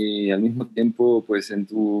 Y al mismo tiempo, pues en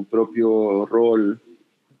tu propio rol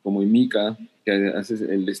como Imika, que hace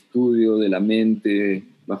el estudio de la mente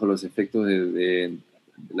bajo los efectos del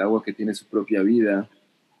agua que tiene su propia vida.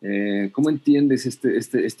 ¿Cómo entiendes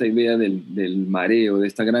esta idea del mareo, de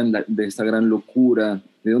esta gran locura?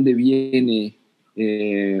 ¿De dónde viene?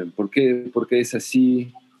 ¿Por qué es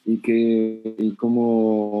así? ¿Y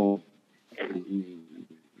cómo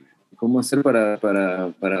hacer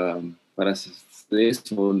para hacer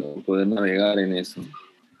eso, ¿no? Poder navegar en eso?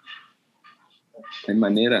 ¿Hay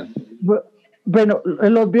manera? Bueno,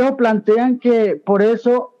 los viejos plantean que por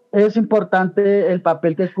eso es importante el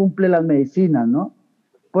papel que cumple las medicinas, ¿no?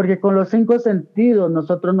 Porque con los 5 sentidos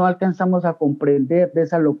nosotros no alcanzamos a comprender de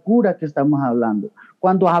esa locura que estamos hablando.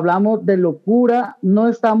 Cuando hablamos de locura, no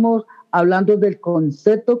estamos hablando del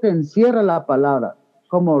concepto que encierra la palabra,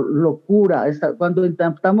 como locura. Cuando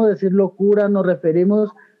intentamos decir locura, nos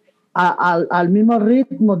referimos al mismo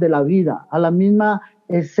ritmo de la vida, a la misma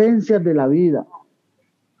esencia de la vida.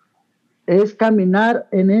 Es caminar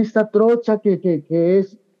en esta trocha que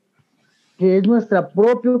es nuestro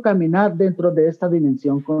propio caminar dentro de esta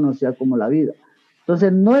dimensión conocida como la vida.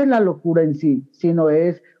 Entonces, no es la locura en sí, sino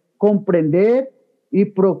es comprender y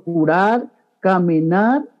procurar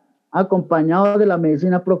caminar acompañado de la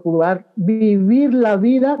medicina, procurar vivir la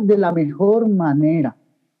vida de la mejor manera,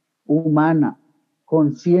 humana,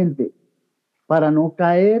 consciente, para no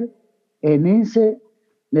caer en esa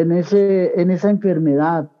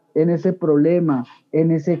enfermedad, en ese problema,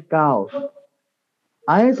 en ese caos.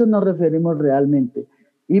 A eso nos referimos realmente.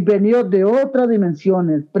 Y venido de otras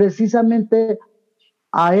dimensiones, precisamente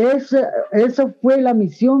esa fue la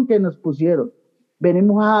misión que nos pusieron.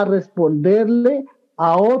 Venimos a responderle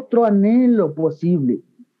a otro anhelo posible,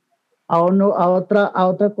 a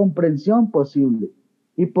otra comprensión posible.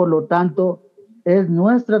 Y por lo tanto, es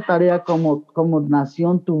nuestra tarea como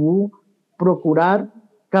nación Tubú procurar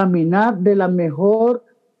caminar de la mejor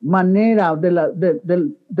manera,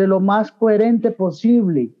 de lo más coherente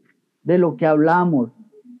posible, de lo que hablamos,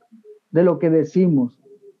 de lo que decimos.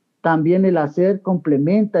 También el hacer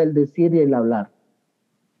complementa el decir y el hablar.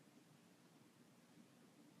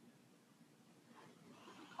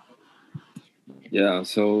 Yeah,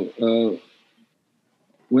 so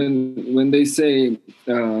when they say,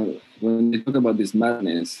 when they talk about this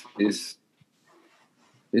madness, it's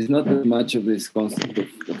not that much of this concept of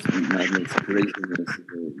madness, craziness,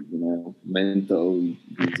 mental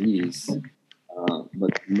disease,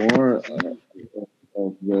 but more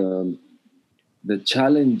of the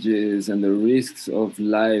challenges and the risks of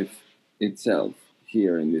life itself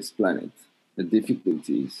here in this planet, the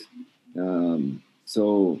difficulties.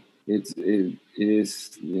 So it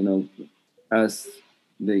is, as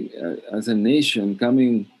as a nation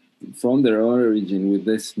coming from their origin with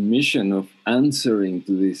this mission of answering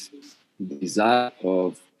to this desire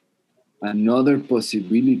of another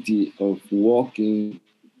possibility of walking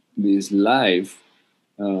this life.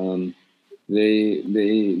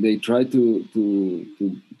 They try to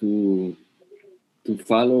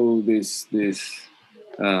follow this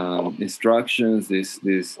instructions,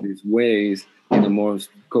 these ways in a more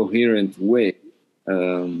coherent way,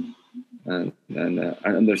 and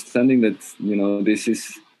understanding that this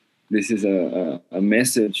is a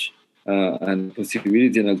message and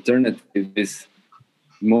possibility and alternative is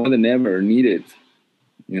more than ever needed,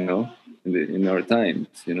 in our times.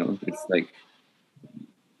 It's like,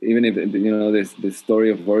 even if the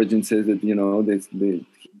story of origin says that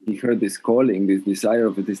he heard this calling, this desire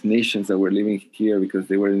of these nations that were living here because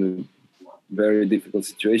they were in a very difficult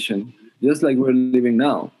situation, just like we're living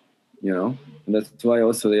now, and that's why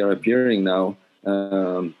also they are appearing now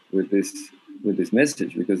with this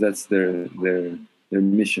message, because that's their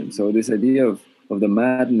mission. So this idea of the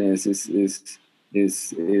madness is the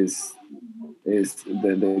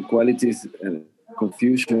qualities and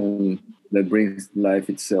confusion that brings life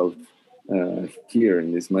itself here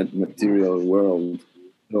in this material world.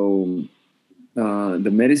 So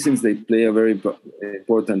the medicines, they play a very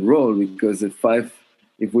important role, because if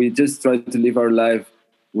we just try to live our life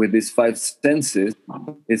with these 5 senses,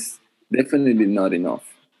 it's definitely not enough.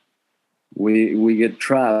 We get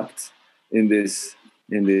trapped in this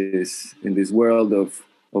world of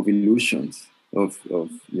illusions, of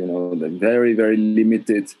the very, very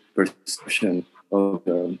limited perception of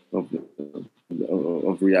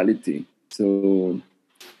reality. So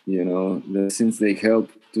since they help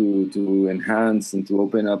to enhance and to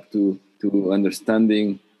open up to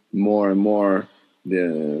understanding more and more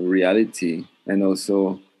the reality, and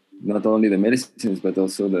also not only the medicines but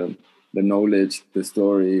also the knowledge, the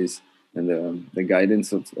stories, and the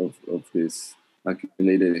guidance of this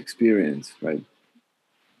accumulated experience, right?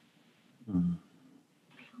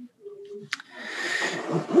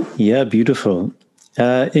 Yeah, beautiful.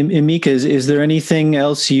 Imika, is there anything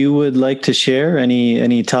else you would like to share?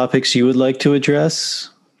 Any topics you would like to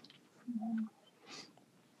address?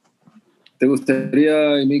 ¿Te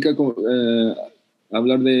gustaría, Imika,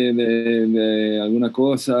 hablar de alguna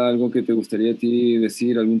cosa, algo que te gustaría a ti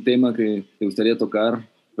decir, algún tema que te gustaría tocar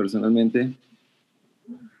personalmente?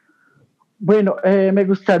 Bueno, me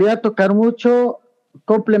gustaría tocar mucho,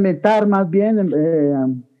 complementar más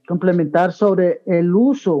bien, complementar sobre el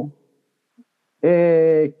uso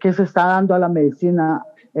que se está dando a la medicina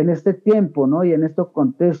en este tiempo, ¿no? Y en este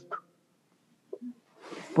contexto.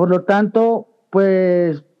 Por lo tanto,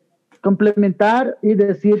 pues complementar y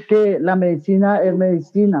decir que la medicina es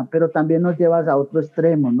medicina, pero también nos lleva a otro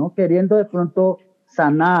extremo, ¿no? Queriendo de pronto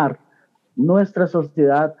sanar nuestra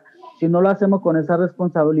sociedad, si no lo hacemos con esa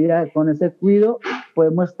responsabilidad, con ese cuidado,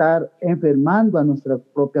 podemos estar enfermando a nuestra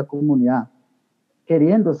propia comunidad,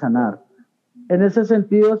 queriendo sanar. En ese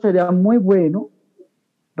sentido, sería muy bueno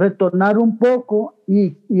retornar un poco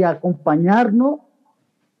y acompañarnos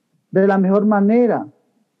de la mejor manera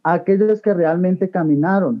a aquellos que realmente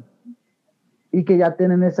caminaron y que ya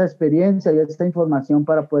tienen esa experiencia y esta información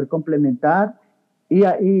para poder complementar y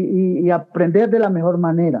aprender de la mejor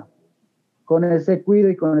manera, con ese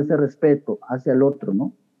cuidado y con ese respeto hacia el otro,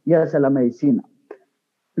 ¿no? Y hacia la medicina.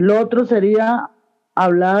 Lo otro sería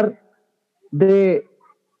hablar de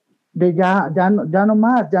ya no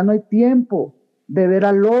más, ya no hay tiempo de ver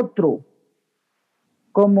al otro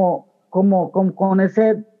con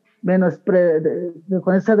ese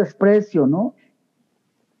con ese desprecio, ¿no?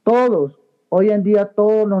 Todos, hoy en día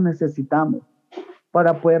todos lo necesitamos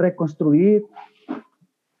para poder reconstruir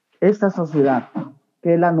esta sociedad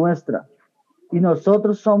que es la nuestra. Y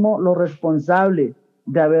nosotros somos los responsables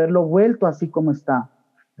de haberlo vuelto así como está.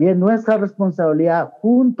 Y es nuestra responsabilidad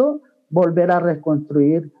juntos volver a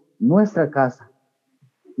reconstruir nuestra casa,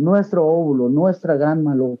 nuestro óvulo, nuestra gran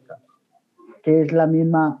maloca, que es la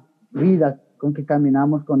misma vida con que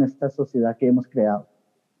caminamos con esta sociedad que hemos creado.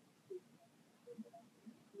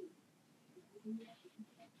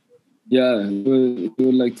 Yeah, we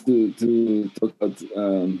would like to talk about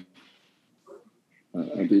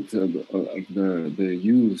a bit of the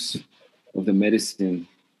use of the medicine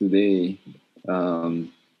today.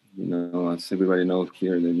 As everybody knows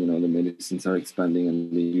here, that the medicines are expanding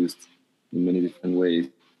and being used in many different ways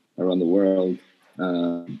around the world.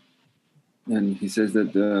 And he says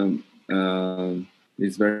that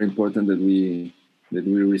it's very important that we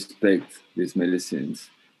respect these medicines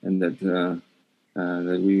and that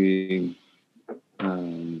we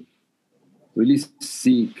really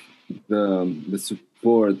seek the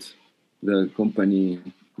support, the company,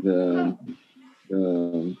 the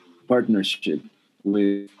partnership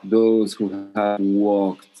with those who have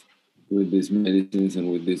walked with these medicines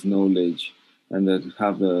and with this knowledge, and that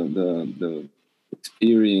have the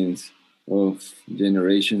experience of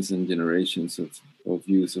generations and generations of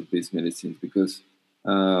use of these medicines. Because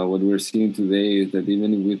what we're seeing today is that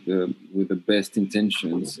even with the best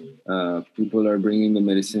intentions, people are bringing the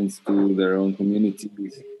medicines to their own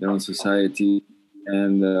communities, their own society,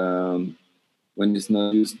 and when it's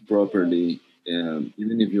not used properly,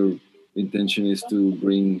 even if your intention is to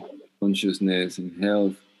bring consciousness and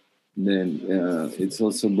health, then it's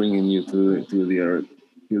also bringing you to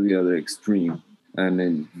the other extreme, and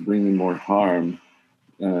then bringing more harm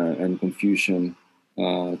and confusion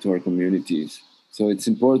to our communities. So it's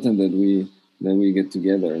important that we get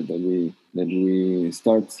together, that we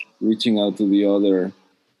start reaching out to the other,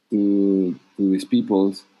 to these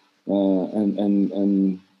peoples,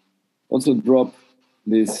 and also drop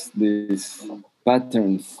these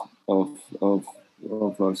patterns of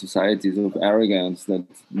our societies of arrogance that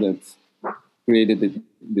created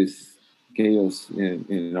this chaos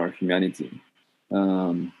in our humanity.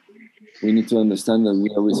 We need to understand that we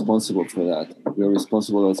are responsible for that. We are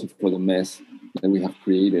responsible also for the mess that we have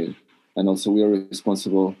created, and also we are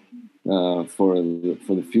responsible for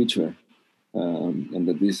the future, and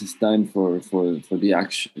that this is time for the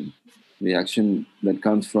action that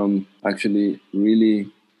comes from actually really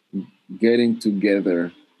getting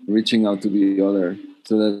together, reaching out to the other,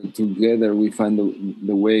 so that together we find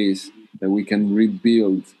the ways that we can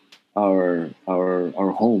rebuild our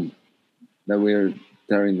home that we're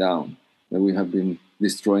tearing down, that we have been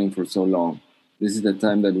destroying for so long. This is the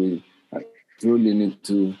time that we truly need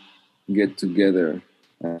to get together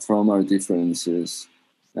from our differences,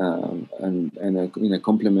 and in a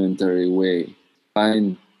complementary way,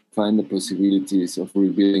 find the possibilities of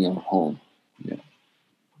rebuilding our home. Yeah.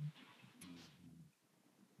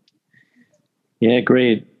 Yeah,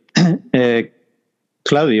 great.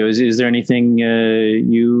 Claudio, is there anything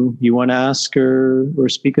you want to ask or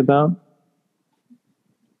speak about?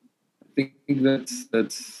 I think that's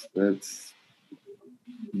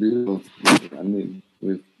beautiful. I mean,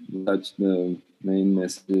 we've touched the main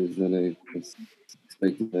messages that I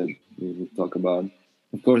expected that we would talk about.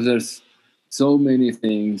 Of course, there's so many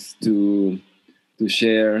things to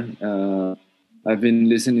share. I've been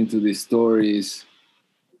listening to these stories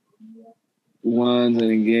once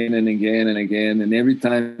and again and again and again, and every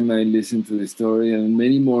time I listen to the story and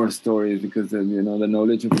many more stories, because the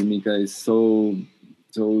knowledge of Imika is so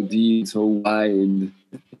deep, so wide,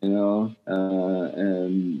 and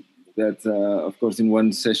that of course in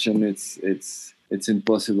one session it's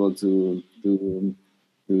impossible to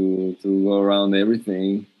go around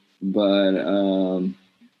everything, but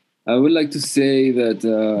I would like to say that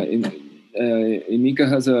Imika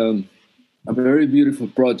has a very beautiful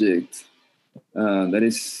project that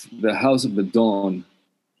is the House of the Dawn.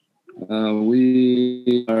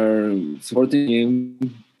 We are supporting him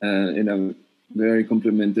in a very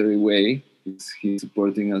complimentary way. He's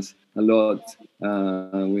supporting us a lot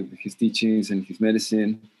with his teachings and his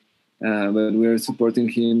medicine. But we're supporting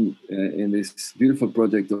him in this beautiful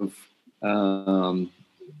project of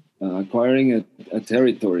acquiring a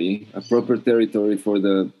territory, a proper territory for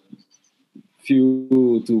the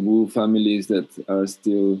few Tubú families that are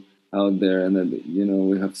still out there, and that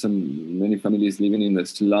we have many families living in the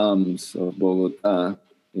slums of Bogota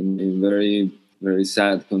in very, very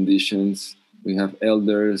sad conditions. We have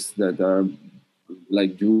elders that are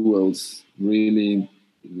like jewels, really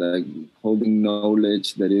like holding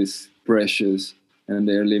knowledge that is precious, and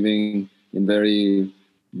they're living in very,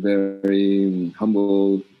 very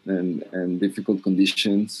humble and difficult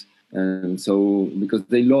conditions. And so, because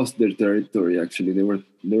they lost their territory, actually, they were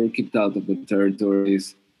kicked out of the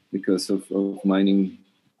territories because of mining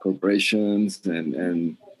corporations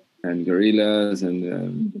and guerrillas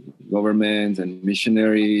and governments and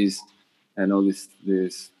missionaries and all this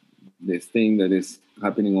thing that is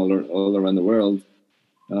happening all around the world.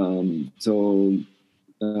 So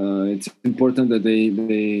it's important that they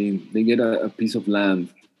get a piece of land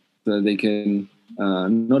so that they can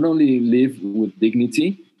not only live with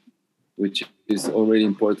dignity, which is already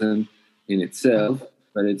important in itself,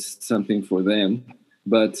 but it's something for them.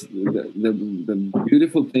 But the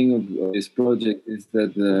beautiful thing of this project is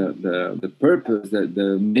that the purpose, that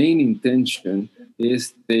the main intention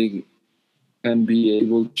is they can be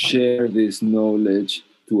able to share this knowledge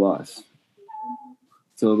to us,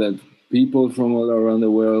 so that people from all around the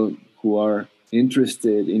world who are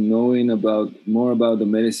interested in knowing more about the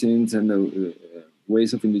medicines and the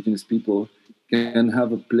ways of indigenous people can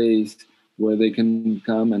have a place where they can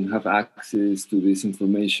come and have access to this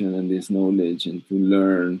information and this knowledge, and to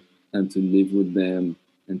learn and to live with them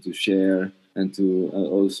and to share and to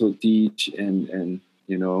also teach and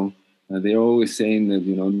they're always saying that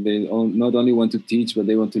they not only want to teach, but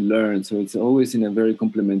they want to learn. So it's always in a very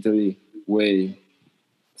complementary way.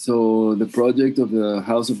 So the project of the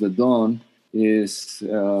House of the Dawn is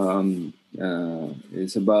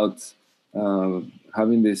about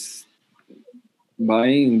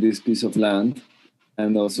buying this piece of land,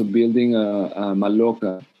 and also building a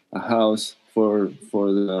maloca, a house for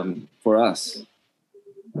us,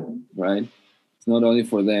 right? It's not only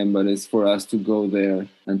for them, but it's for us to go there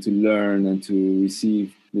and to learn and to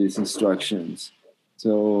receive these instructions.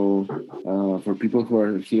 So for people who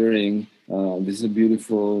are hearing, this is a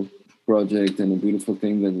beautiful project and a beautiful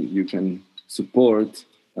thing that you can support.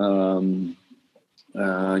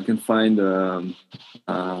 I can find a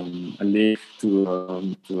link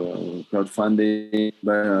to crowdfunding,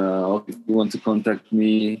 but if you want to contact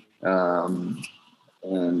me and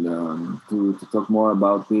to talk more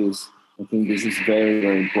about this, I think this is very,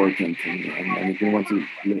 very important. And if you want to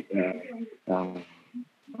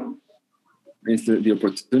it's the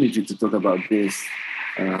opportunity to talk about this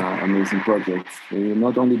amazing project. We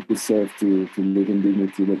not only deserve to live in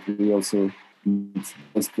dignity, but we also need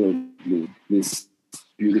desperately this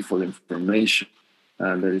beautiful information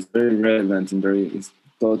that is very relevant and it's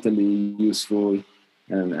totally useful,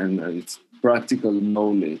 and it's practical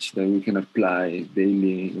knowledge that we can apply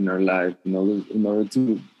daily in our life in order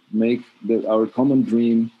to make our common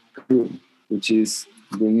dream true, which is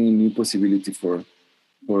bringing a new possibility for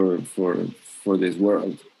this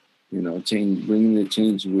world, bringing the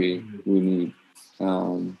change we need.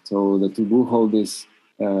 So the Tubú hold these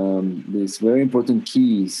very important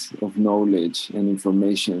keys of knowledge and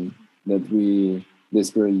information that we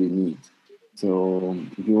desperately need. So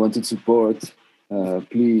if you want to support,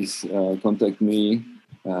 please contact me,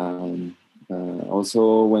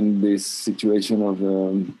 Also, when this situation of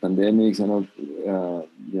pandemics and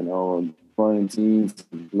quarantines,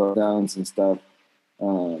 lockdowns and stuff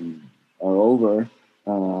are over,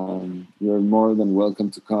 you're more than welcome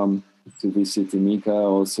to come to visit Imika,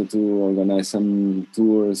 also to organize some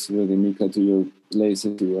tours with Imika to your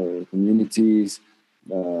places, to your communities,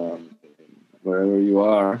 wherever you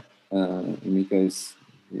are. Imika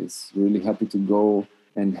is really happy to go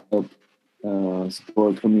and help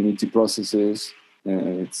support community processes.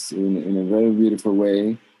 It's in a very beautiful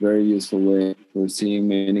way, very useful way. We're seeing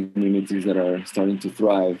many communities that are starting to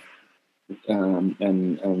thrive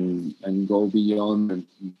and go beyond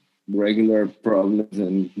regular problems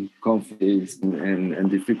and conflicts and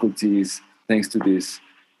difficulties thanks to this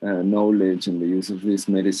knowledge and the use of these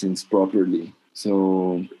medicines properly.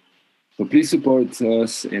 So please support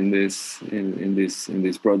us in this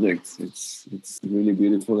project. It's really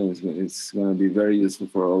beautiful, and it's going to be very useful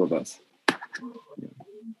for all of us.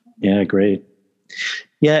 Yeah, great.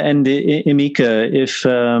 Yeah, and Imika,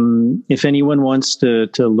 if anyone wants to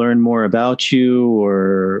learn more about you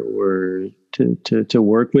or to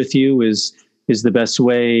work with you, is the best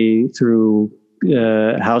way through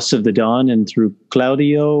House of the Dawn and through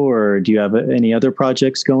Claudio, or do you have any other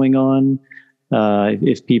projects going on?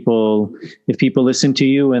 If people listen to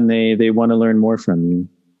you and they want to learn more from you.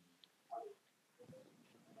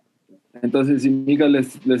 Entonces, Imika,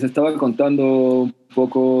 les estaba contando un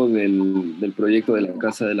poco del proyecto de la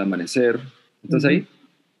Casa del Amanecer. ¿Estás ahí?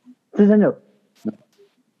 Sí, señor.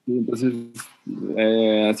 Entonces,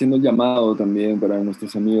 haciendo el llamado también para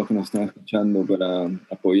nuestros amigos que nos están escuchando para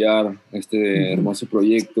apoyar este hermoso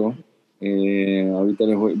proyecto. Ahorita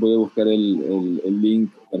les voy a buscar el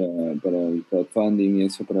link para el crowdfunding y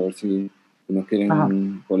eso, para ver si nos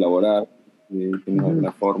quieren colaborar. Tenemos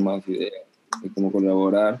algunas formas, ideas de cómo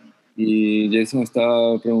colaborar. Y Jason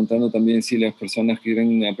estaba preguntando también si las personas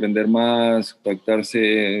quieren aprender más,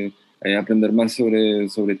 contactarse, aprender más sobre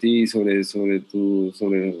ti, sobre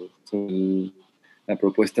la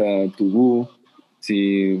propuesta Tubú,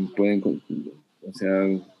 si pueden, o sea,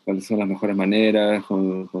 cuáles son las mejores maneras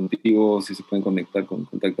contigo, si se pueden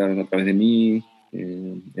contactar a través de mí,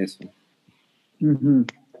 eso.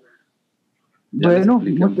 Bueno,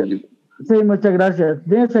 muchas gracias.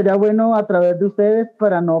 Bien, sería bueno a través de ustedes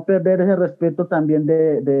para no perder ese respeto también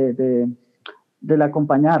del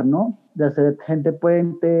acompañar, ¿no? De hacer gente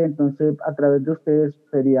puente, entonces a través de ustedes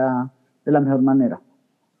sería de la mejor manera.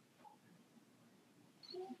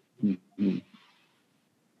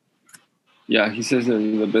 Yeah, he says that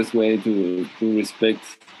the best way to respect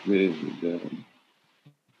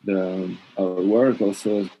our work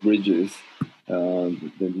also as bridges.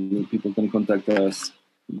 The people can contact us,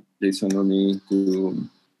 Jason or me, to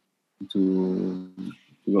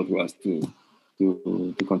go to us to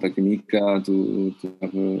contact Imika, to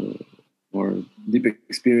have a more deep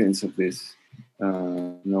experience of this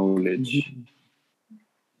knowledge.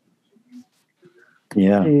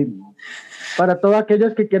 Yeah. Para todos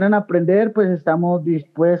aquellos que quieran aprender, pues estamos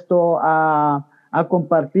dispuestos a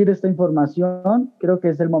compartir esta información. Creo que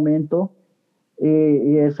es el momento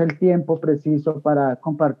y es el tiempo preciso para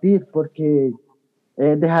compartir, porque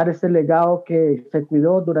dejar este legado que se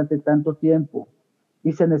cuidó durante tanto tiempo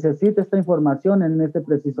y se necesita esta información en este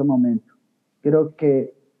preciso momento. Creo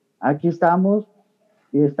que aquí estamos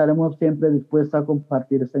y estaremos siempre dispuestos a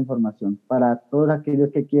compartir esta información para todos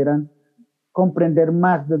aquellos que quieran comprender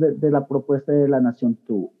más de la propuesta de la Nación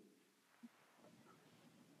Tubú.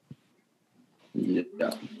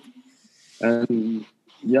 Yeah. And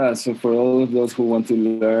yeah, so for all of those who want to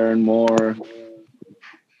learn more,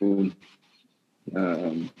 to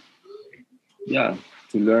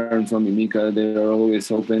learn from Imika, they are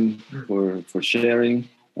always open for sharing.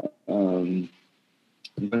 I'm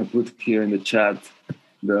going to put here in the chat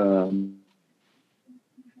the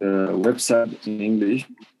website in English.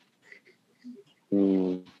 So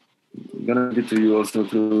I'm gonna give it to you also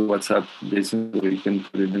through WhatsApp, Jason, so you can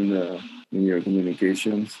put it in your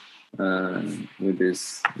communications with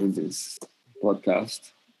this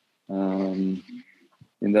podcast.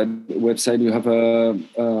 In that website, you have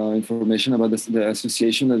information about the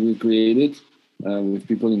association that we created with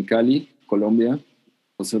people in Cali, Colombia.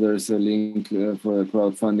 Also, there's a link for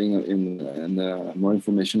crowdfunding and more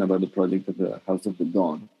information about the project of the House of the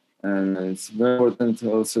Dawn. And it's very important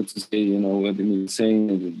also to say, what I'm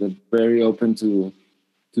saying, that very open to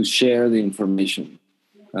share the information.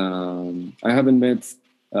 I haven't met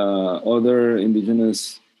other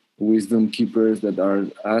indigenous wisdom keepers that are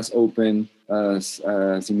as open as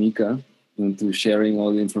Imika into sharing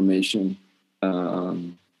all the information.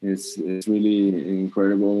 It's really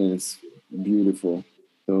incredible and it's beautiful.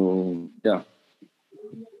 So yeah,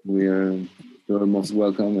 you're most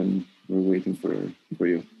welcome, and we're waiting for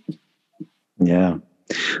you. Yeah.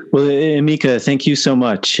 Well, Imika, thank you so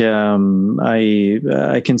much.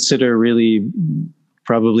 I consider really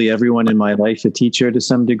probably everyone in my life a teacher to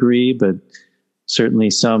some degree, but certainly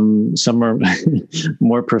some are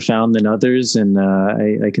more profound than others, and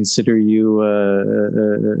I consider you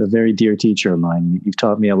a very dear teacher of mine. You've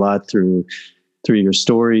taught me a lot through your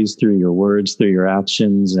stories, through your words, through your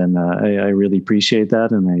actions, and I really appreciate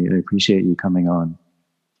that, and I appreciate you coming on.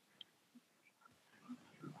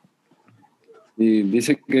 Y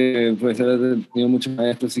dice que pues ha tenido muchos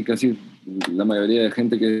maestros y casi la mayoría de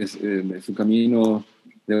gente que es de su camino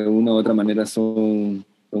de una u otra manera son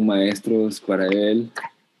maestros para él,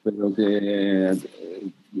 pero que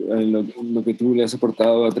lo que tú le has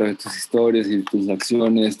aportado a través de tus historias y tus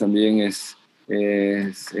acciones también es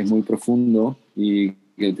muy profundo, y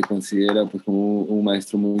que te considera pues como un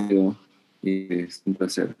maestro muy querido, y es un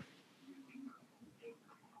placer.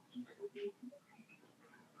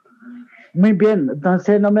 Muy bien,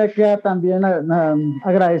 entonces no me queda también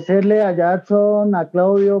agradecerle a Jackson, a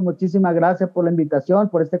Claudio, muchísimas gracias por la invitación,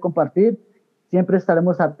 por este compartir. Siempre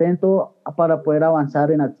estaremos atentos para poder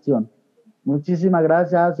avanzar en acción. Muchísimas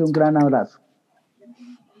gracias y un gran abrazo.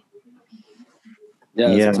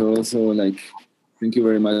 Yeah. So also, thank you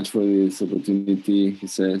very much for this opportunity, he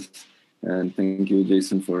says, and thank you,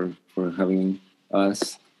 Jason, for having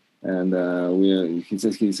us. And he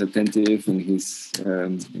says he's attentive, and he's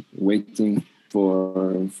waiting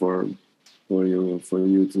for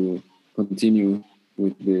you to continue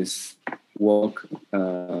with this walk,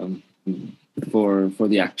 for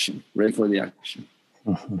the action, ready for the action.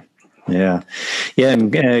 Mm-hmm. Yeah,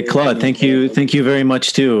 and Claude, thank you very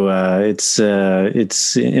much too. It's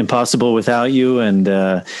impossible without you, and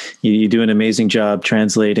you do an amazing job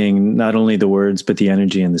translating not only the words but the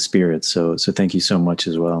energy and the spirit. So thank you so much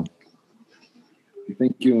as well.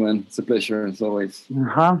 Thank you, man. It's a pleasure as always.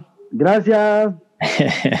 Gracias.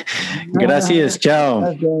 Gracias.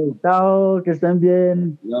 Chao. Gracias. Chao. Que estén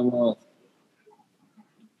bien. Vamos.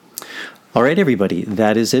 All right, everybody,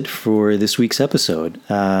 that is it for this week's episode.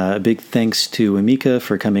 A big thanks to Imika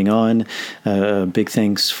for coming on. Big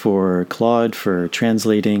thanks for Claude for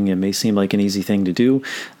translating. It may seem like an easy thing to do,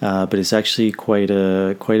 but it's actually quite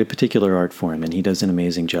a particular art form, and he does an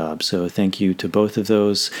amazing job. So thank you to both of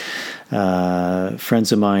those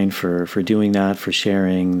friends of mine for doing that, for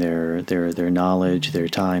sharing their knowledge, their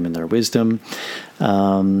time, and their wisdom.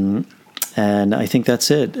 And I think that's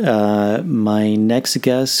it. My next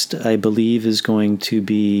guest, I believe, is going to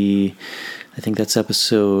be, I think that's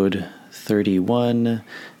episode 31.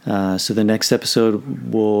 So the next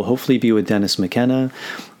episode will hopefully be with Dennis McKenna.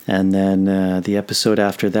 And then the episode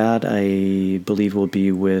after that, I believe, will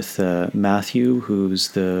be with Matthew,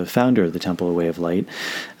 who's the founder of the Temple of Way of Light.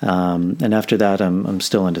 And after that, I'm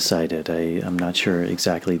still undecided. I'm not sure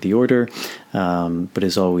exactly the order, but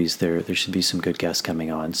as always, there should be some good guests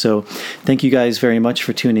coming on. So thank you guys very much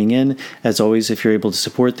for tuning in. As always, if you're able to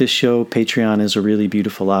support this show, Patreon is a really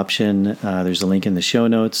beautiful option. There's a link in the show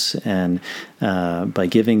notes, and by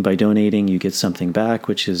donating, you get something back,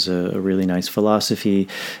 which is a really nice philosophy.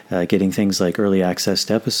 Getting things like early access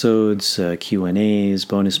to episodes, Q&As,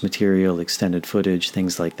 bonus material, extended footage,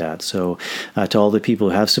 things like that. So to all the people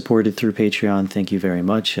who have supported through Patreon, thank you very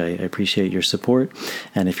much. I appreciate your support.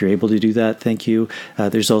 And if you're able to do that, thank you.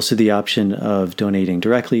 There's also the option of donating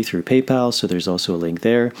directly through PayPal, so there's also a link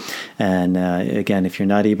there. And again, if you're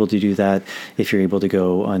not able to do that, if you're able to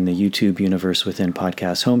go on the YouTube Universe Within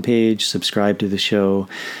podcast homepage, subscribe to the show,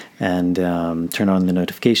 and turn on the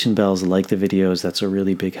notification bells, like the videos. That's a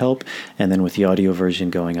really big help. And then with the audio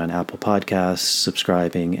version, going on Apple Podcasts,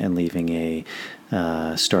 subscribing, and leaving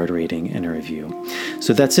a star rating and a review.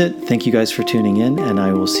 So that's it. Thank you guys for tuning in, and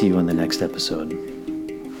I will see you on the next episode.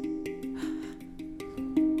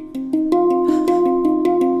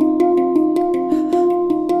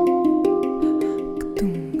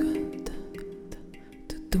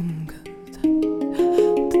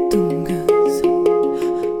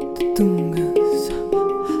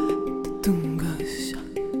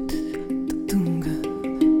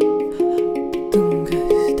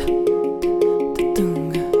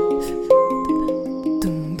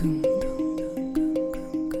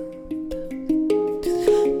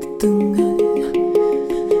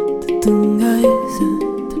 Tung